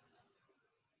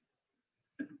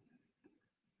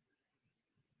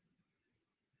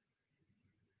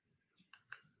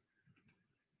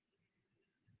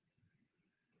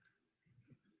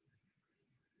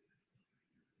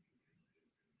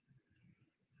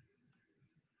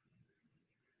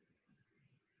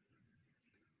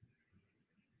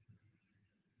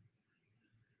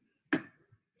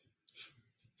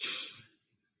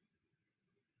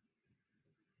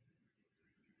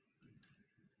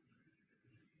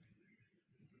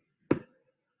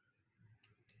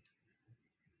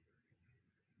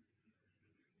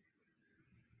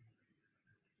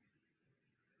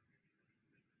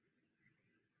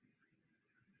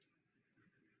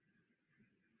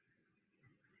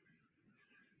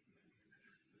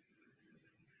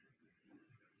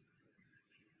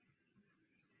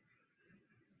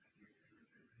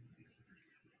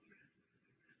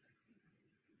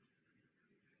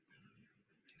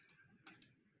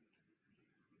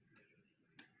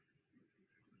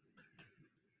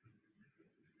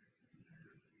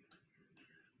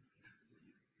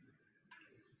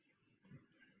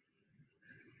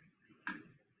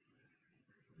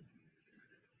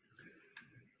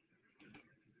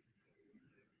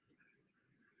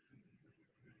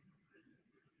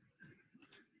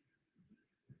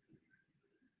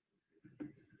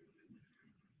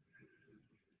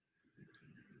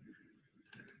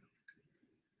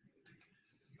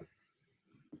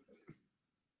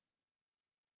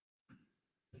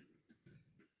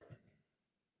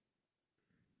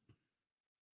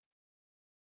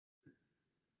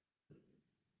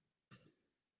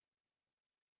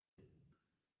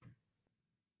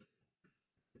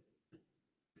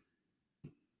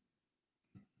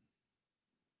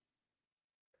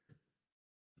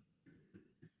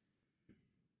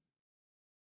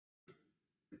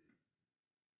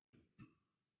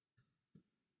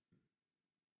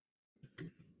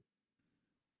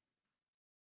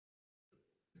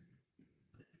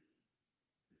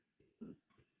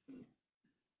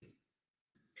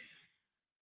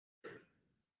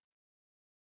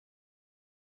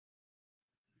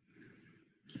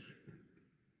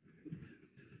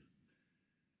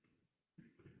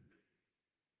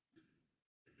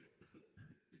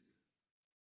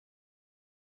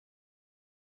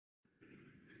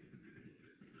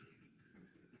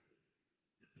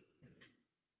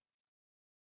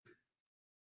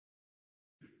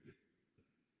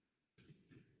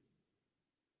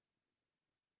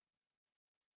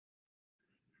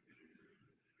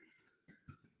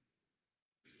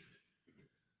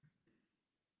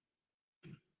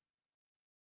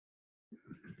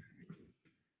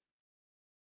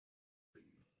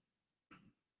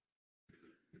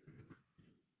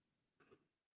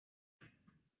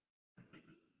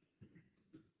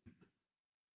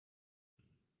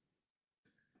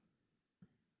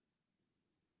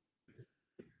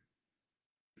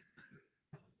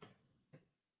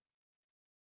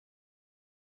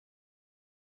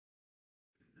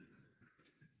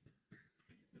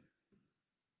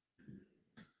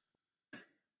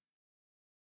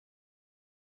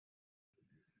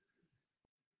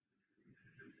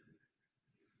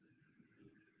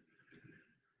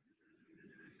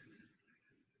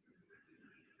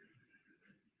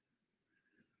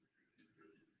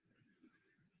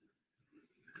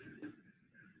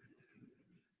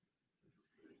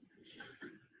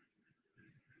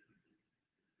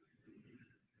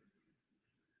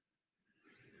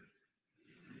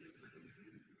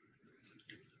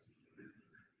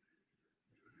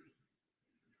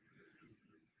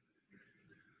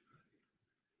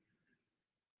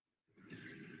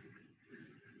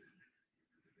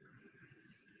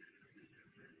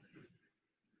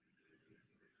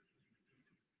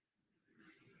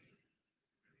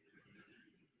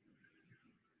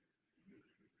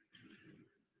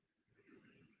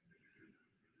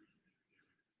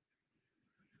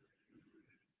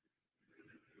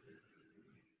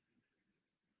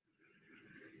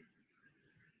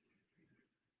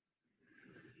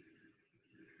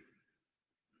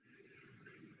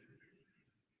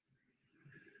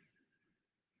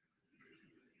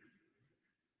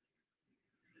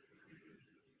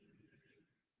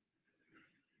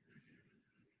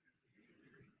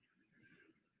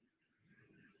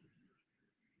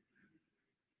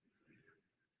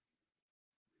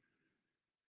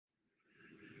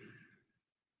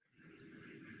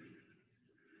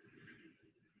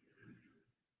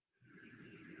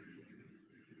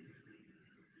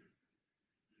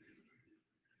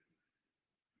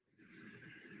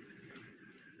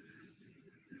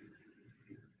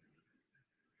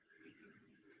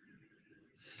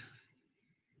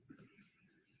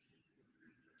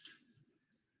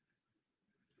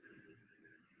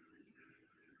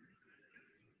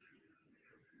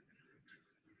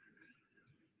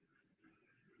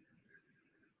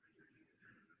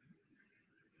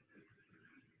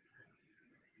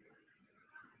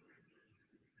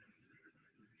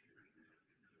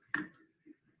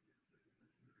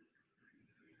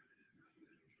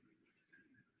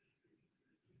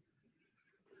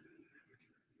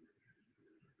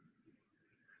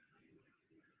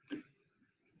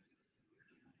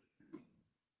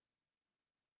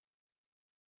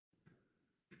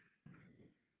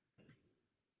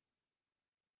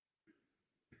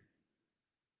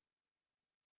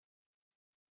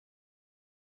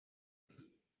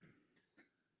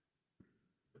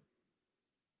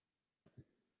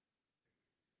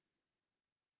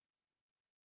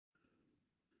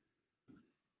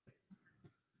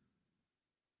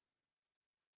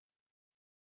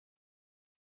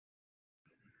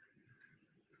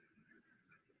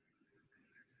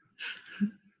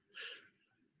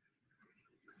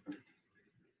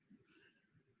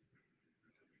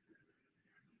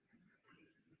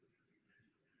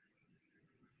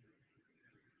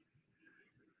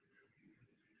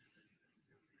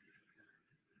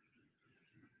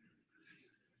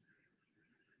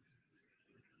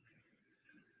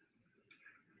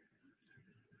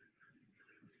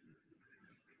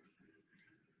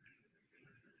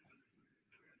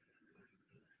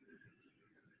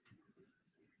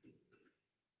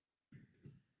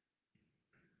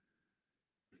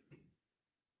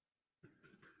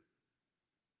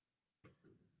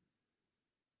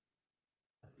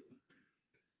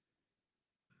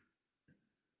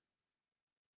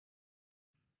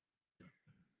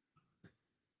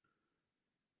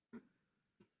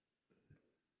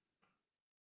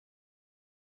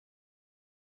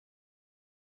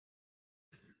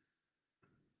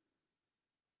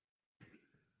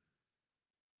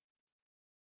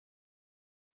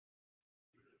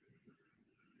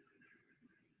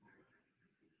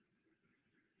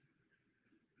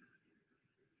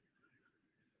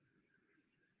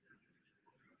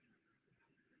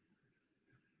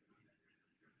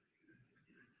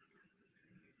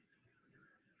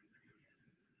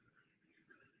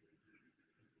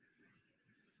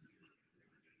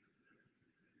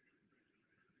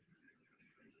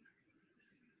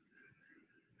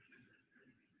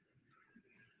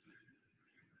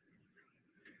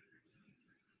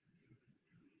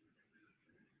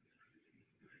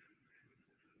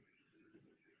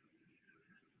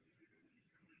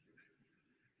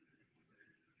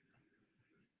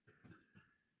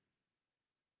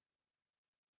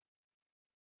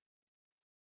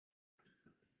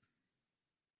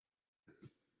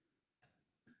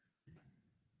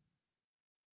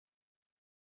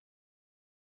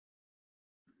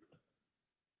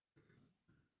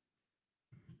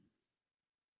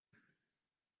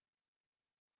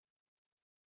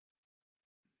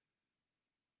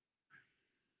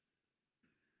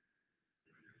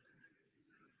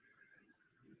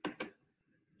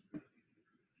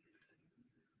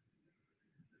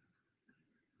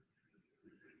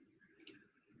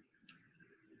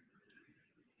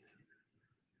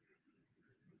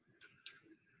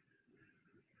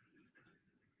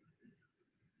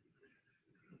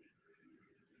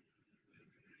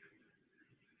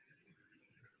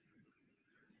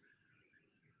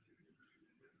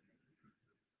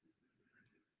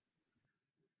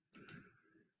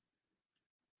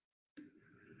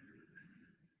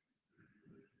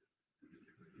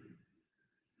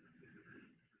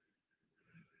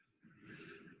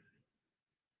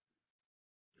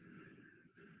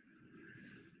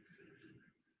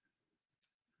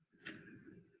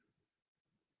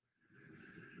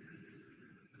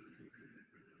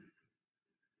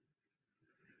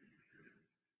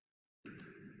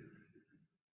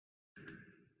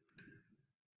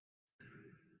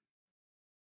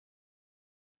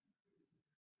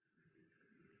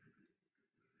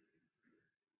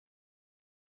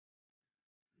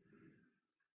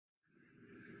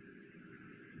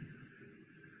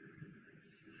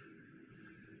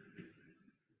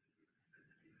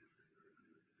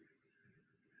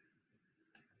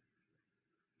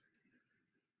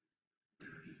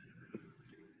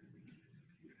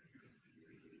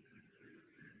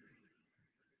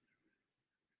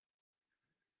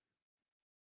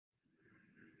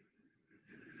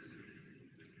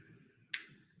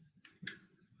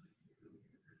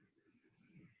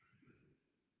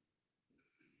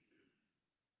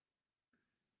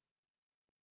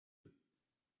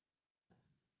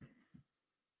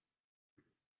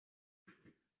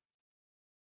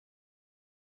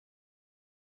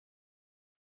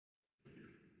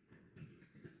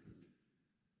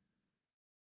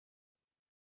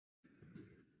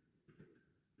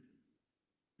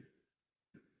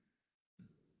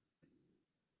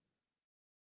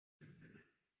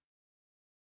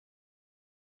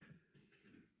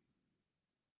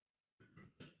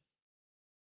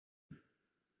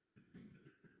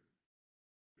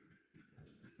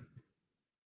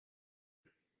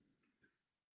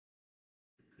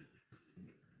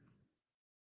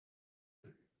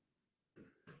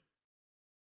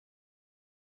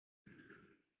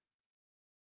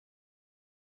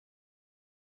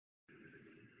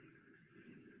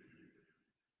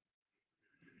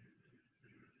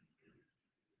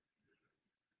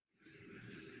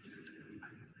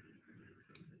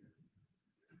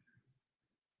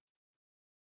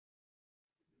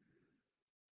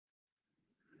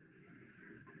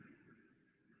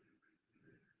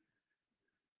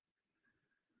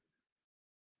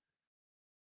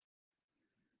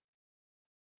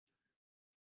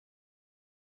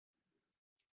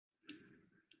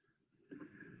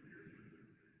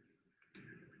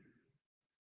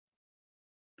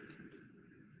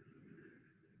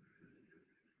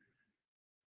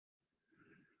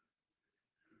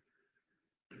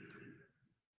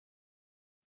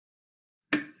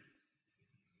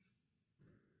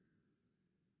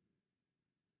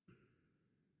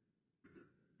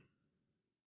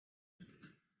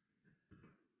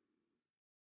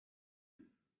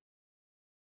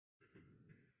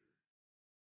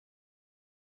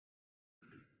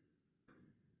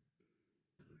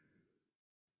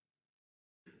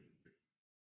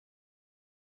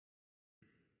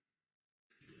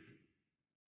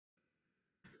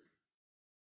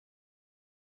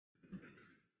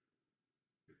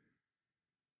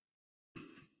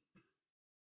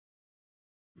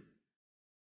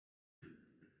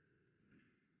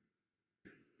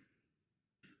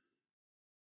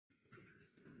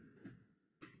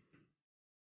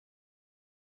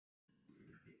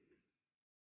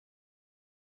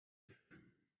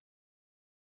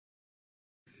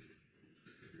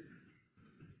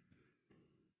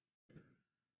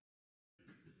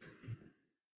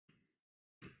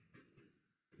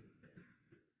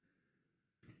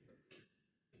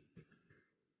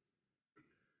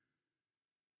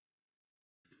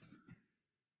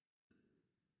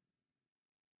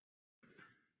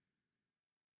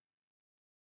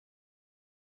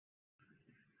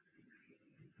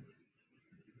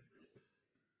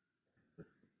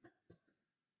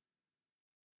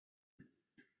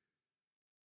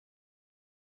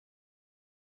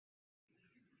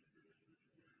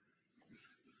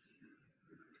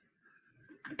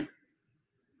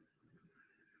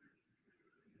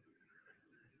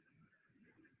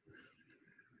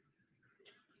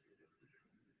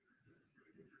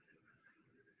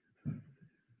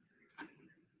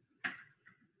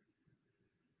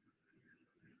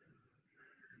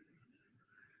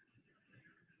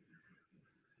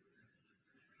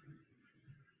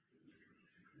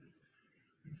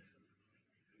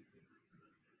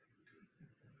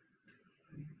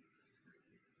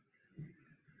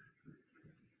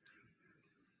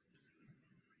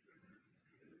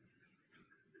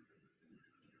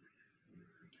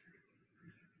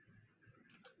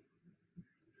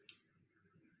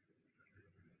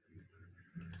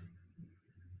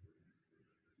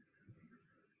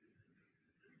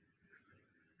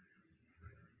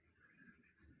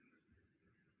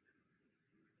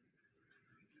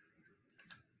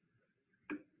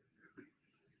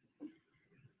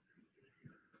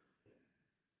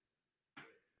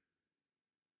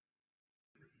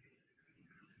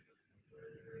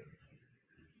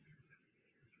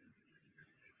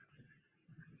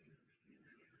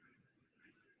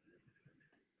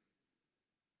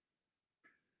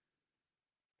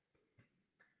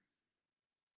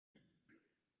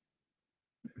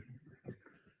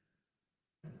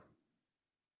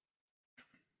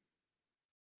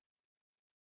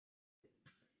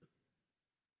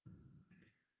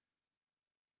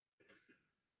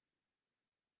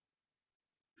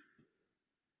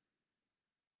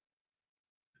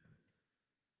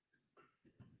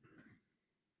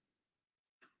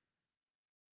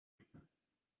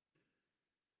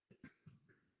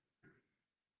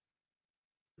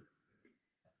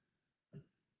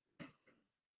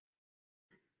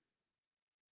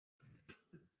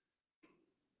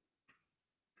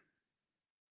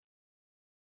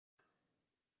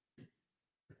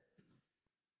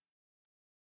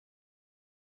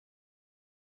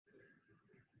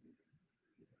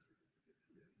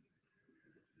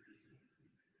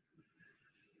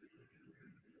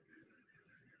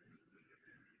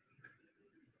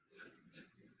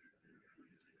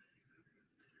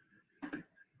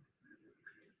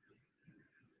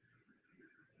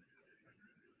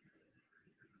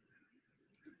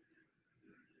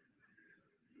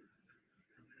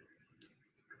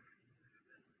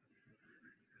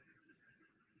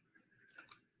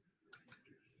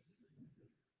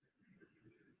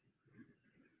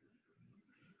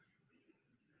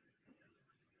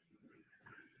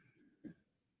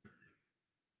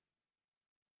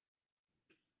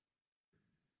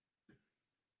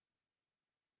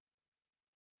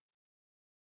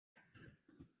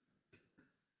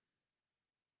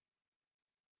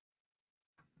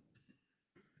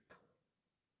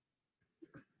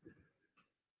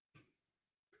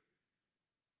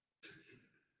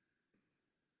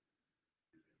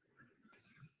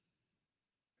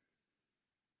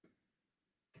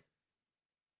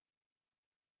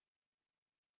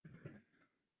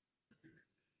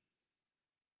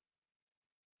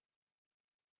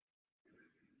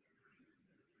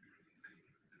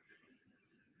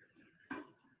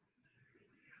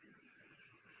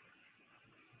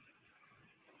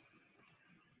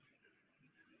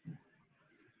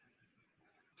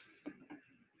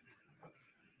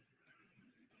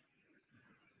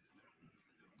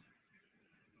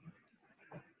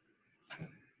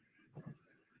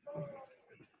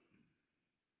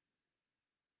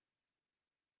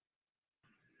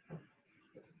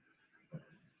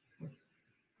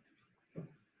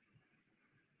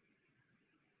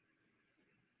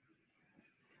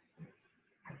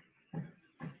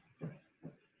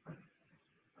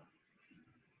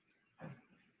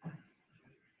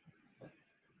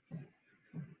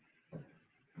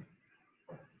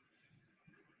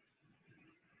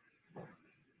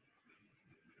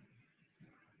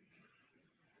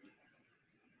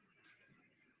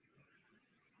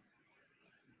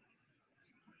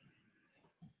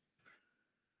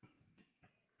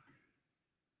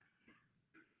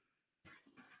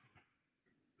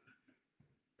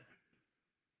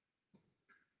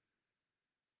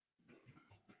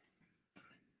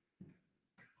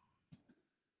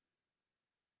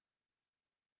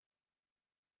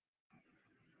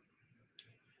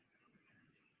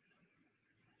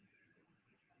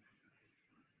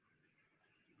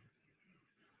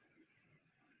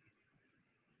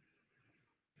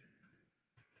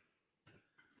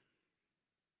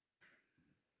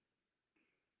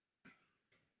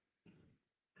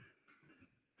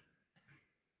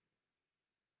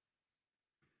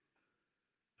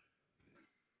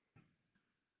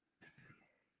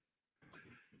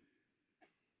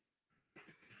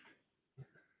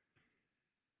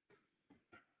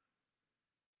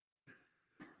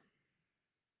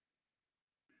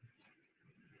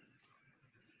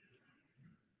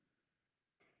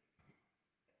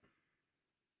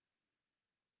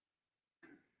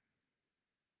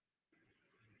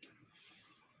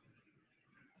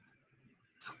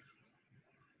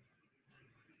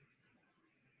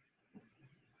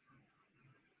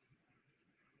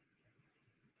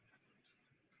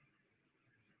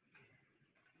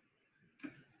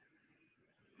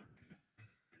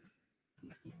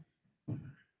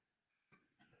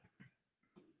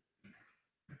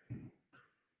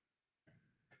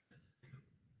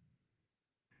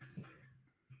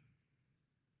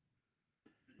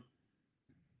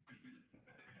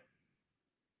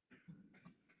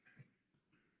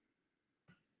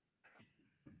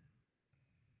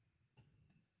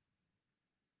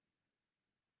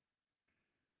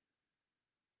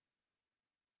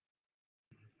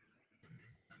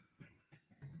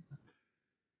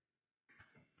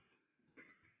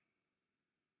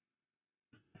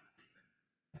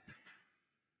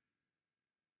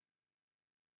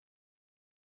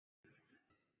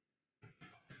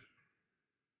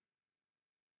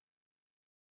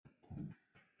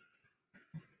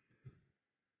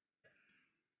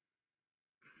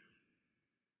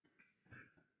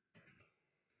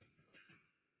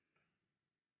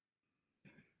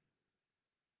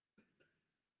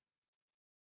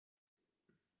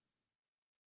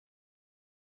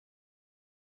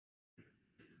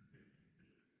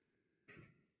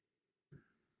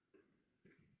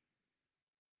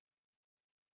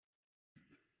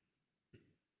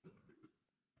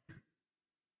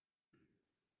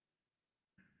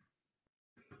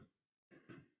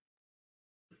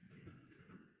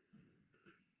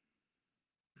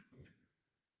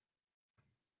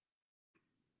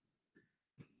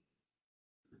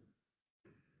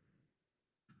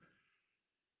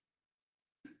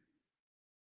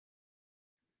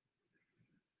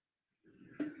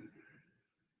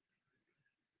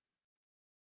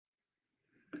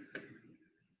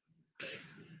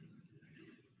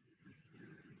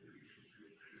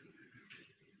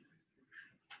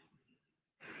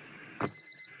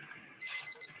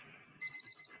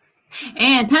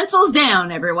 And pencils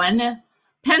down, everyone.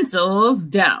 Pencils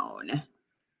down.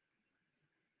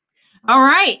 All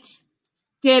right.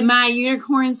 Did my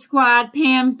unicorn squad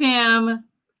Pam Fam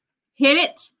hit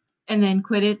it and then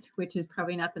quit it, which is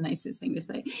probably not the nicest thing to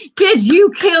say. Did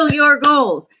you kill your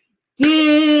goals?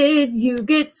 Did you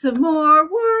get some more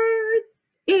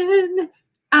words in?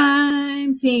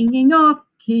 I'm singing off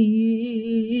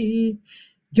key.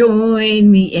 Join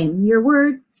me in your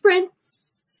word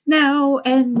sprints now,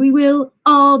 and we will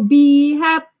all be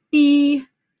happy.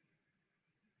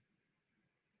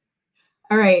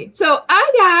 All right, so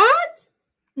I got,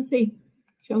 let's see,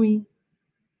 show me.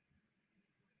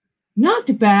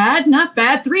 Not bad, not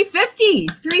bad.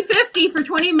 350 for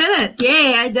 20 minutes.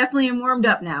 Yay, I definitely am warmed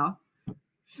up now.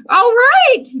 All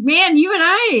right, man, you and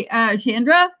I,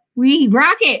 Chandra, we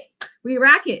rock it. We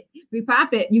rock it. We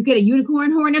pop it. You get a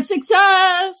unicorn horn of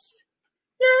success.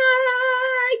 Yeah,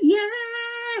 yeah,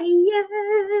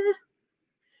 yeah.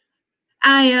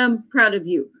 I am proud of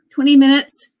you. 20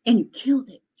 minutes and you killed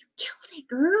it. You killed it,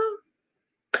 girl.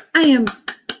 I am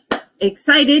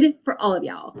excited for all of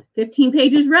y'all. 15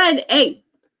 pages read. Hey,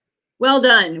 well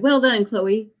done. Well done,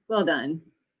 Chloe. Well done.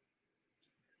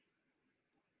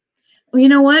 Well, you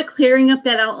know what? Clearing up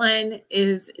that outline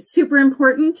is super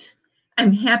important.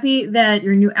 I'm happy that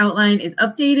your new outline is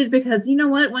updated because you know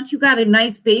what? Once you got a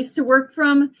nice base to work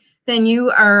from, then you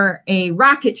are a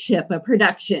rocket ship of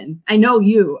production. I know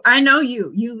you. I know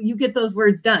you. You get those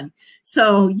words done.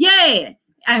 So yay!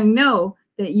 I know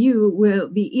that you will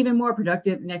be even more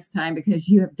productive next time because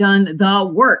you have done the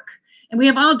work. And we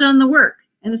have all done the work.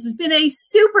 And this has been a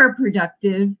super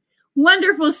productive,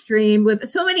 wonderful stream with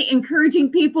so many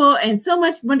encouraging people and so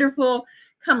much wonderful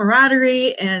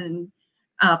camaraderie and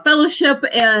fellowship.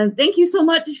 And thank you so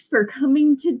much for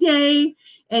coming today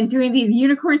and doing these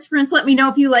unicorn sprints. Let me know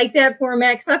if you like that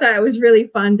format because I thought it was really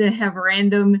fun to have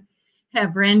random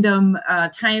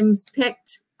times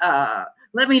picked.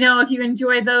 Let me know if you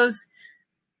enjoy those.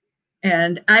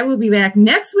 And I will be back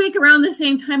next week around the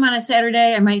same time on a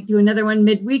Saturday. I might do another one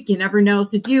midweek. You never know.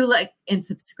 So do like and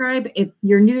subscribe. If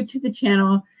you're new to the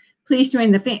channel, please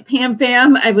join the Pam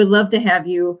Fam. I would love to have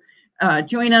you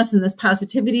join us in this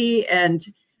positivity. And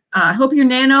I hope your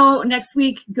nano next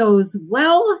week goes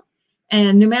well.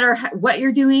 And no matter what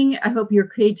you're doing, I hope your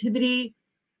creativity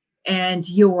and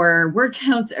your word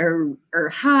counts are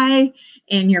high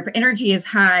and your energy is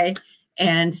high.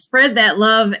 And spread that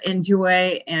love and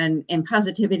joy and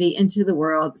positivity into the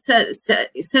world.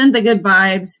 Send the good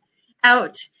vibes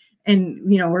out.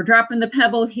 And, you know, we're dropping the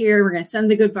pebble here. We're going to send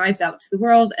the good vibes out to the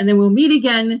world. And then we'll meet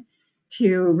again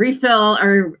to refill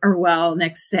our well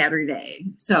next Saturday.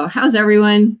 So how's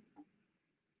everyone?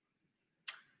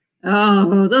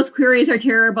 Oh, those queries are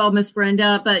terrible, Miss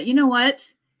Brenda. But you know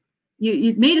what?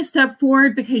 You made a step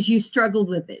forward because you struggled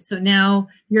with it. So now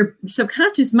your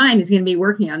subconscious mind is going to be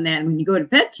working on that when you go to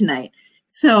bed tonight.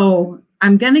 So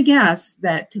I'm going to guess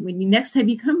that when next time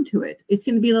you come to it, it's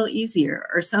going to be a little easier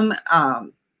or some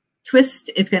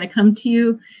twist is going to come to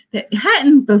you that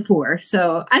hadn't before.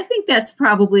 So I think that's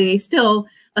probably still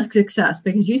a success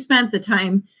because you spent the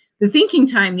time, the thinking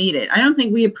time needed. I don't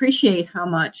think we appreciate how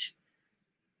much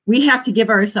we have to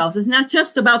give ourselves. It's not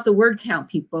just about the word count,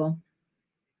 people.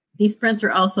 These sprints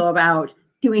are also about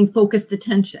doing focused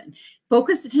attention.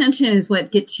 Focused attention is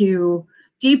what gets you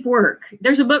deep work.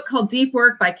 There's a book called Deep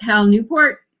Work by Cal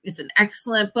Newport. It's an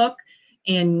excellent book.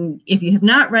 And if you have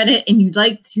not read it and you'd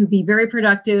like to be very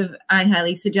productive, I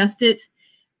highly suggest it.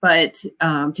 But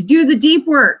to do the deep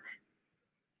work,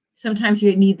 sometimes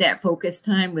you need that focused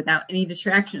time without any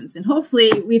distractions. And hopefully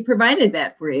we've provided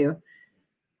that for you.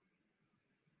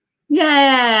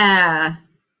 Yeah.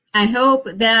 I hope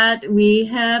that we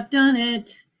have done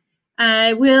it.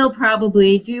 I will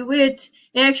probably do it.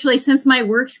 Actually, since my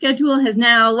work schedule has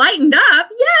now lightened up,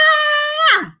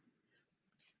 yeah!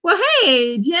 Well,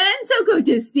 hey, Jen, so good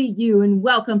to see you and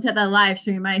welcome to the live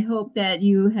stream. I hope that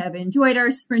you have enjoyed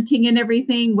our sprinting and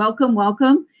everything. Welcome,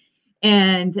 welcome.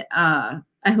 And I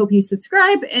hope you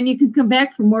subscribe and you can come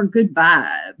back for more good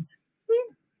vibes.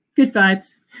 Good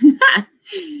vibes.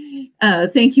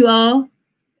 Thank you all.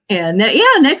 And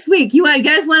yeah, next week, you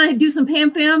guys want to do some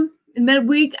Pam Fam in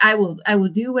midweek? I will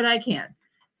do what I can.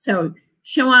 So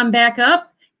show on back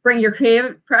up, bring your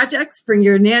creative projects, bring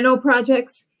your nano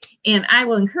projects, and I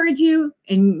will encourage you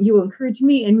and you will encourage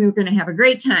me and we're going to have a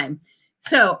great time.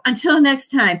 So until next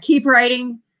time, keep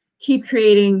writing, keep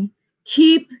creating,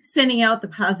 keep sending out the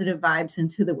positive vibes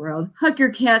into the world. Hug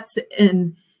your cats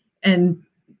and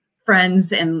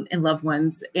friends and loved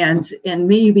ones, and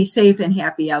may you be safe and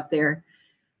happy out there.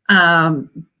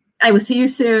 I will see you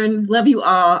soon. Love you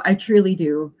all. I truly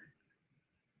do.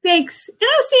 Thanks. And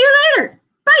I'll see you later.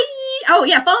 Bye. Oh,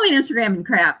 yeah. Follow me on Instagram and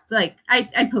crap. Like,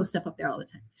 I post stuff up there all the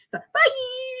time. So,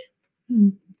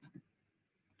 bye.